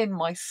in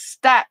my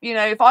step. You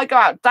know, if I go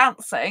out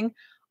dancing,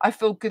 I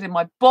feel good in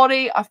my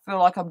body. I feel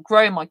like I'm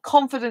growing my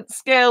confidence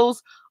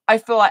skills. I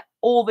feel like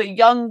all the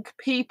young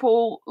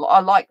people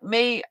are like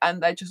me,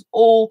 and they're just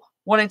all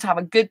wanting to have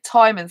a good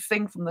time and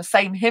sing from the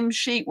same hymn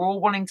sheet. We're all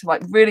wanting to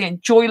like really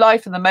enjoy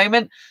life in the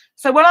moment.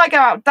 So when I go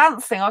out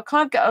dancing, I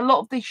kind of get a lot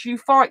of this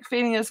euphoric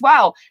feeling as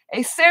well.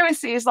 It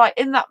seriously is like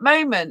in that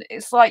moment,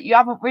 it's like you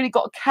haven't really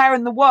got a care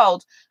in the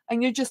world,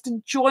 and you're just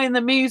enjoying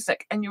the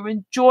music, and you're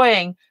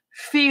enjoying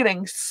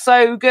feeling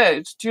so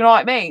good. Do you know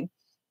what I mean?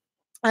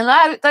 And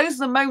those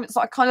are the moments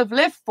that I kind of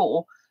live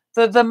for.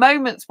 The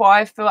moments where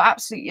I feel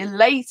absolutely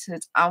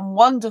elated and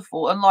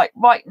wonderful. And like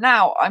right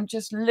now, I'm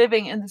just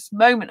living in this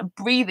moment and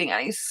breathing,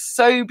 and it's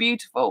so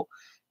beautiful.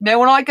 You know,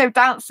 when I go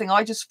dancing,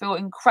 I just feel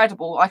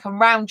incredible. Like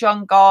I'm around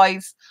young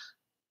guys,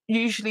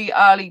 usually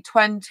early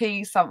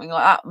 20s, something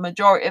like that,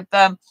 majority of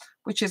them,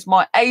 which is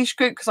my age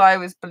group, because I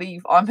always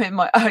believe I'm in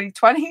my early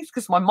 20s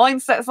because my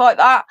mindset's like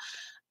that.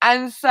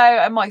 And so,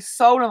 and my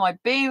soul and my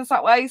being's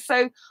that way.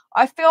 So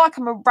I feel like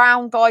I'm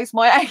around guys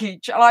my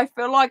age, and I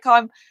feel like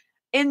I'm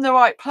in the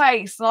right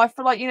place, and I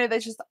feel like, you know, they're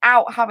just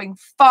out having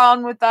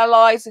fun with their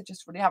lives. They're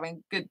just really having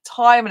a good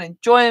time and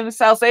enjoying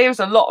themselves. So there's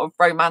a lot of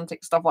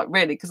romantic stuff, like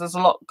really, because there's a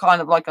lot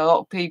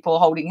of people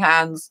holding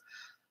hands,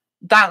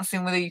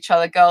 dancing with each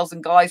other, girls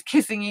and guys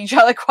kissing each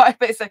other quite a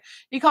bit. So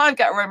you kind of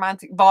get a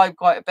romantic vibe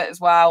quite a bit as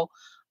well.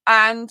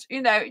 And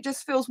you know, it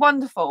just feels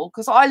wonderful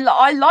because I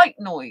like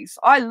noise,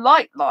 I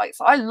like lights,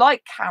 I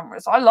like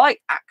cameras, I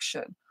like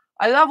action.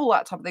 I love all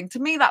that type of thing. To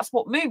me, that's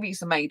what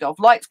movies are made of: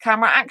 lights,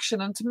 camera,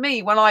 action. And to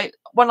me, when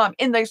I'm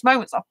in those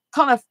moments, I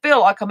kind of feel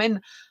like I'm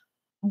in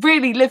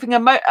really living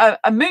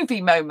a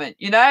movie moment.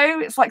 You know,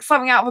 it's like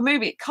something out of a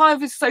movie. It kind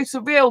of is so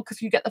surreal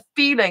because you get the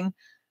feeling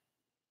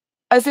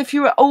as if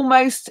you were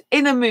almost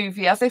in a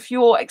movie, as if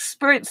you're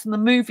experiencing the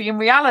movie in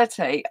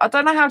reality. I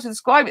don't know how to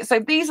describe it. So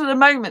these are the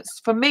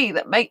moments for me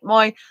that make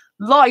my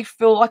life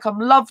feel like I'm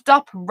loved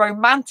up and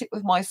romantic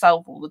with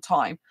myself all the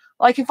time.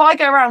 Like if I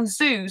go around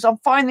zoos, I'm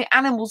finding the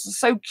animals are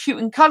so cute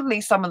and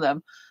cuddly, some of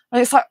them.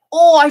 And it's like,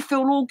 oh, I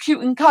feel all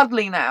cute and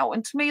cuddly now.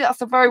 And to me,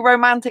 that's a very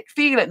romantic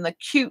feeling. The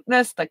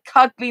cuteness, the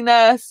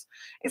cuddliness.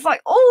 It's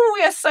like, oh,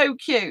 we are so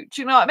cute.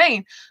 Do you know what I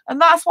mean?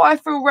 And that's why I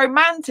feel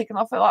romantic. And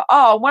I feel like,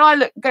 oh, when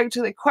I go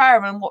to the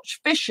aquarium and watch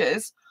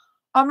fishes,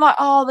 I'm like,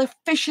 oh, the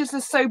fishes are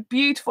so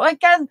beautiful.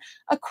 Again,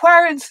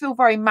 aquariums feel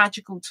very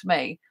magical to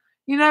me.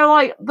 You know,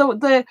 like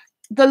the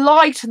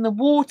light in the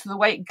water, the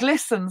way it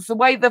glistens, the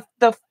way the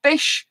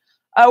fish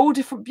are all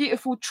different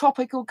beautiful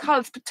tropical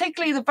colours,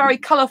 particularly the very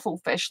colourful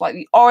fish, like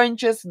the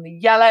oranges and the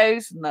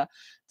yellows and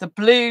the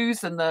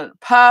blues and the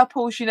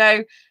purples. You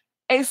know,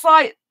 it's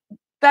like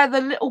they're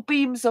the little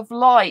beams of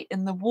light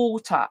in the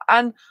water,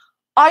 and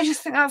I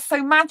just think that's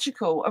so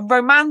magical and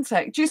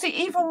romantic. Do you see,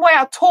 even the way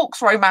I talk's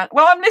romantic?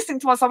 Well, I'm listening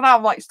to myself now,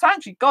 I'm like,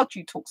 Stanley, God,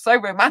 you talk so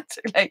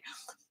romantically.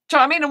 Do you know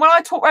what I mean? And when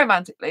I talk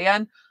romantically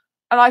and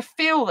I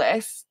feel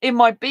this in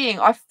my being,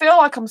 I feel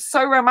like I'm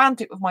so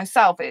romantic with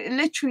myself. It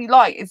literally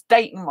like is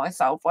dating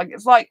myself. Like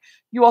it's like,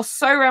 you are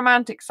so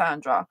romantic,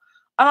 Sandra.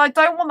 And I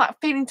don't want that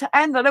feeling to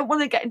end. I don't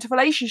want to get into a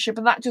relationship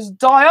and that just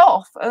die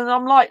off. And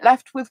I'm like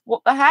left with,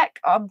 what the heck?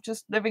 I'm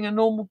just living a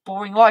normal,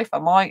 boring life.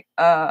 Am I?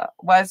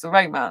 Where's the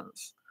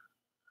romance?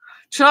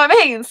 Do you know what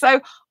I mean? So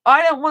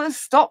I don't want to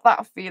stop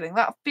that feeling.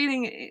 That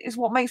feeling is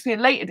what makes me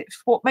elated.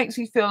 It's what makes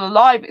me feel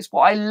alive. It's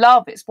what I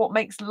love. It's what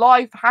makes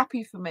life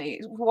happy for me.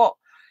 It's what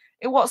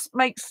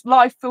makes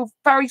life feel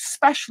very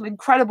special,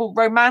 incredible,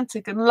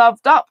 romantic, and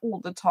loved up all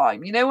the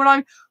time. You know, when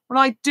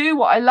I do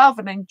what I love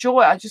and enjoy,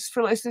 I just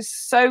feel this is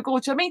so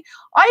gorgeous. I mean,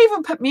 I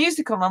even put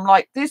music on. I'm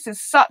like, this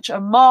is such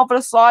a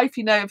marvelous life.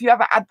 You know, if you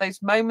ever had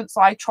those moments,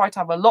 I try to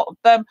have a lot of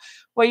them,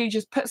 where you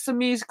just put some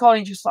music on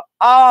and you're just like,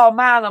 oh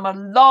man, I'm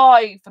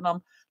alive, and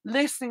I'm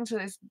listening to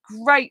this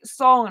great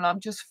song, and I'm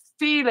just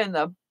feeling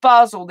the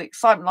buzz or the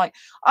excitement. Like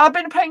I've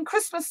been playing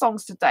Christmas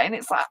songs today, and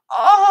it's like,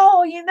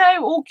 oh, you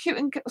know, all cute,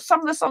 and some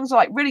of the songs are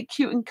like really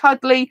cute and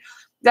cuddly.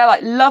 they're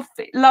like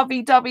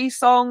lovey-dovey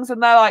songs,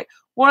 and they're like,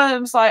 one of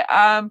them's like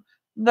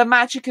The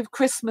Magic of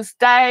Christmas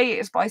Day.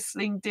 It's by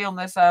Celine Dion.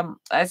 There's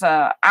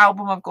a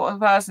album I've got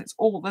of hers, and it's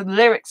all the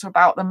lyrics are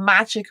about the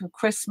magic of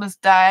Christmas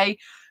Day,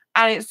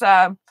 and it's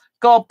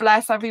God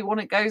bless everyone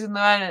it goes in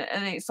there,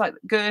 and it's like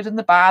the good and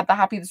the bad, the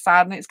happy, the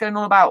sad, and it's going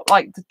on about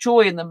like the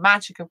joy and the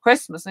magic of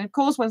Christmas. And of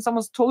course, when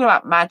someone's talking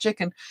about magic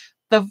and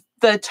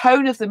the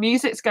tone of the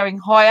music's going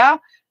higher,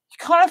 you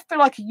kind of feel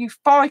like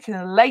euphoric and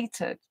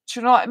elated. Do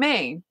you know what I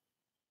mean?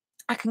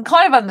 I can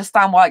kind of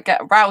understand why I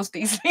get aroused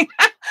easily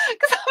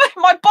because I'm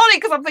in my body,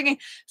 because I'm thinking,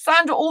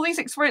 Sandra, all these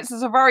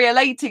experiences are very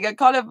elating and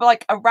kind of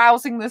like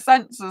arousing the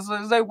senses. So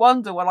there's no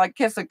wonder when I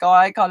kiss a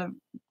guy,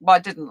 well, I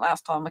didn't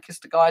last time I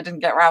kissed a guy, I didn't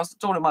get aroused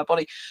at all in my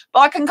body, but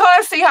I can kind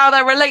of see how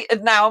they're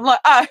related now. I'm like,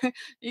 oh,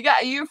 you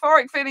get a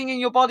euphoric feeling in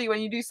your body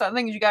when you do certain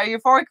things, you get a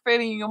euphoric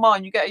feeling in your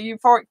mind, you get a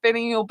euphoric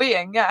feeling in your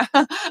being, yeah.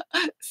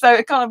 So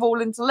it kind of all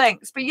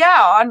interlinks. But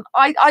yeah,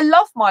 I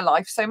love my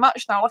life so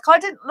much now. Like,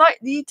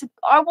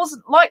 I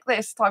wasn't like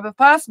this type of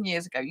person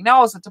years ago. You know,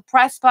 I was a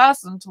depressed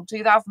person until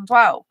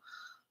 2012.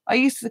 I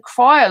used to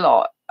cry a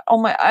lot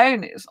on my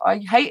own. I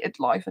hated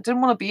life. I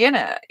didn't want to be in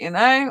it, you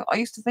know. I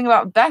used to think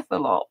about death a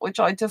lot, which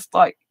I just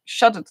like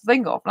shudder to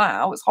think of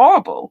now. It's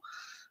horrible.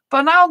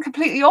 But now I'm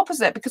completely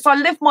opposite, because I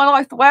live my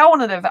life the way I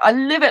want to live it. I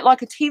live it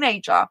like a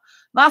teenager. And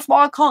that's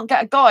why I can't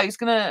get a guy who's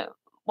gonna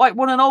like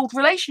want an old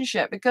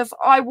relationship, because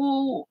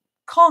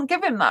can't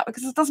give him that,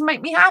 because it doesn't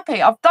make me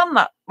happy. I've done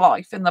that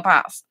life in the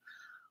past.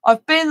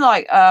 I've been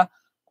like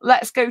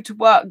let's go to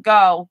work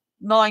girl,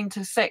 9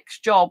 to 6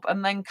 job,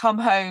 and then come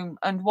home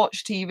and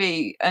watch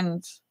TV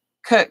and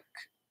cook,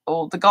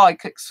 or the guy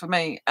cooks for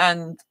me,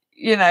 and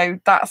you know,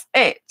 that's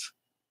it,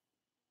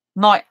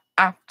 night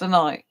after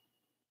night.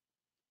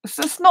 It's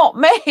just not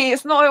me.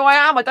 It's not who I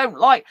am. I don't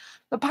like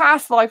the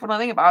past life. When I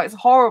think about it, it's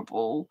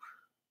horrible,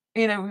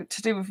 you know,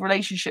 to do with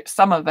relationships,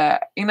 some of it,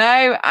 you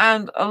know,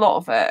 and a lot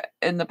of it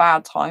in the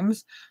bad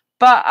times.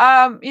 But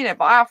you know,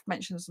 but I have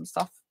mentioned some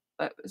stuff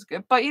that was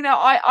good. But you know,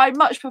 I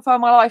much prefer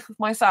my life with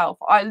myself.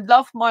 I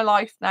love my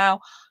life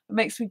now. It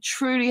makes me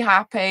truly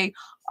happy.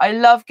 I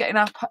love getting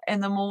up in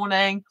the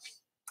morning.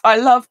 I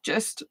love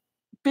just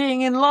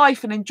being in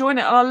life and enjoying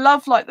it. And I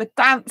love like the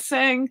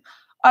dancing.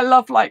 I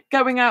love like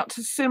going out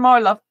to cinema. I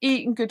love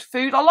eating good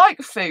food. I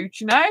like food,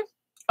 you know.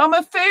 I'm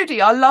a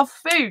foodie. I love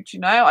food, you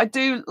know. I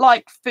do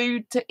like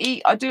food to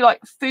eat. I do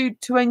like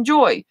food to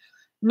enjoy,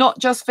 not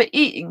just for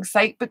eating's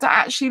sake, but to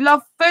actually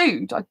love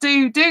food. I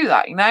do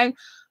that, you know.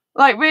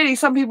 Like, really,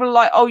 some people are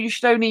like, oh, you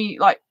should only,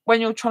 like, when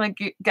you're trying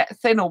to get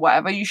thin or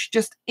whatever, you should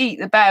just eat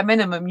the bare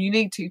minimum you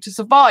need to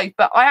survive.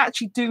 But I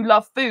actually do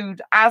love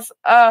food as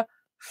a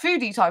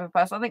foodie type of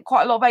person. I think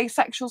quite a lot of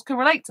asexuals can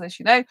relate to this,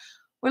 you know.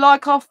 We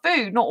like our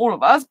food, not all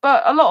of us,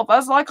 but a lot of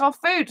us like our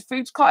food.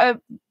 Food's quite a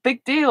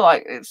big deal.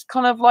 Like, it's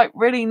kind of like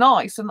really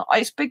nice, and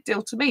it's a big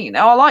deal to me. You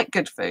know, I like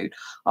good food.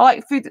 I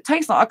like food that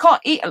tastes nice. I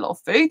can't eat a lot of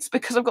foods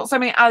because I've got so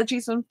many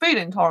allergies and food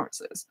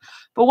intolerances.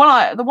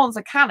 But the ones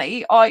I can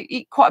eat, I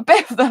eat quite a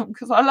bit of them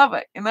because I love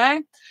it, you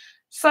know.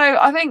 So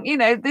I think, you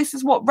know, this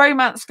is what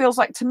romance feels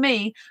like to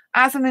me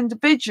as an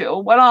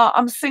individual. When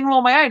I'm single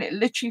on my own, it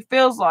literally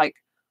feels like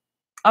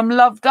I'm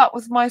loved up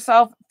with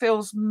myself. It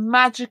feels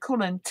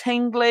magical and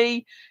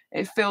tingly.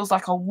 It feels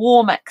like a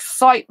warm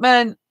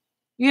excitement,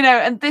 you know,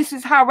 and this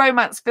is how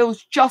romance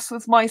feels just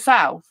with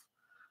myself.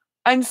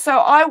 And so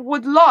I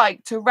would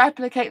like to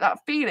replicate that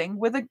feeling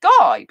with a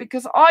guy,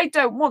 because I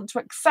don't want to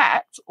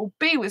accept or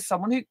be with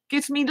someone who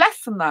gives me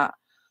less than that.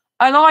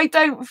 And I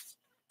don't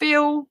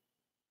feel,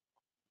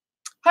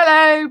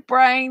 hello,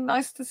 brain,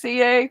 nice to see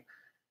you.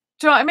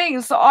 Do you know what I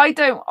mean? So I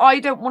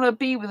don't want to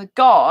be with a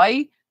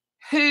guy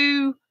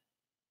who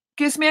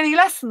gives me any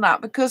less than that,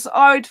 because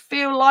I would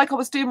feel like I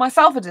was doing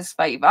myself a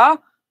disfavour,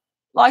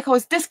 like I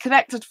was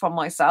disconnected from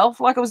myself,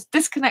 like I was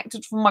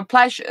disconnected from my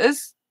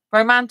pleasures,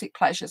 romantic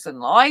pleasures in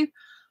life,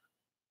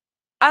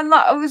 and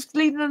that I was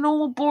leading a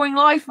normal, boring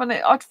life, and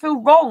I'd feel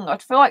wrong.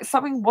 I'd feel like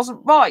something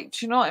wasn't right.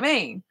 Do you know what I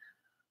mean?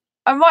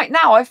 And right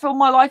now, I feel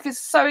my life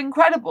is so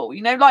incredible.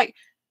 You know, like,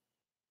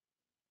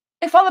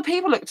 if other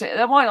people looked at it,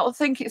 they might not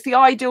think it's the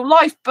ideal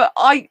life, but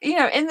you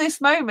know, in this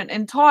moment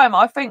in time,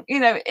 I think, you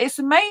know, it's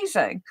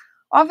amazing.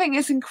 I think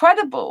it's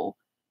incredible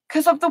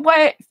because of the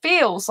way it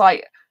feels,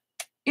 like,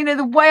 you know,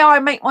 the way I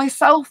make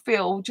myself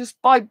feel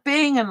just by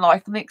being in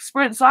life and the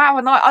experience I have.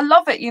 And I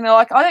love it, you know,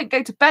 like, I don't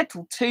go to bed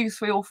till 2,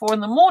 3 or 4 in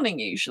the morning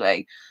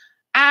usually.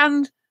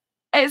 And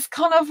it's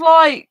kind of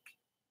like,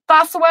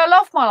 that's the way I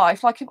love my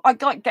life. Like, if I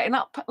like getting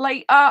up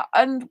later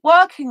and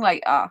working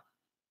later,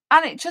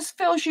 and it just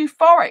feels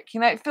euphoric, you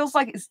know, it feels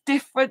like it's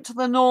different to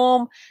the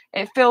norm.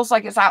 It feels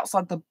like it's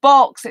outside the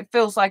box. It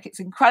feels like it's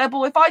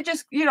incredible. If I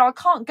just, you know, I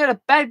can't go to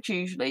bed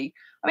usually.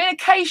 I mean,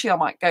 occasionally I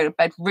might go to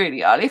bed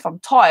really early if I'm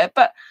tired,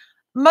 but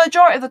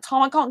majority of the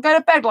time I can't go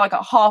to bed like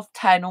at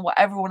 10:30 or what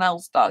everyone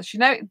else does.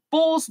 You know, it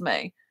bores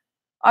me.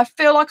 I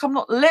feel like I'm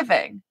not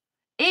living.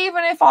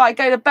 Even if I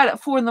go to bed at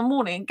 4 in the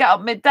morning and get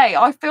up midday,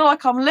 I feel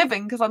like I'm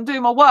living because I'm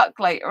doing my work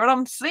later and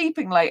I'm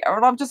sleeping later,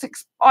 and I'm just,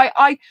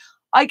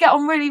 I get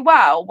on really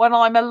well when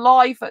I'm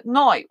alive at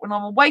night, when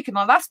I'm awake at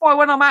night. That's why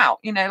when I'm out,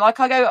 you know, like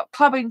I go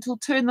clubbing till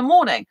 2 in the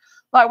morning.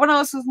 Like when I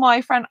was with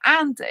my friend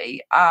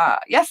Andy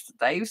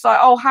yesterday, he was like,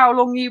 "Oh, how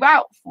long are you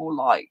out for?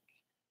 Like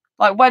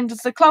when does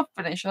the club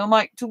finish?" And I'm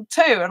like, "Till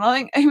 2." And I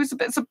think he was a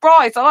bit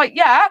surprised. I'm like,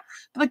 "Yeah,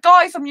 but the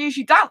guys I'm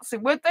usually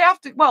dancing with, they have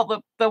to."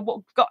 Well,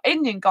 the got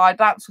Indian guy I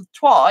danced with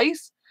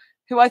twice,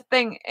 who I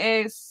think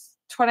is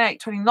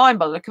 28, 29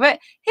 by the look of it.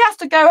 He has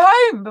to go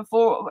home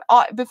before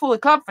the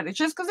club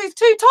finishes because he's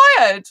too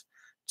tired.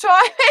 Do you know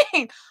what I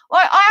mean?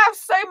 Like I have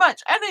so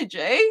much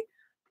energy,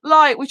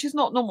 like which is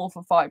not normal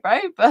for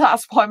fibro, but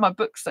that's why my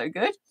book's so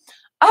good.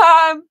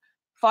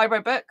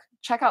 Fibro book.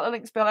 Check out the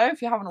links below if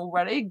you haven't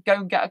already. Go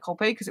and get a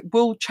copy because it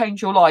will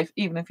change your life,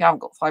 even if you haven't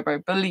got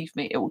fibro. Believe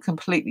me, it will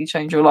completely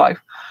change your life.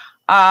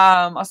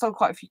 I sold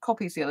quite a few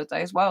copies the other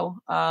day as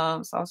well, so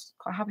I was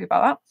quite happy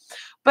about that.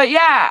 But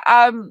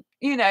yeah,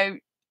 you know,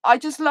 I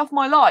just love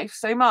my life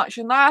so much,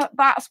 and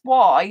that's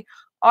why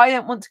I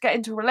don't want to get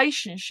into a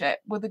relationship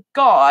with a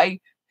guy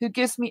who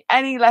gives me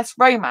any less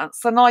romance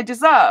than I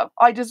deserve.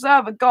 I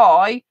deserve a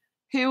guy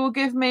who will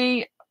give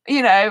me,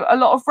 you know, a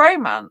lot of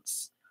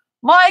romance.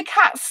 My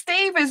cat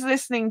Steve is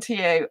listening to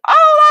you.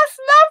 Oh, that's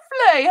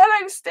lovely.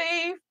 Hello,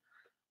 Steve.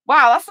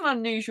 Wow, that's an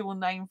unusual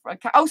name for a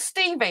cat. Oh,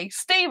 Stevie.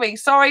 Stevie.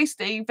 Sorry,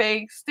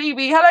 Stevie.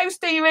 Stevie. Hello,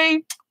 Stevie.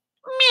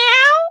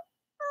 Meow.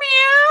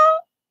 Meow.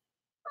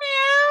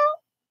 Meow.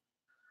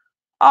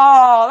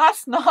 Oh,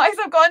 that's nice.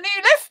 I've got a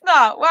new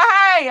listener. Well,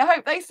 hey, I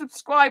hope they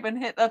subscribe and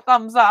hit the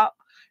thumbs up.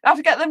 You have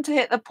to get them to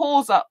hit the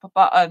pause up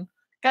button.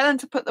 Get them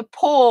to put the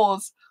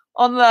pause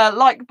on the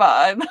like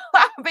button.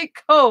 That would be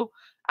cool.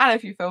 And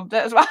if you filmed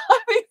it as well,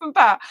 that'd be even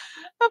better.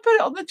 I'll put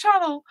it on the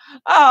channel.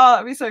 Oh,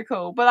 that'd be so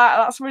cool. But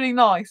that's really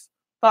nice.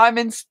 But I'm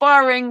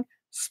inspiring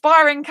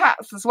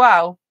cats as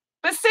well.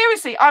 But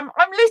seriously, I'm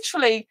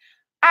literally,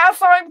 as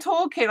I'm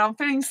talking, I'm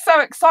feeling so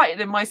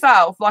excited in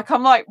myself. Like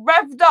I'm like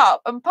revved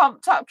up and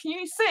pumped up. Can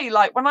you see,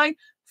 like when I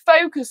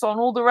focus on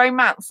all the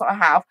romance that I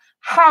have,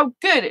 how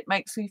good it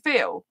makes me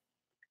feel?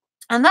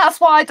 And that's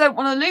why I don't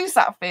want to lose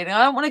that feeling.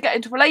 I don't want to get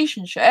into a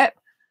relationship.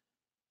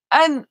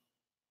 And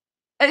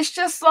it's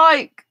just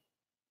like,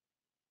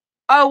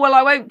 oh, well,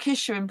 I won't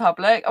kiss you in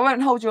public. I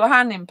won't hold your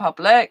hand in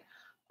public.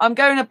 I'm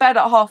going to bed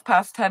at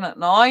 10:30 at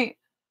night.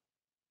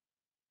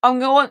 I'm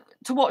going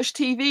to watch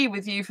TV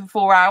with you for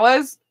 4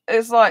 hours.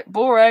 It's like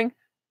boring.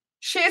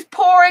 She's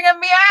pouring and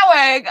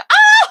meowing.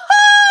 Ah!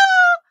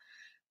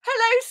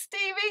 Hello,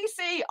 Stevie.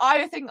 See,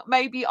 I think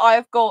maybe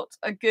I've got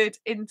a good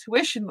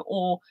intuition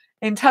or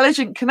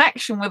intelligent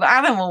connection with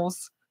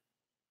animals.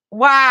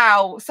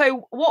 Wow.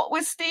 So what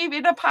was Stevie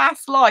in a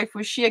past life?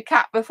 Was she a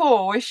cat before?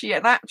 Or was she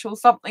an actual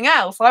something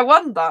else? I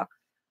wonder.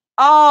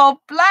 Oh,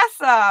 bless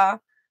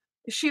her.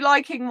 Is she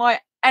liking my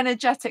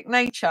energetic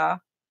nature?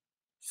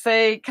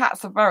 See,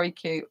 cats are very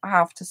cute, I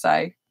have to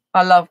say.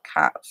 I love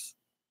cats.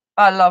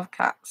 I love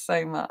cats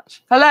so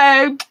much.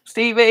 Hello,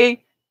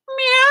 Stevie.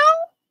 Meow.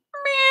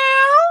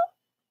 Meow.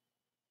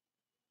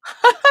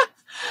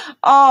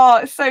 Oh,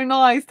 it's so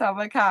nice to have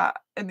a cat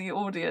in the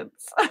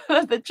audience,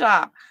 the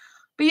chat.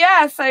 But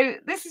yeah, so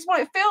this is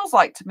what it feels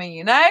like to me,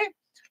 you know?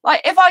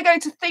 Like if I go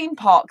to theme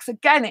parks,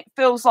 again, it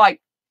feels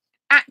like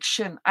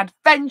action,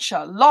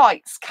 adventure,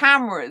 lights,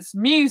 cameras,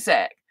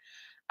 music.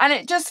 And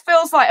it just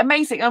feels like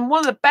amazing. And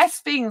one of the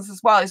best things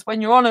as well is when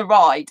you're on a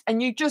ride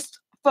and you just,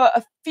 for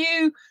a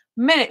few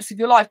minutes of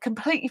your life,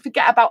 completely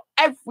forget about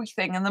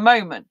everything in the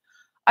moment.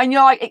 And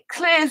you're like, it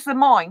clears the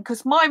mind,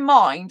 because my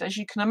mind, as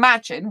you can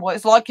imagine, what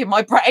it's like in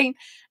my brain,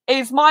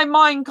 is my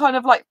mind kind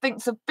of like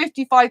thinks of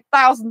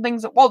 55,000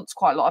 things at once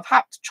quite a lot. I've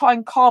had to try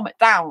and calm it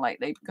down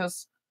lately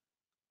because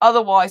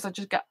otherwise I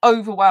just get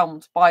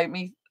overwhelmed by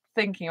me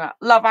thinking about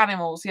love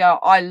animals. Yeah,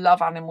 I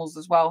love animals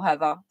as well,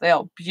 Heather. They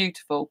are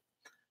beautiful.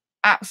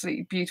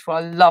 Absolutely beautiful.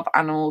 I love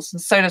animals,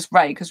 and so does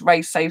Ray, because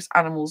Ray saves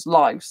animals'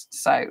 lives.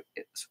 So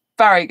it's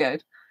very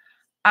good.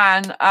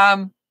 And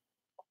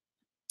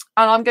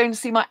I'm going to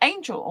see my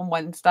angel on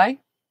Wednesday.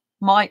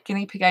 My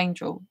guinea pig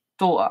angel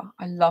daughter.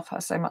 I love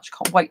her so much.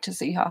 Can't wait to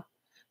see her.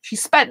 She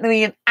spent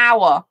nearly an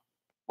hour,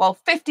 well,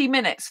 50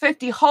 minutes,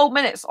 50 whole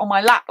minutes on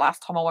my lap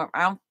last time I went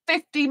round.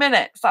 50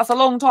 minutes. That's a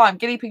long time.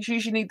 Guinea pigs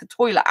usually need the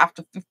toilet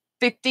after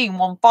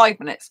 5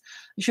 minutes.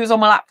 And she was on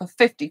my lap for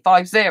 50.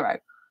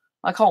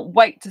 I can't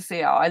wait to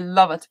see her. I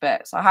love her to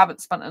bits. I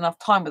haven't spent enough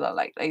time with her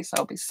lately, so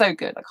it'll be so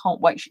good. I can't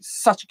wait. She's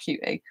such a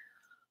cutie.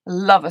 I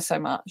love her so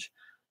much.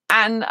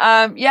 And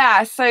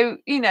yeah, so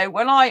you know,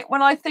 when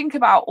I think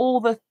about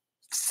all the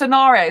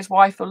scenarios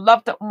where I feel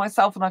loved up with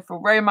myself and I feel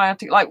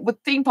romantic, like with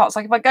theme parks,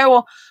 like if I go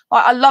on,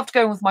 like I loved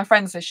going with my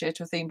friends this year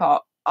to a theme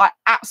park. I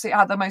absolutely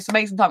had the most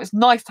amazing time. It's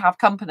nice to have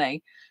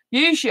company.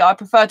 Usually I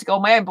prefer to go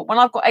on my own, but when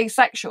I've got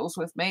asexuals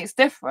with me, it's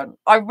different.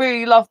 I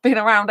really love being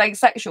around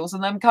asexuals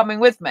and them coming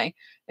with me.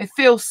 It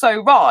feels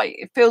so right.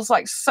 It feels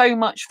like so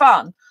much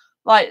fun.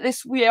 Like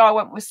this year I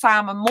went with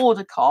Sam and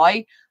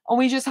Mordecai, and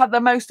we just had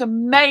the most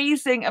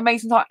amazing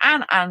time.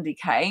 And Andy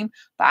came,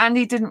 but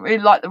Andy didn't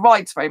really like the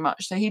rides very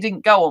much, so he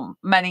didn't go on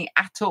many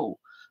at all.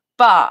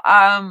 But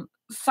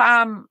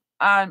Sam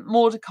and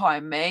Mordecai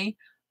and me,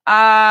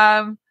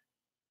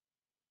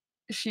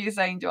 She's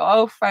Angel.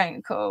 Oh,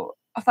 cool.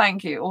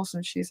 Thank you.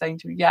 Awesome. She's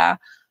Angel. Yeah.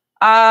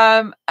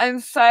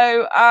 And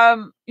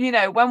so, you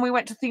know, when we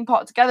went to theme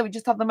park together, we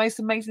just had the most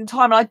amazing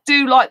time. And I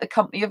do like the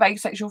company of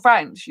asexual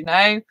friends, you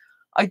know.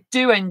 I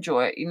do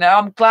enjoy it, you know.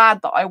 I'm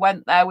glad that I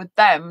went there with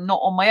them,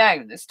 not on my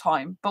own this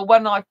time. But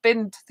when I've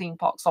been to theme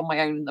parks on my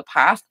own in the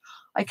past,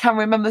 I can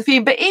remember the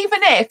theme. But even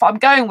if I'm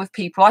going with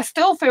people, I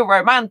still feel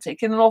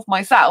romantic in and of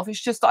myself.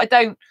 It's just that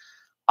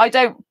I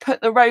don't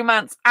put the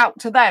romance out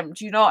to them.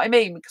 Do you know what I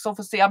mean? Because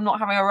obviously I'm not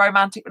having a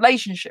romantic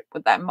relationship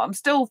with them. I'm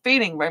still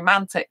feeling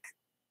romantic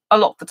a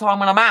lot of the time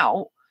when I'm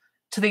out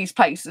to these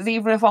places,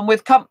 even if I'm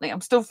with company.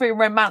 I'm still feeling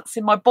romance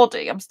in my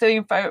body. I'm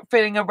still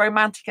feeling a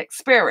romantic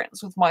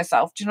experience with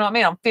myself. Do you know what I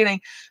mean? I'm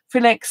feeling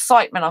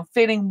excitement. I'm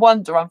feeling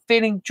wonder. I'm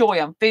feeling joy.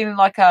 I'm feeling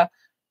like a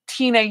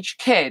teenage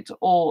kid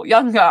or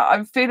younger.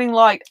 I'm feeling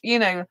like, you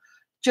know,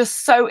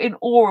 just so in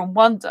awe and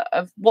wonder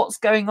of what's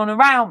going on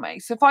around me.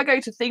 So if I go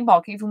to theme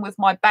park, even with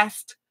my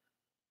best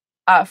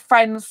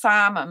friend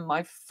Sam and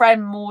my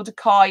friend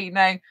Mordecai, you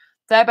know,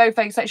 they're both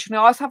asexual.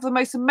 I always have the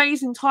most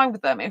amazing time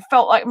with them. It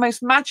felt like the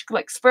most magical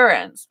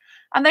experience.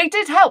 And they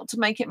did help to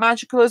make it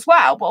magical as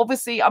well. But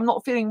obviously, I'm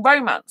not feeling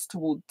romance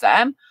towards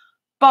them.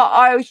 But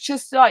I was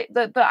just like,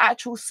 the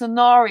actual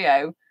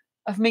scenario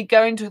of me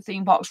going to a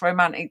theme park's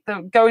romantic.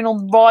 Going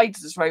on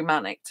rides is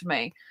romantic to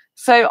me.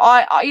 So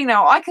I, you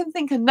know, I can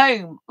think a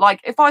gnome. Like,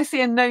 if I see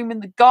a gnome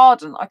in the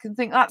garden, I can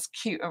think that's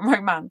cute and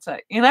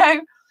romantic, you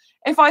know?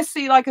 If I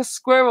see, like, a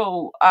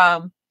squirrel,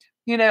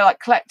 you know, like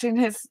collecting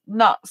his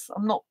nuts.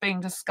 I'm not being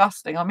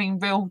disgusting. I mean,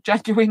 real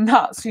genuine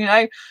nuts, you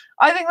know.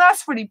 I think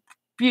that's really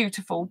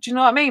beautiful. Do you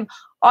know what I mean?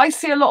 I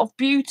see a lot of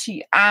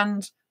beauty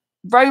and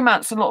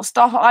romance, a lot of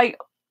stuff.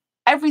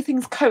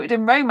 Everything's coated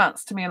in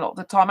romance to me a lot of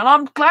the time. And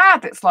I'm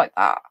glad it's like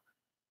that.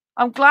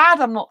 I'm glad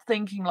I'm not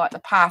thinking like the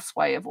past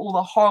way of all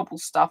the horrible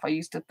stuff I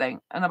used to think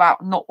and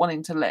about not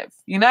wanting to live,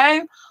 you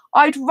know?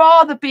 I'd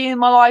rather be in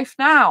my life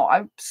now.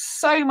 I'm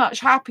so much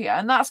happier.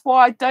 And that's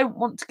why I don't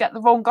want to get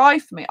the wrong guy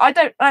for me. I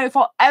don't know if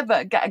I'll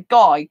ever get a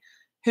guy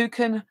who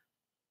can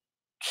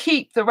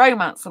keep the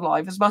romance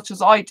alive as much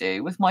as I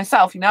do with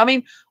myself. You know, I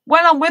mean,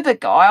 when I'm with a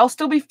guy, I'll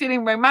still be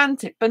feeling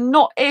romantic, but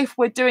not if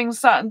we're doing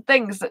certain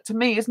things that to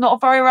me is not a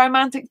very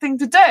romantic thing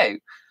to do.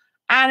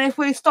 And if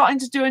we're starting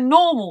to do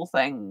normal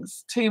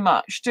things too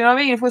much, do you know what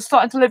I mean? If we're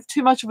starting to live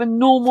too much of a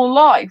normal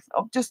life,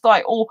 of just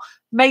like, or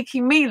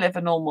making me live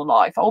a normal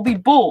life, I'll be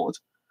bored.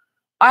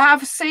 I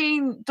have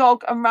seen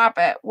dog and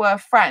rabbit were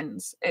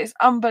friends. It's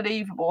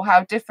unbelievable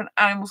how different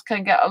animals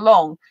can get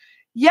along.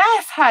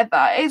 Yes,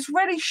 Heather, it's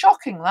really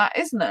shocking that,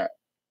 isn't it?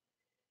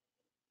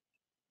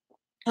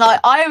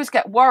 Like, I always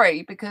get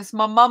worried because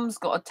my mum's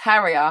got a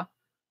terrier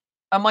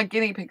and my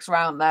guinea pig's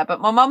around there.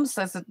 But my mum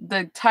says that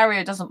the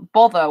terrier doesn't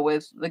bother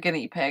with the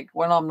guinea pig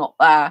when I'm not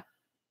there.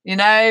 You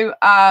know,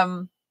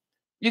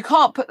 you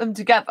can't put them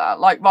together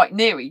like right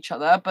near each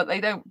other, but they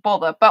don't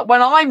bother. But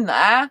when I'm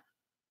there,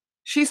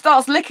 she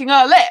starts licking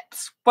her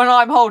lips when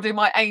I'm holding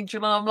my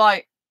Angel, and I'm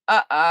like,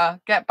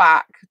 get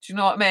back. Do you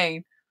know what I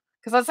mean?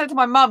 Because I said to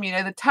my mum, you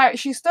know,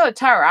 she's still a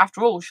terror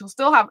after all. She'll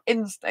still have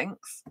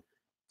instincts.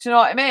 Do you know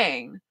what I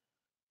mean?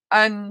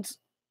 And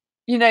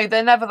you know,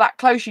 they're never that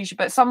close usually,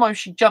 but sometimes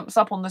she jumps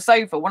up on the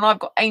sofa when I've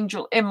got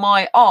Angel in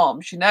my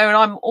arms, you know, and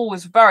I'm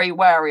always very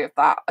wary of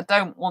that. I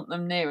don't want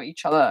them near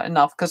each other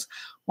enough, because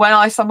when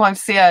I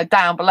sometimes see her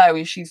down below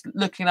and she's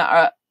looking at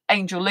her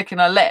Angel licking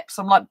her lips,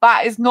 I'm like,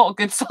 that is not a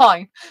good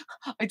sign.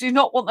 I do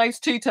not want those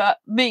two to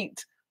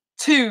meet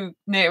too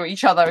near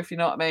each other, if you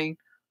know what I mean.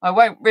 I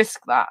won't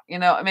risk that, you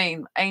know what I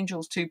mean?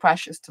 Angel's too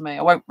precious to me.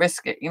 I won't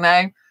risk it, you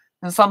know?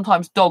 And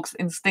sometimes dogs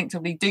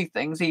instinctively do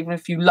things, even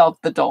if you love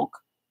the dog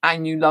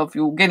and you love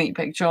your guinea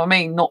pig. Do you know what I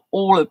mean? Not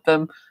all of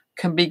them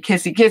can be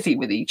kissy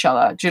with each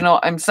other. Do you know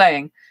what I'm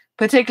saying?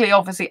 Particularly,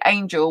 obviously,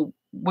 Angel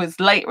was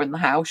later in the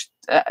house.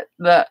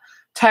 The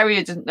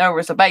terrier didn't know her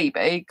as a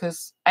baby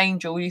because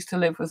Angel used to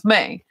live with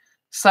me.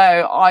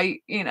 So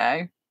you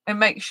know, it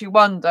makes you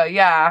wonder.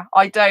 Yeah,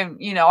 I don't,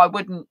 you know, I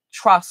wouldn't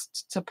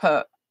trust to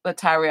put the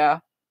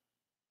terrier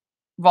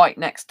right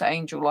next to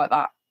Angel like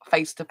that,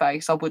 face to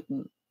face. I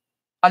wouldn't.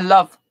 I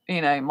love,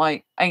 you know,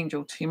 my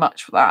Angel too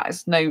much for that.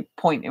 There's no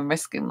point in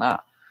risking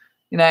that.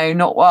 You know,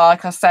 not well,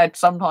 like I said,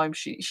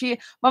 sometimes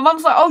my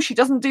mum's like, oh, she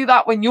doesn't do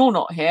that when you're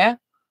not here.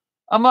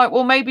 I'm like,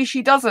 well, maybe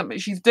she doesn't,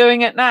 but she's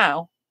doing it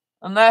now.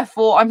 And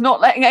therefore, I'm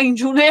not letting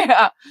Angel near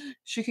her.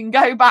 She can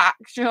go back.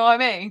 Do you know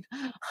what I mean?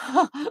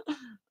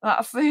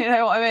 That's, you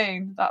know what I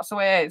mean? That's the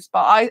way it is.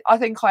 But I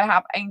think I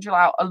have Angel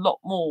out a lot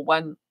more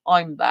when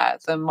I'm there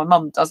than my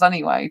mum does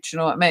anyway. Do you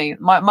know what I mean?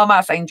 My mum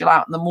has Angel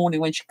out in the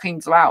morning when she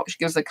cleans her out. She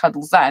gives her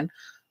cuddles then.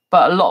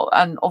 But a lot,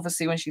 and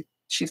obviously when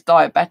she's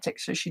diabetic,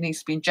 so she needs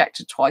to be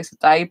injected twice a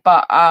day.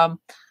 But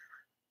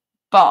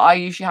I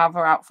usually have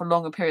her out for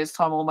longer periods of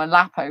time on my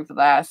lap over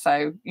there.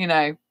 So, you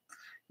know,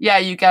 yeah,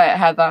 you get it,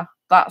 Heather.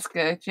 That's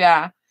good.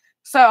 Yeah.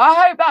 So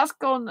I hope that's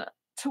gone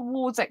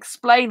towards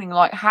explaining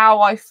like how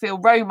I feel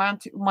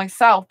romantic with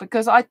myself,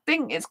 because I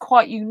think it's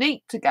quite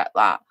unique to get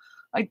that.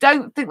 I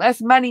don't think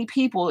there's many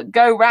people that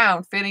go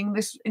around feeling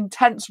this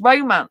intense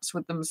romance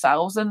with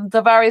themselves and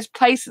the various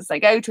places they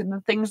go to and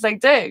the things they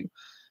do.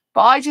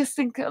 But I just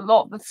think a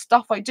lot of the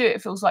stuff I do,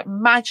 it feels like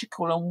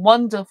magical and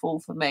wonderful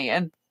for me,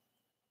 and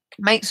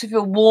makes me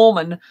feel warm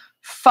and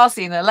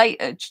fuzzy and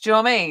elated. Do you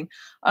know what I mean?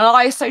 And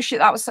I associate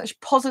that with such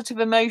positive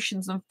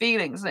emotions and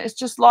feelings. And it's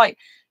just like,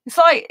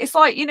 it's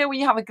like, you know, when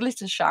you have a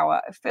glitter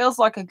shower, it feels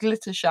like a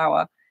glitter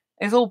shower.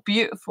 It's all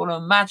beautiful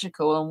and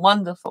magical and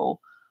wonderful.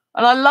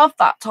 And I love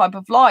that type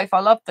of life. I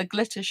love the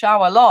glitter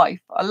shower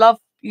life. I love,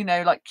 you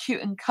know, like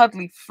cute and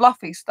cuddly,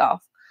 fluffy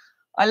stuff.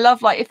 I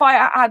love, like, if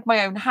I had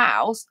my own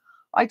house,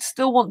 I'd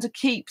still want to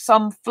keep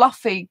some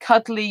fluffy,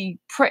 cuddly,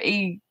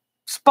 pretty,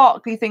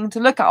 sparkly thing to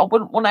look at. I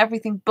wouldn't want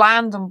everything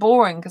bland and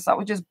boring because that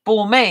would just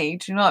bore me.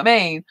 Do you know what I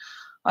mean?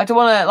 I'd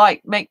want to,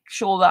 like, make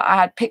sure that I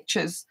had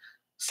pictures,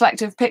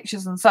 selective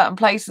pictures in certain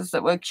places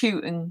that were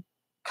cute and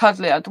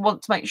cuddly. I'd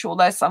want to make sure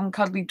there's some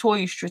cuddly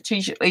toys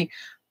strategically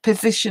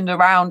positioned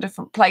around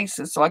different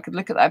places so I could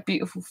look at their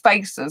beautiful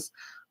faces.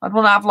 I'd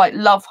want to have, like,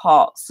 love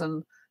hearts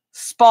and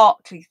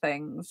sparkly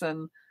things,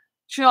 and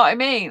do you know what I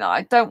mean?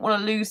 I don't want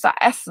to lose that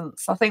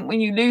essence. I think when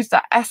you lose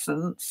that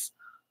essence,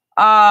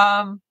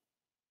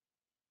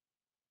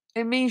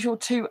 it means you're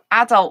too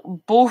adult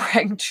and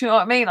boring. Do you know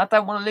what I mean? I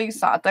don't want to lose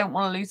that. I don't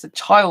want to lose the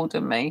child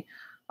in me.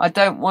 I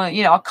don't want to,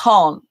 you know, I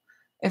can't.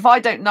 If I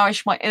don't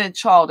nourish my inner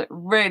child, it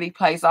really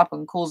plays up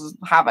and causes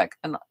havoc,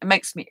 and it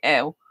makes me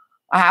ill.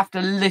 I have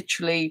to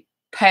literally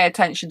pay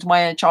attention to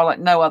my inner child like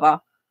no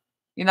other.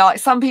 You know, like,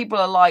 some people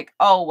are like,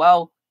 oh,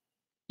 well,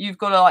 you've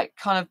got to, like,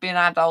 kind of be an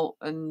adult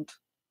and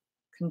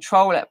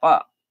control it.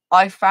 But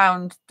I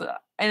found the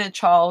inner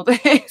child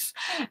is,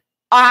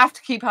 I have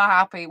to keep her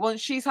happy. Once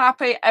she's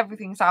happy,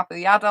 everything's happy.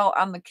 The adult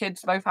and the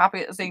kids both happy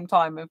at the same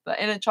time. If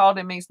the inner child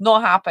in me is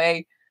not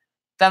happy,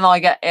 then I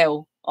get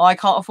ill. I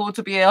can't afford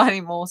to be ill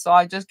anymore, so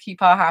I just keep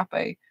her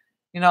happy.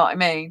 You know what I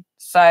mean?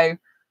 So,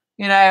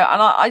 you know,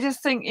 and I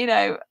just think, you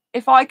know,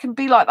 if I can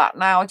be like that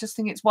now, I just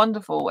think it's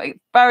wonderful. A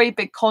very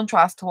big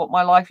contrast to what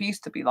my life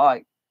used to be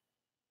like.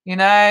 You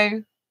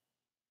know,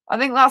 I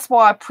think that's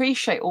why I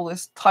appreciate all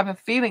this type of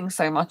feeling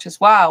so much as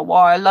well.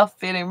 Why I love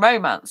feeling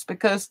romance,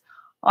 because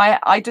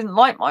I didn't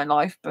like my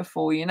life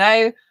before. You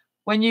know,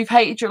 when you've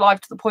hated your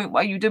life to the point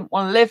where you didn't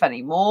want to live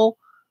anymore,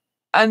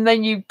 and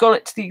then you got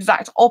it to the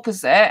exact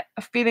opposite,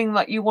 a feeling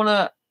like you want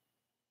to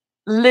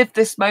live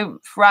this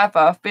moment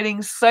forever,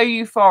 feeling so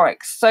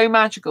euphoric, so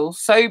magical,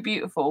 so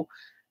beautiful.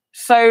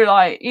 So,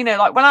 like, you know,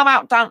 like when I'm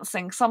out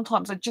dancing,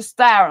 sometimes I'm just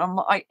there and I'm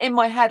like, in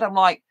my head, I'm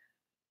like,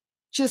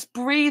 just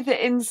breathe it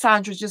in,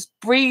 Sandra. Just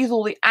breathe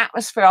all the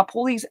atmosphere up,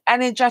 all these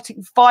energetic,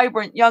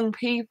 vibrant young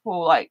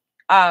people, like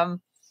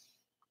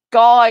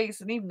guys,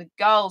 and even the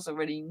girls are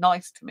really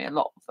nice to me, a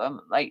lot of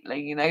them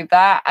lately, you know,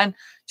 that. And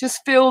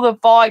just feel the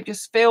vibe,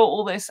 just feel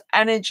all this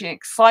energy,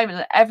 excitement,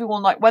 and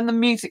everyone, like, when the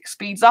music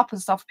speeds up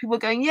and stuff, people are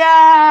going,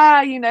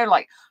 yeah, you know,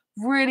 like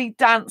really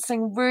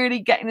dancing, really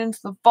getting into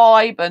the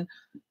vibe. And,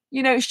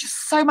 you know, it's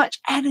just so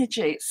much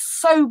energy. It's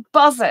so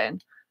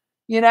buzzing,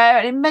 you know,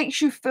 and it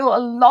makes you feel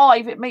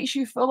alive. It makes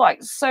you feel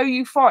like so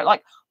euphoric,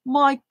 like,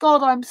 my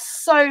God, I'm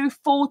so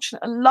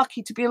fortunate and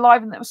lucky to be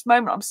alive in this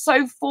moment. I'm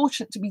so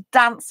fortunate to be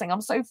dancing. I'm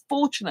so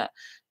fortunate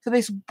for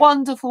this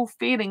wonderful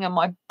feeling in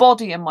my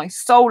body and my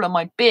soul and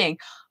my being.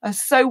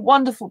 It's so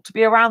wonderful to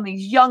be around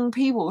these young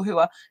people who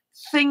are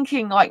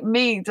thinking like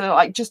me, to,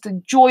 like, just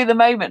enjoy the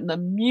moment, and the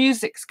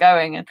music's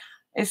going and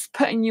it's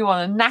putting you on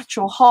a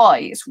natural high.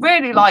 It's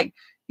really like,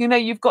 you know,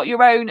 you've got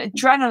your own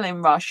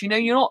adrenaline rush. You know,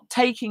 you're not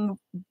taking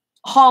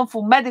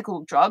harmful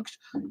medical drugs.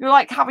 You're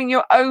like having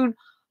your own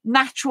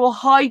natural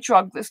high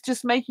drug that's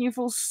just making you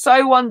feel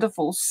so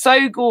wonderful,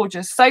 so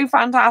gorgeous, so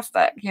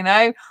fantastic. You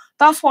know,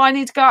 that's why I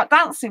need to go out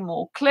dancing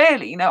more.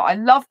 Clearly, you know, I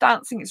love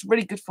dancing. It's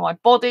really good for my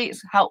body. It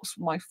helps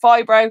with my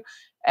fibro.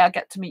 I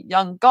get to meet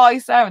young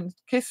guys there and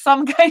kiss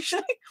some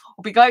occasionally,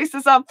 or be close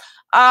to some.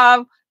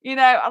 You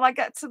know, and I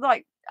get to,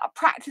 like,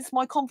 practice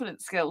my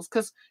confidence skills,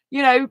 because,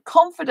 you know,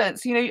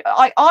 confidence, you know,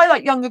 I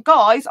like younger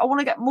guys. I want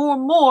to get more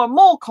and more and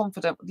more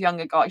confident with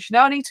younger guys. You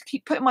know, I need to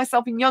keep putting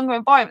myself in younger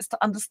environments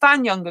to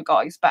understand younger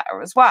guys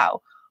better as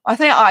well. I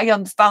think I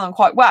understand them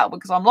quite well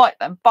because I'm like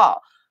them, but,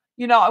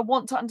 you know, I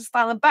want to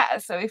understand them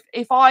better. So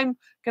if I'm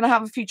going to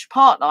have a future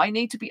partner, I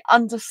need to be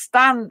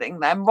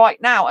understanding them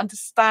right now,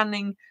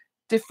 understanding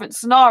different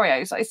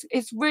scenarios.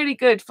 It's really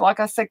good for, like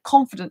I said,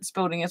 confidence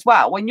building as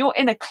well. When you're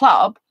in a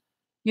club,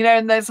 you know,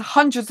 and there's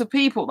hundreds of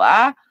people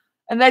there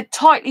and they're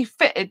tightly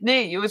fitted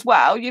near you as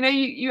well, you know,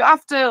 you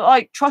have to,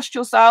 like, trust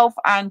yourself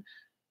and,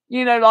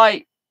 you know,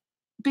 like,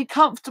 be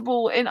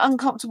comfortable in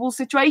uncomfortable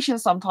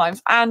situations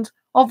sometimes, and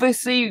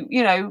obviously,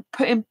 you know,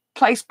 put in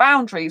place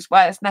boundaries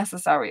where it's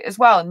necessary as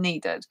well and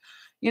needed,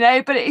 you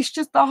know. But it's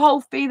just the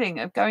whole feeling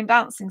of going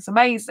dancing is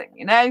amazing,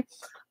 you know,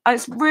 and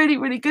it's really,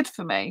 really good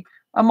for me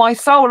and my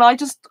soul. And I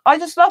just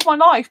love my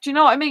life. Do you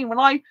know what I mean? When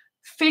I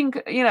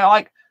think, you know,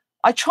 like,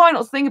 I try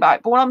not to think about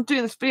it, but when I'm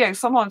doing this video,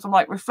 sometimes I'm,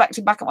 like,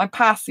 reflecting back at my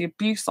past, the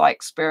abuse I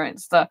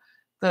experienced, the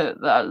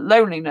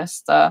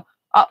loneliness, the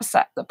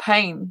upset, the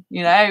pain,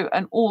 you know,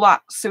 and all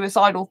that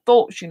suicidal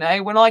thoughts, you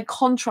know, when I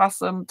contrast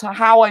them to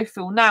how I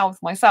feel now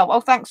with myself. Oh,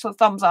 thanks for the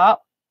thumbs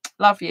up.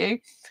 Love you.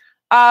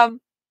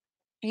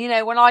 You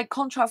know, when I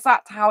contrast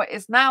that to how it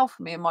is now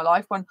for me in my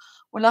life,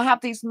 when I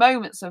have these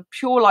moments of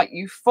pure like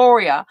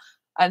euphoria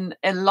and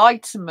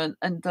enlightenment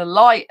and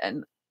delight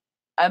and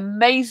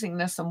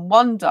amazingness and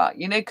wonder,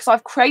 you know, because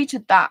I've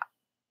created that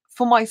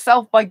for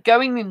myself by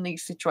going in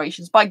these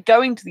situations, by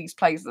going to these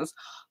places,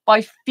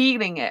 by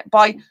feeling it,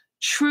 by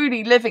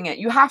truly living it.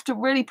 You have to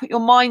really put your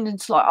mind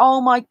into like, oh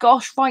my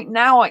gosh, right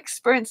now I'm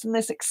experiencing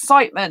this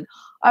excitement.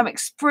 I'm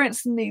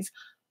experiencing these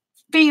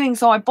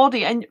feelings on my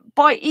body. And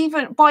by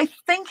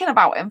thinking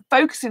about it and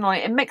focusing on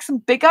it, it makes them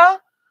bigger,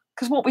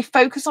 because what we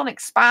focus on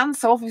expands.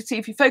 So obviously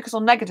if you focus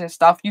on negative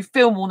stuff, you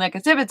feel more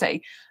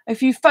negativity.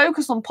 If you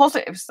focus on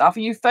positive stuff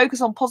and you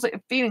focus on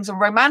positive feelings and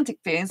romantic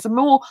feelings, the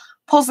more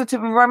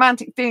positive and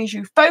romantic feelings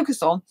you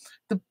focus on,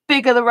 the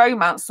bigger the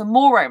romance, the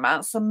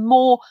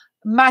more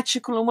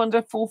magical and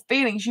wonderful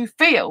feelings you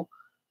feel.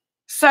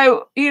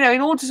 So, you know,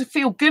 in order to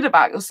feel good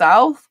about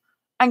yourself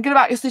and good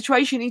about your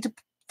situation, you need to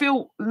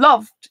feel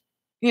loved,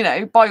 you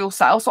know, by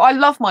yourself. So I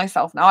love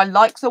myself now. I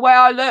like the way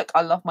I look.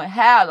 I love my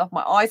hair. I love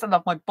my eyes. I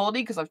love my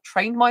body, because I've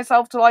trained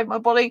myself to like my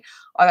body.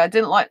 I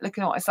didn't like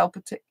looking at myself.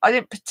 I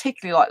didn't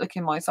particularly like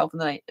looking at myself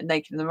naked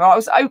in the mirror. I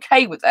was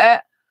okay with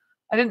it.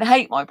 I didn't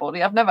hate my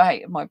body. I've never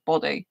hated my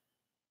body,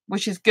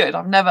 which is good.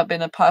 I've never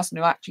been a person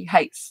who actually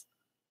hates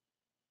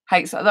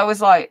it. That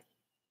was like,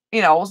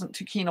 you know, I wasn't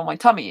too keen on my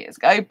tummy years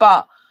ago,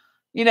 but,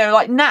 you know,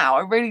 like now I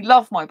really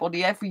love my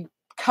body, every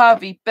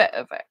curvy bit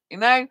of it, you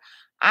know.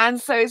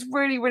 And so it's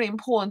really, really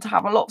important to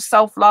have a lot of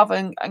self-love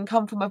and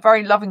come from a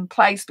very loving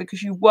place,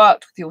 because you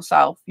worked with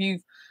yourself.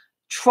 You've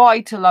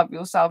tried to love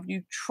yourself.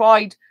 You've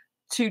tried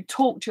to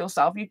talk to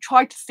yourself. You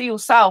tried to see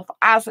yourself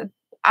as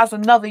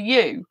another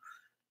you.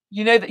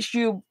 You know, that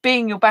you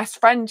being your best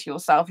friend to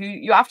yourself.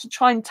 You have to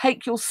try and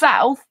take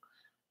yourself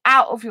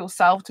out of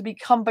yourself to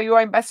become your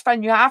own best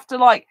friend. You have to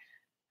like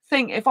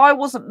think, if I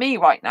wasn't me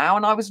right now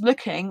and I was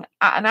looking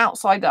at an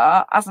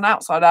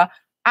outsider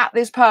at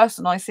this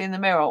person I see in the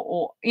mirror,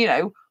 or, you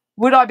know,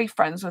 would I be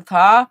friends with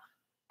her?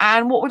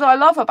 And what would I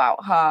love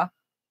about her?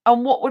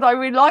 And what would I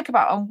really like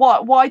about her? And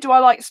why do I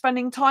like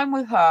spending time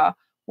with her?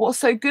 What's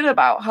so good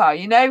about her,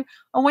 you know?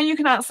 And when you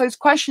can answer those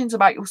questions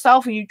about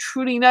yourself and you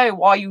truly know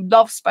why you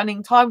love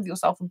spending time with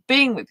yourself and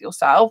being with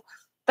yourself,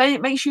 then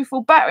it makes you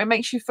feel better. It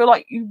makes you feel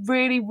like you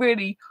really,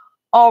 really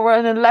are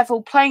on a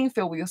level playing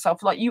field with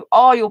yourself. Like you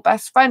are your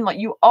best friend, like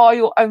you are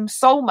your own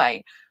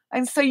soulmate.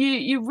 And so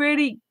you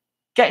really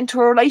get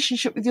into a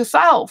relationship with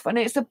yourself. And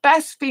it's the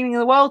best feeling in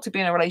the world to be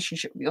in a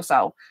relationship with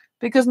yourself,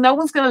 because no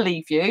one's going to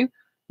leave you.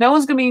 No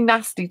one's going to be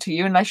nasty to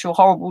you unless you're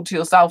horrible to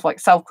yourself. Like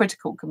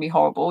self-critical can be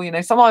horrible. You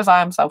know, sometimes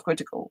I am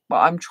self-critical, but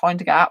I'm trying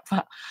to get out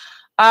of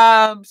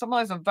that.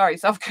 Sometimes I'm very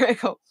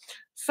self-critical.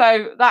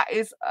 So that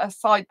is a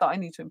side that I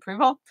need to improve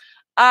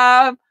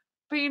on.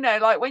 But you know,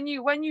 like when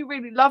you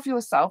really love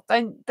yourself,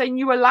 then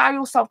you allow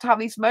yourself to have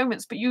these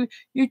moments. But you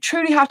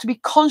truly have to be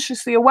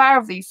consciously aware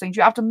of these things.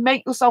 You have to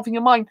make yourself in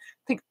your mind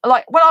think.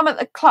 Like when I'm at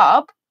the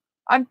club,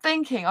 I'm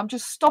thinking, I'm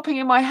just stopping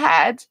in my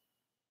head.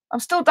 I'm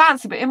still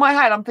dancing, but in my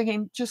head, I'm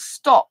thinking, just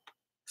stop,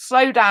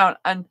 slow down,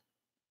 and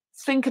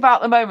think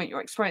about the moment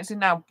you're experiencing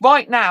now.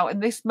 Right now,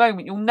 in this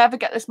moment, you'll never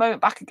get this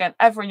moment back again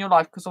ever in your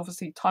life, because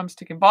obviously time's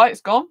ticking by.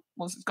 It's gone.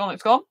 Once it's gone,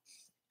 it's gone.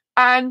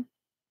 And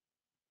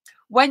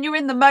when you're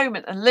in the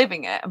moment and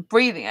living it and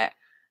breathing it,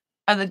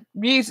 and the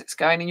music's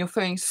going and you're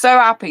feeling so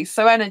happy,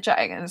 so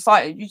energetic and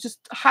excited, you just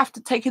have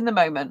to take in the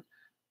moment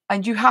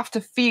and you have to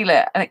feel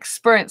it and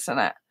experience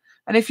it.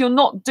 And if you're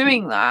not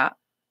doing that,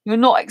 you're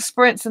not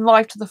experiencing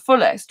life to the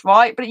fullest,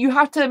 right? But you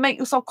have to make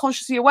yourself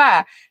consciously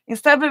aware.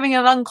 Instead of living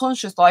an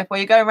unconscious life where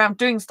you're going around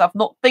doing stuff,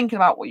 not thinking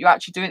about what you're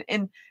actually doing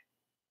and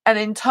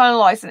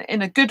internalizing it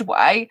in a good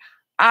way,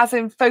 as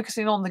in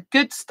focusing on the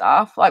good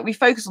stuff. Like we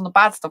focus on the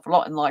bad stuff a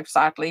lot in life,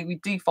 sadly. We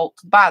default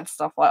to bad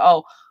stuff like,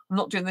 oh, I'm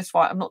not doing this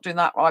right, I'm not doing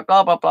that right,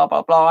 blah, blah, blah,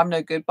 blah, blah, I'm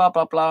no good, blah,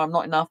 blah, blah, I'm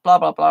not enough, blah,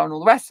 blah, blah, and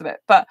all the rest of it.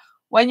 But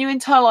when you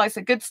internalize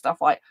the good stuff,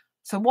 like,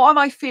 so what am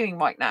I feeling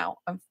right now?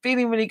 I'm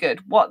feeling really good.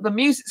 What the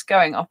music's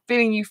going, I'm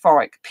feeling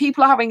euphoric.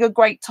 People are having a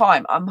great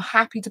time. I'm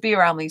happy to be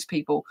around these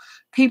people.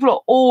 People are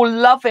all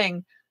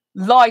loving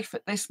life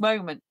at this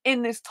moment,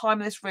 in this time,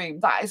 in this room.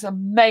 That is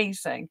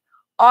amazing.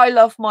 I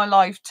love my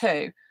life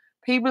too.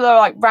 People are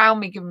like round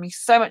me, giving me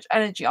so much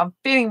energy. I'm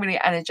feeling really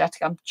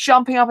energetic. I'm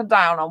jumping up and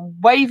down. I'm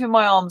waving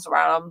my arms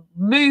around. I'm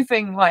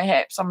moving my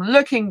hips. I'm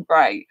looking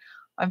great.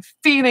 I'm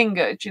feeling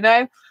good, you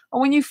know? And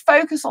when you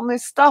focus on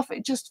this stuff,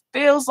 it just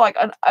feels like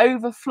an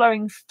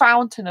overflowing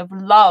fountain of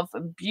love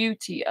and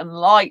beauty and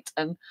light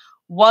and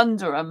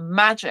wonder and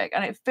magic.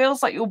 And it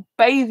feels like you're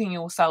bathing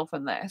yourself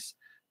in this.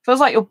 It feels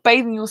like you're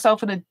bathing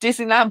yourself in a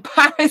Disneyland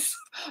Paris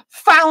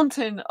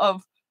fountain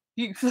of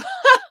youth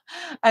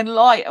and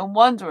light and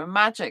wonder and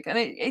magic. And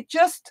it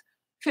just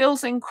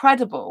feels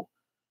incredible.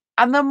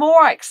 And the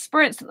more I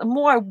experience it, the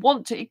more I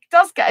want to. It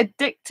does get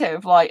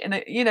addictive, like,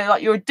 and you know,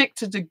 like you're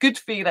addicted to good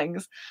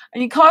feelings,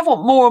 and you kind of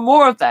want more and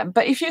more of them.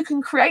 But if you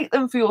can create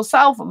them for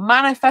yourself and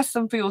manifest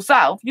them for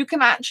yourself, you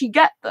can actually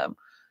get them.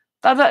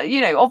 That,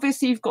 you know,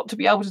 obviously you've got to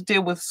be able to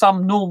deal with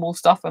some normal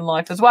stuff in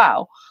life as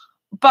well.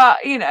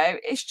 But you know,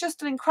 it's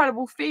just an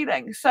incredible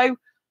feeling. So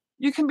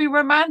you can be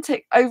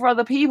romantic over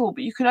other people,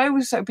 but you can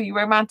also be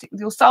romantic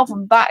with yourself,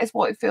 and that is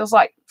what it feels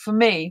like for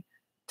me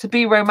to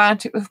be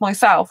romantic with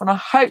myself. And I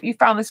hope you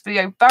found this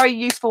video very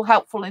useful,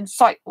 helpful,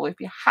 insightful. If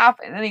you have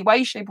in any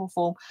way, shape or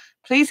form,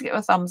 please give it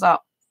a thumbs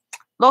up.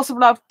 Lots of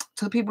love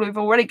to the people who've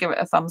already given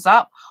it a thumbs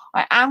up.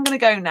 I am going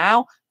to go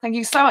now. Thank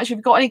you so much. If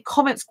you've got any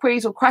comments,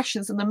 queries or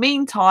questions in the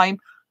meantime,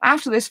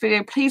 after this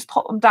video, please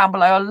pop them down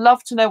below. I'd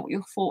love to know what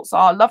your thoughts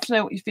are. I'd love to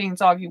know what your feelings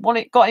are. If you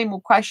got any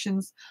more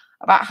questions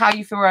about how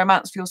you feel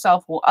romance for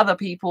yourself or other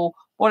people,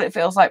 what it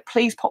feels like,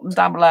 please pop them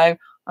down below,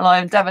 and I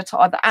endeavour to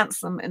either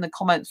answer them in the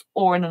comments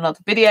or in another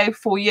video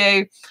for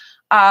you.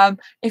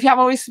 If you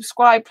haven't already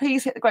subscribed,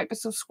 please hit the great big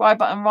subscribe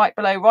button right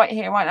below, right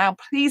here, right now.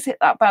 Please hit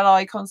that bell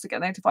icon to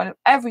get notified of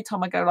every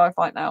time I go live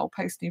right now or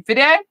post a new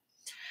video.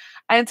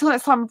 And until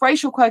next time,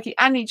 racial, quirky,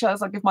 and each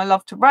other's, I give my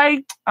love to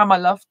Ray and my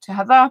love to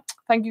Heather.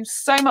 Thank you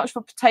so much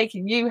for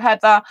partaking. You,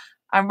 Heather,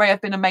 and Ray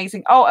have been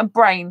amazing. Oh, and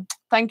Brain,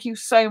 thank you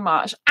so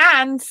much.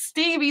 And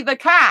Stevie the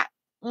cat.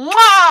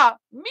 Mwah!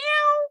 Meow!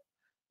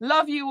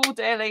 Love you all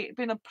dearly. It's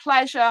been a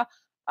pleasure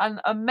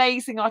and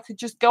amazing. I could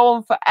just go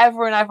on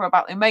forever and ever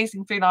about the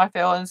amazing feeling I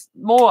feel. And the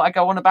more I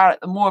go on about it,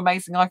 the more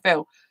amazing I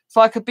feel.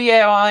 So I could be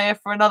here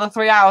for another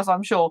 3 hours,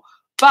 I'm sure.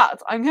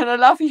 But I'm going to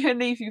love you and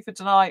leave you for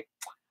tonight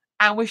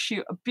and wish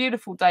you a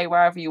beautiful day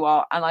wherever you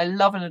are. And I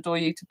love and adore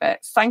you to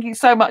bits. Thank you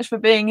so much for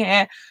being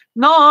here.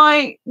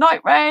 Night. Night,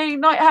 Ray.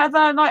 Night,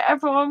 Heather. Night,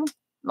 everyone.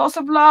 Lots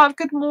of love.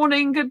 Good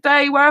morning. Good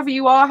day. Wherever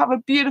you are. Have a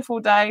beautiful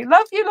day.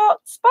 Love you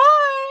lots.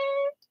 Bye.